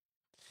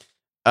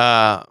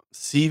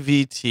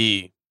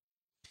 CVT.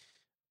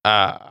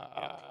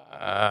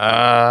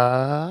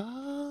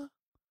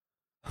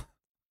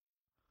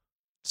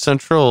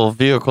 Central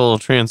vehicle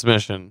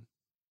transmission.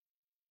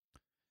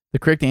 The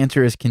correct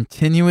answer is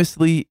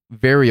continuously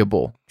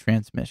variable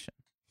transmission.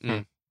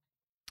 Mm.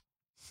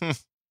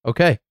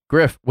 Okay,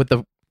 Griff with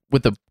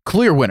the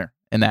clear winner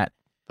in that.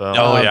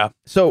 Oh, Um, yeah.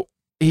 So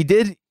he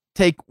did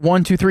take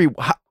 1, 2, 3.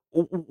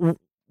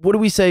 What do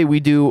we say we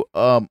do?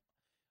 A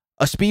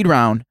speed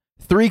round,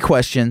 3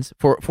 questions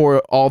for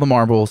all the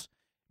marbles.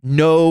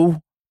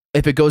 No,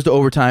 if it goes to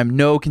overtime,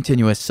 no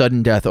continuous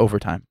sudden death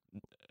overtime.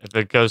 If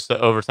it goes to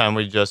overtime,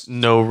 we just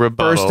No rebuttals.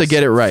 First to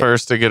get it right.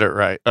 First to get it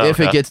right. Oh, If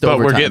it okay. gets to But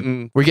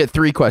overtime, we get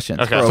 3 questions.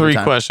 Okay. for 3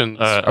 overtime. questions.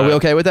 Are we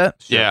okay with that?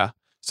 Yeah.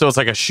 So it's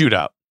like a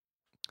shootout.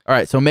 All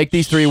right, so make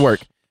these 3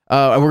 work.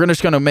 We're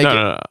just gonna make it.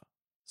 No.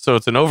 So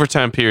it's an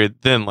overtime period,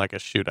 then like a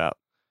shootout.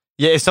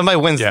 Yeah, if somebody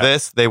wins Yeah.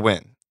 this, they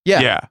win.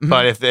 Yeah. Yeah. Mhm.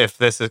 But if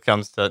this Mm-hmm.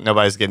 comes to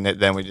nobody's getting it,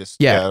 then we just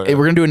Yeah, go.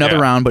 we're gonna do another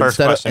Yeah. round, but First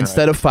instead question,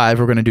 instead of 5,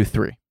 we're gonna do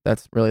 3.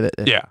 That's really it.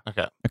 Yeah.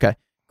 Okay.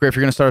 Griff,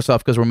 you're gonna start us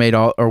off because we're made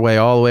our way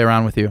all the way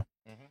around with you.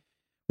 Mhm.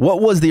 What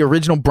was the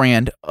original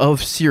brand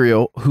of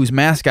cereal whose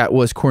mascot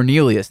was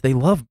Cornelius? They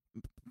love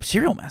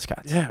cereal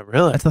mascots. Yeah,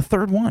 really. That's the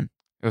 3rd one.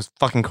 It was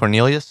fucking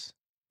Cornelius.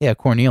 Yeah,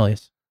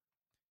 Cornelius.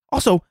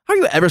 Also, how are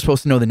you ever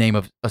supposed to know the name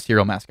of a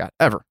cereal mascot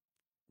ever?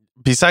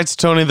 Besides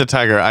Tony the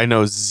Tiger, I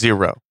know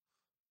 0.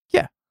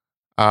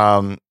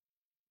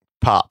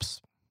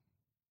 Pops.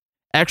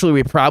 Actually,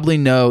 we probably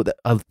know that.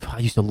 I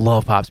used to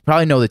love Pops.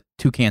 Probably know the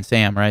Toucan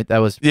Sam, right? That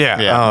was. Yeah.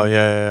 Yeah. Oh,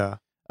 yeah.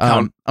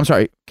 I'm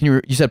sorry.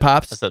 Can you said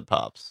Pops? I said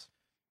Pops.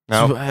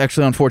 So, No.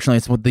 actually, unfortunately,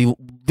 it's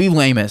the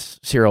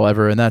lamest cereal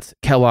ever, and that's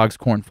Kellogg's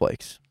Corn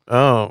Flakes.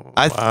 Oh,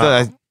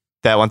 wow.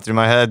 That went through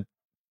my head.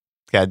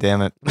 God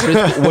damn it.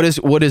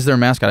 What is their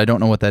mascot? I don't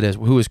know what that is.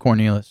 Who is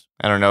Cornelius?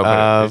 I don't know.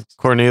 But it's-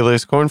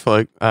 Cornelius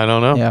Cornflake. I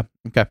don't know. Yeah.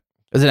 Okay.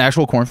 Is it an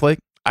actual cornflake?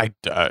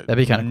 That'd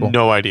be kinda cool.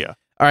 No idea.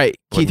 All right,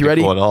 Keith, wouldn't you be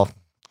ready? cool at all.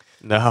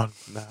 No.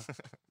 You What's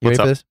ready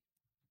for up? this?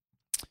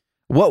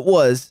 What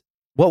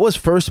was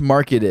first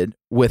marketed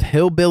with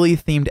hillbilly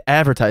themed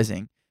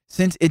advertising,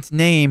 since its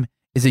name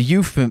is a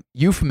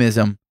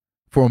euphemism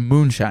for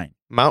moonshine?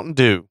 Mountain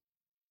Dew.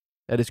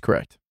 That is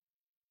correct.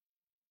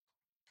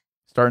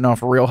 Starting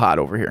off real hot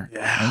over here.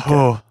 Yeah. Okay.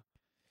 Oh,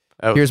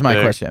 that was Here's my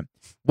big. question.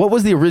 What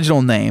was the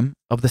original name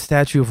of the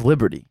Statue of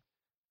Liberty?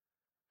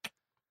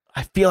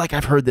 I feel like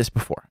I've heard this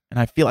before, and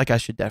I feel like I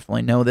should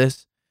definitely know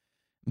this.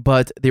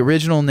 But the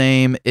original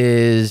name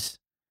is,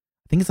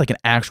 I think it's like an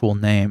actual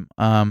name.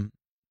 I'm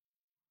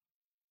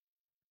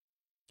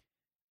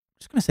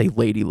just going to say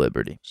Lady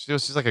Liberty.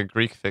 She's like a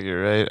Greek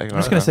figure, right? I'm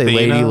just going to say Athena?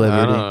 Lady I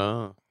Liberty. don't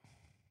know.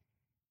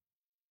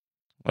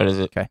 What is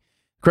it?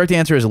 Correct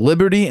answer is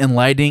Liberty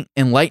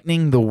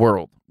enlightening the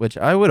world, which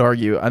I would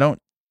argue, I don't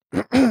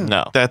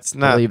No. That's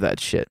not. believe that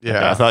shit. Okay,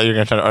 I Yeah. thought you were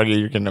gonna try to argue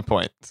you're getting a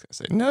point. I was gonna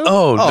say no.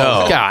 Oh,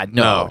 no. God,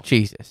 no.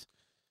 Jesus.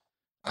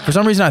 For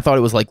some reason, I thought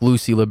it was like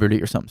Lucy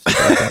Liberty or something.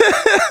 stupid like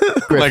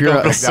that. Griff, Like you're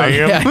Uncle up.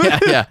 Sam.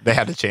 Yeah. They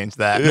had to change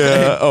that.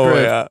 Yeah. Oh,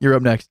 Griff, yeah. You're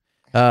up next.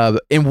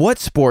 In what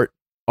sport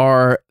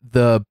are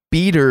the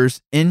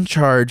beaters in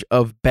charge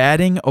of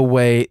batting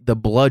away the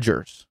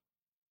bludgers?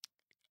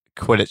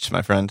 Quidditch,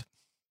 my friend.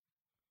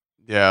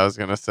 Yeah, I was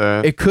gonna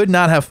say. It could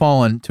not have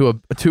fallen to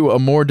a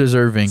more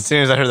deserving. As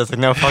soon as I heard that's like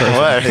no fucking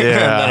way.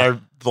 Yeah. And then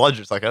our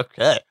bludger's like,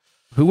 okay.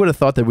 Who would have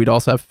thought that we'd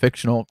also have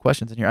fictional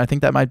questions in here? I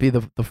think that might be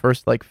the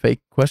first like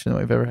fake question that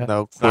we've ever had.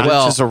 No, not. Quidditch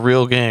Well- is a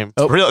real game.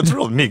 Oh. It's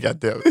real to me,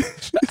 goddamn.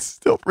 It's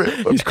still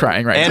real. He's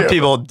crying right And now.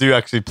 people do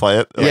actually play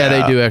it. Yeah,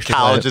 they do actually.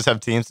 play it. Colleges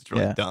have teams. It's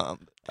really Yeah. dumb.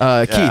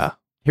 Keith, Yeah.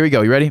 here we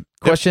go. You ready?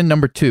 Question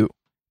number 2.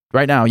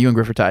 Right now, you and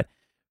Griff are tied.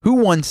 Who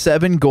won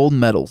 7 gold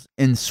medals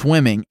in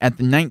swimming at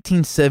the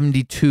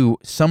 1972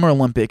 Summer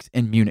Olympics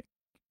in Munich?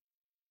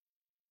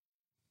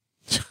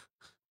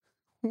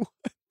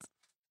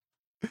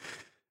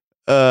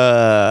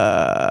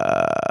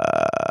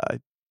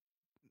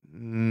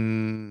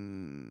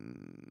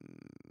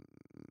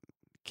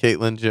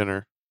 Caitlyn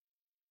Jenner.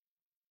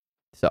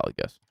 Solid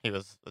guess. He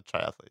was a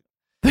triathlete.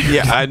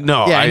 Yeah, I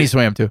know. Yeah, and he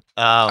swam too.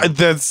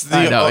 That's the.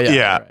 I know.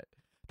 Yeah. Right.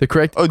 The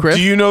correct. Oh, Griff?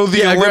 do you know the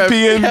Yeah, Griff.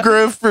 Olympian Yeah.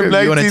 Griff from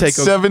Griff, you wanna take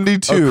a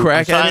 1972?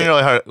 crack I'm at trying it?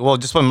 really hard. Well,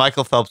 just when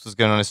Michael Phelps was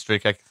going on his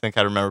streak, I think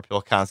I remember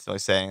people constantly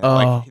saying, Oh.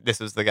 like, this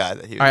was the guy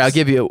that he was All right, I'll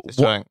give you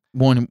destroying.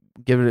 one.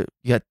 Give it.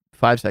 You got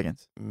 5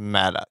 seconds.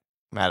 Maddow.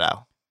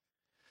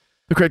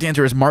 The correct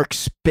answer is Mark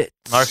Spitz.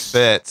 Mark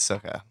Spitz.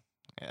 Okay.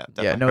 Yeah,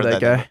 I've Yeah, know heard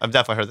that guy. name. I've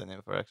definitely heard that name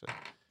before, actually.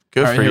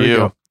 Good All right, for here we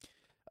you.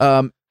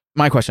 go.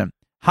 My question: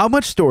 how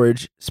much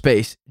storage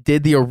space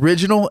did the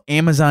original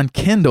Amazon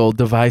Kindle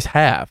device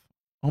have?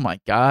 Oh my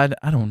God,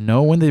 I don't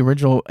know when the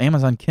original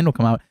Amazon Kindle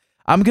come out.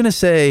 I'm gonna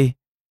say,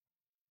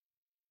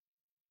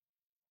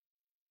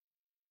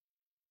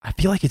 I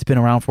feel like it's been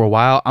around for a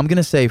while. I'm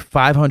gonna say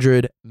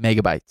 500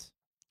 megabytes.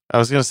 I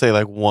was gonna say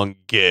like 1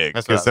 gig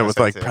That's what I because that was was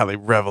gonna like say, too. probably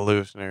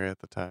revolutionary at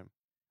the time.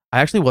 I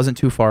actually wasn't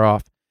too far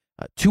off.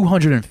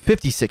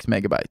 256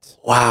 megabytes.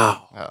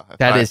 Wow. Oh, if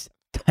That I- is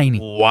tiny.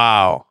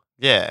 Wow.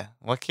 Yeah.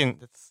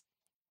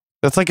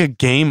 That's like a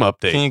game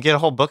update. Can you get a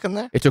whole book in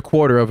there? It's a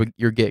quarter of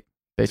your gig,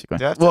 basically.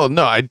 Do I have to- Well,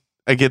 no, I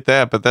get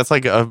that, but that's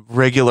like a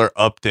regular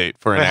update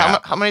for an Wait,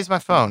 app. how many is my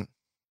phone?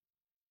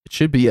 It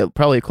should be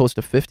probably close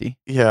to 50.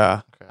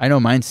 Yeah. I know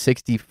mine's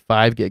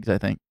 65 gigs, I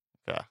think.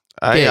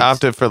 I Gigs.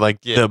 opted for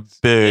like the Gigs.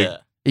 big. Yeah.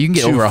 You can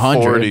get over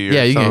 100. 240 or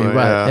Yeah, you can something,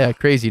 right, yeah. yeah,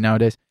 crazy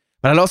nowadays.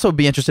 But I'd also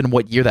be interested in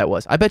what year that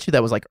was. I bet you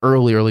that was like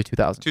early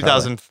 2000s.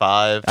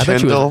 2005. I bet you it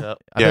was, Kindle? Yep.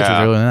 I bet you it was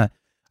Yeah. earlier than that.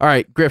 All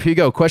right, Griff, here you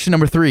go. Question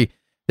number 3.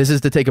 This is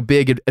to take a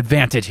big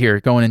advantage here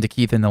going into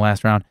Keith in the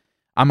last round.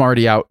 I'm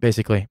already out,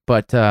 basically.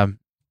 But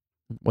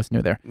what's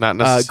new there? Not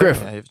necessarily.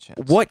 Griff, Yeah, you have a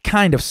chance. what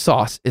kind of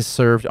sauce is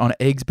served on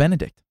Eggs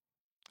Benedict?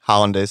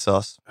 Hollandaise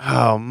sauce.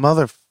 Oh,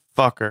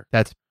 motherfucker.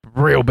 That's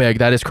real big.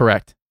 That is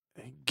correct.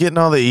 Getting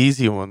all the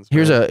easy ones.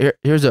 Here's man.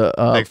 here's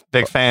a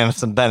Big fan of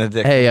some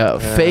Benedict. hey Yeah.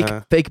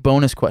 fake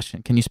bonus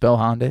question. Can you spell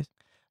hollandaise?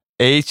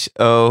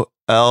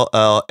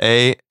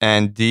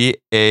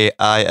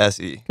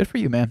 HOLLANDAISE. Good for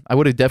you, man. I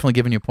would have definitely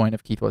given you a point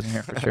if Keith wasn't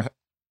here for sure.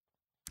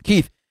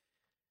 Keith,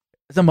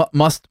 it's a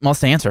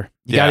must answer.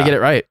 You got to Yeah. get it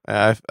right.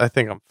 I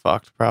think I'm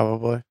fucked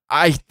probably.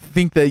 I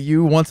think that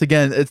you once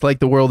again, it's like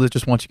the world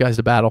just wants you guys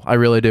to battle. I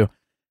really do.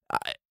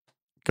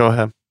 Go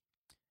ahead.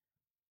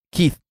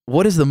 Keith,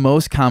 what is the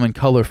most common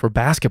color for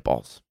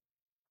basketballs?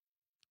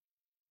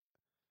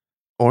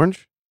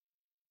 Orange?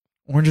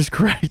 Orange is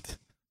correct.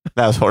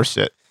 That was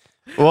horseshit.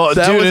 Well,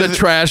 That dude, was is a it-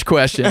 trash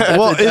question.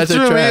 Well, it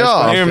threw me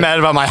off. You're mad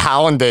about my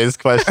Hollandaise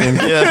question.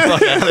 Yeah,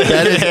 fuck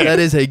out of here. That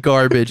is a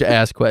garbage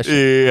ass question.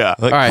 Yeah.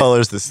 What All right. color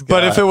is this?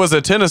 But if it was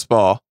a tennis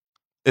ball,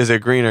 is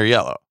it green or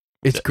yellow?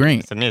 It's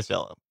green. to me, it's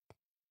yellow.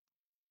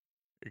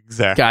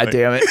 Exactly. God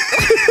damn it.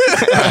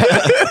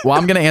 Well,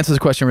 I'm going to answer this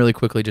question really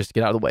quickly just to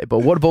get out of the way. But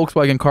what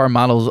Volkswagen car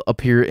models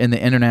appear in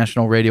the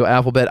International Radio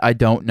Alphabet? I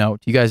don't know.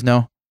 Do you guys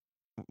know?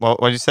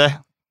 What'd you say?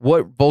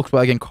 What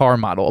Volkswagen car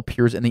model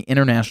appears in the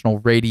International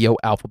Radio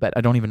Alphabet?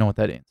 I don't even know what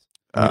that is.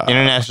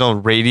 International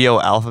Radio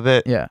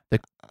Alphabet. Yeah.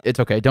 It's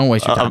okay. Don't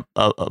waste your time.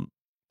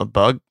 A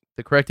bug.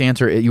 The correct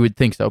answer, you would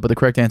think so, but the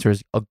correct answer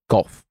is a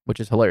Golf, which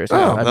is hilarious. Oh, I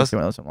haven't that's- seen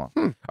one of those in a while.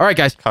 All right,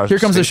 guys. Cars Here are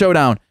comes the stupid.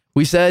 showdown.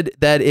 We said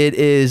that it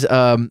is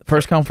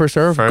first come, first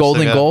serve, First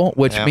golden to go. goal,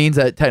 which Yeah. means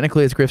that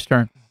technically it's Griff's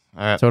turn.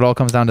 All right. So it all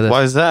comes down to this.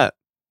 Why is that?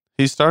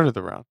 He started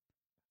the round.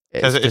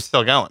 Because It's it's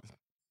still going.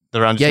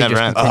 The round just Yeah, you never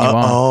just ends. continue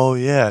on. Oh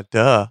yeah,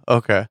 duh.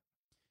 Okay.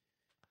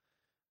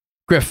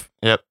 Griff,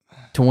 Yep.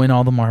 to win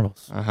all the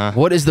marbles. Uh-huh.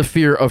 What is the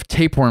fear of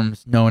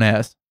tapeworms known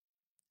as?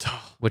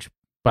 Which,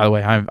 by the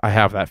way, I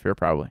have that fear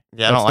probably.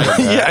 Yeah, I don't like that.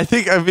 Yeah, I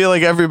feel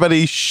like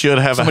everybody should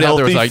have Somebody a out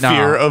there healthy was like, nah,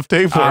 fear of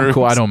tapeworms. I'm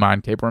cool. I don't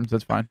mind tapeworms.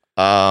 That's fine.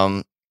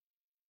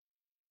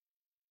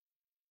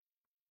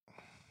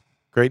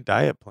 Great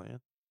diet plan.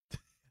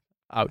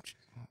 Ouch.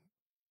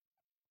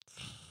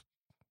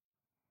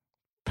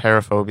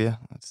 Paraphobia.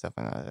 That's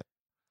definitely not it.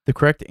 The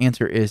correct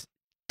answer is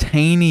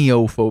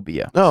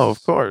taniophobia. No,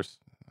 of course.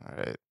 All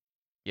right.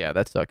 Yeah,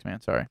 that sucks, man.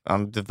 Sorry.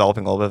 I'm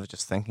developing a little bit of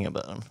just thinking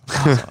about him.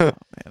 Man,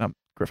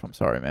 Griff, I'm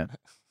sorry, man.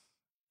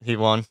 He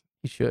won.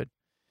 He should.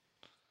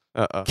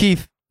 Uh-oh.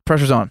 Keith,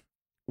 pressure's on.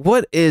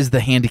 What is the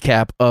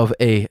handicap of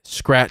a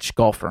scratch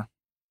golfer?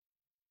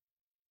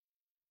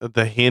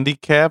 The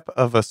handicap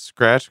of a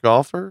scratch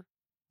golfer?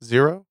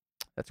 0?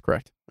 That's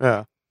correct.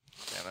 Yeah.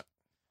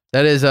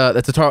 That is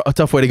that's a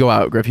tough way to go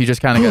out, Griff. You just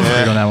kind of got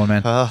screwed on that one,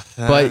 man.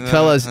 But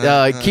fellas,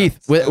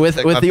 Keith, with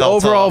the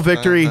overall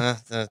victory,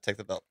 take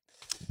the belt.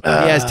 he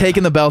has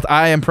taken the belt.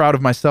 I am proud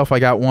of myself. I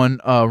got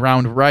one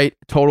round right.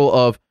 Total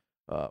of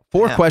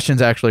 4 Yeah.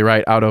 questions actually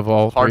right out of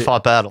all Hard 3.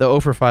 fought battle. The 0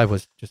 for 5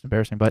 was just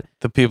embarrassing, but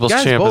The people's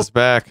Guys, champ both- is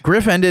back.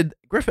 Griff ended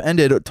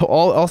to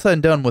all said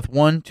and done with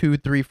 1, 2,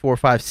 3, 4,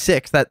 5,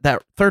 6. That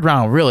third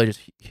round really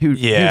just huge.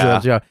 Yeah.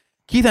 Huge job.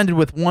 Keith ended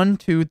with 1,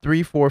 2,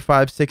 3, 4,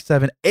 5, 6,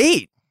 7,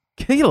 8.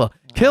 Kayla.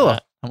 I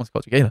almost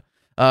called you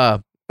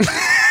Kayla.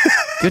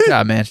 Good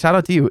job, man. Shout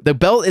out to you. The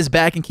belt is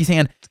back in Keith's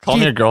hand. Call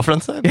me your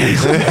girlfriend, son.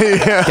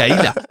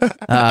 Kayla.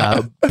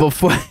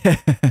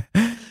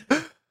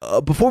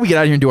 Before we get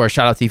out of here and do our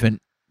shout outs, Ethan,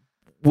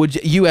 would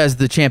you, as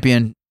the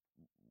champion,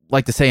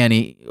 like to say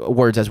any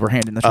words as we're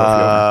handing the trophy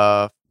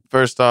over?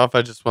 First off,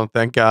 I just want to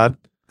thank God.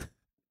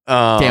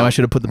 Damn, I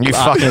should have put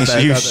the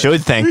You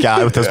should thank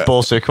God with those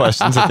bullshit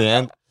questions at the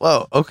end.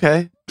 Well,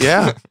 okay.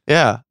 Yeah.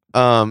 Yeah.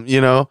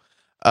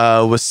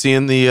 Was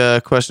seeing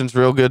the questions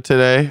real good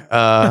today.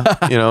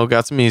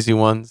 Got some easy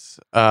ones.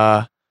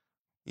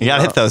 You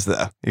gotta hit those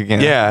though.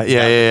 Yeah.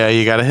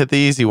 You got to hit the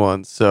easy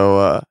ones.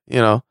 So,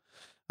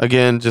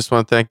 again, just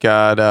want to thank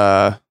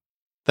God.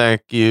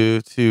 Thank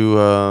you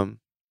to,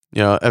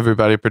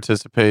 everybody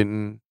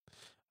participating.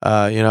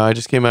 I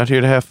just came out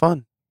here to have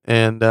fun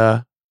and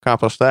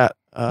accomplish that.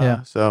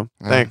 So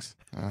thanks.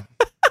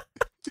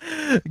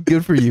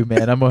 Good for you,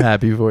 man. I'm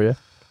happy for you.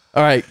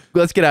 All right,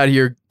 let's get out of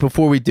here.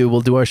 Before we do, we'll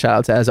do our shout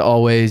outs as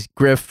always.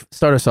 Griff,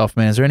 start us off,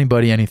 man. Is there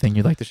anything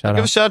you'd like to shout Give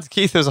a out? shout out to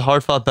Keith. It was a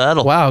hard fought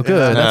battle. Wow,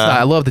 good. Yeah.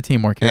 I love the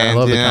teamwork here. I And,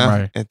 love the you know,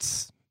 camaraderie.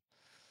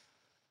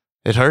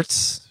 It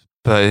hurts,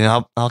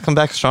 but I'll come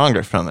back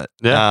stronger from it.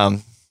 Yeah.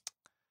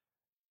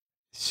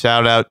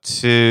 Shout out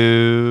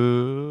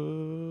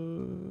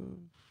to.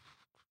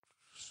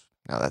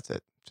 No, that's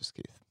it. Just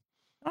Keith.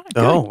 All right,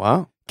 good. Oh,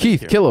 wow.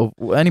 Keith, Killo,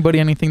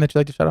 anything that you'd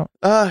like to shout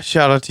out?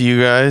 Shout out to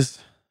you guys.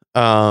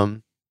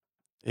 And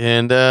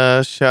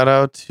shout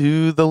out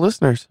to the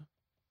listeners.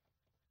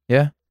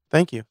 Yeah.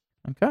 Thank you.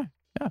 Okay.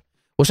 Yeah.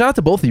 Well, shout out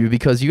to both of you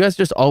because you guys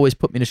just always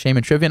put me to shame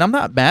in trivia, and I'm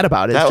not mad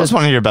about it. That It's was just,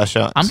 one of your best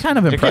shots. I'm kind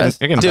of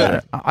impressed. You're getting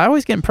better. I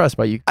always get impressed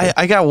by you.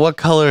 I got what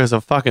color is a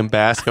fucking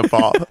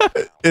basketball.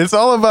 It's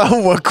all about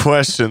what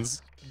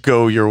questions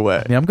go your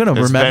way. I mean, I'm gonna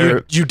It's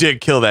remember. You did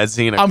kill that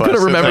Xena. I'm gonna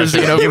question. remember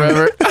Xena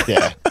forever.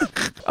 Yeah.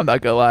 I'm not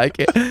gonna lie, I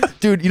can't.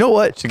 Dude. You know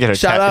what? Should get her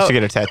Shout out. should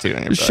get her tattooed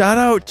on your butt. Shout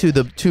out to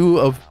the two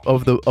of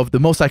the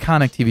most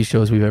iconic TV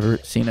shows we've ever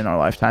seen in our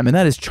lifetime, and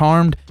that is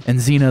Charmed and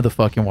Xena, the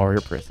fucking warrior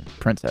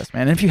princess,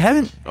 man. And if you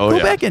haven't, go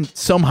back and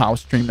somehow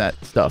stream that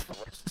stuff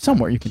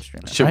somewhere. You can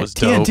stream it. Shit right? was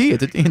dope. TNT.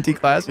 It's a TNT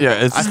classic.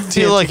 Yeah, it's I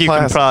feel like you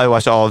can probably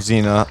watch all of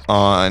Xena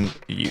on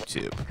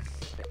YouTube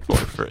for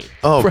free.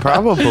 Oh,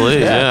 probably.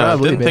 Yeah, yeah,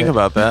 probably, didn't think man.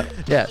 about that.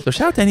 Yeah. So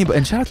shout out to anybody,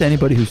 and shout out to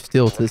anybody who's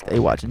still to this day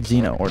watching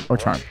Xena or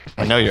Charmed.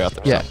 I know you're out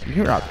there. Yeah,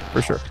 you're out there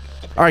for sure.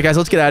 All right, guys,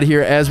 let's get out of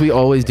here. As we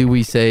always do,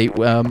 we say,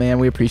 well, man,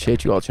 we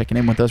appreciate you all checking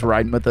in with us,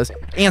 riding with us,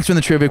 answering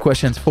the trivia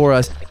questions for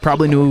us.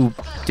 Probably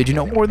did you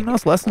know more than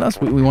us, less than us?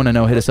 We want to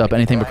know. Hit us up.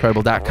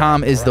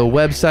 Anythingbutcredible.com is the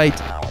website.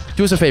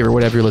 Do us a favor,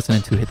 whatever you're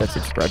listening to, hit that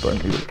subscribe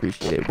button. We would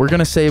appreciate it. We're going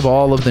to save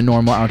all of the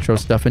normal outro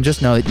stuff, and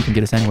just know that you can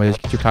get us anywhere.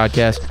 Get your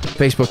podcast,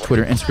 Facebook,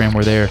 Twitter, Instagram,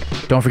 we're there.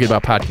 Don't forget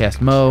about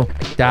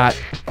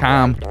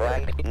podcastmo.com.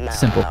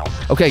 Simple.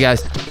 Okay,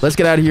 guys, let's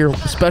get out of here.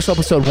 Special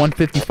episode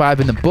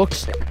 155 in the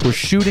books. We're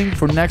shooting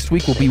for next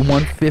week will be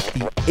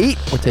 158.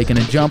 We're taking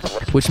a jump,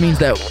 which means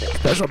that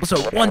special episode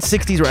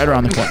 160 is right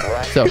around the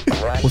corner. So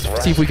we'll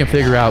see if we can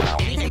figure out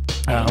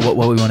what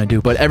we want to do.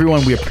 But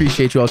everyone, we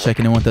appreciate you all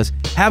checking in with us.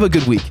 Have a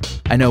good week.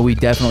 I know we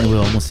definitely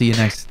will, and we'll see you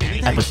next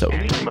episode.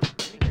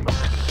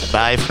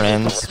 Bye,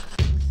 friends.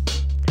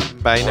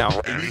 Bye now.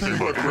 Anything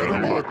but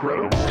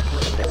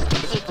credible.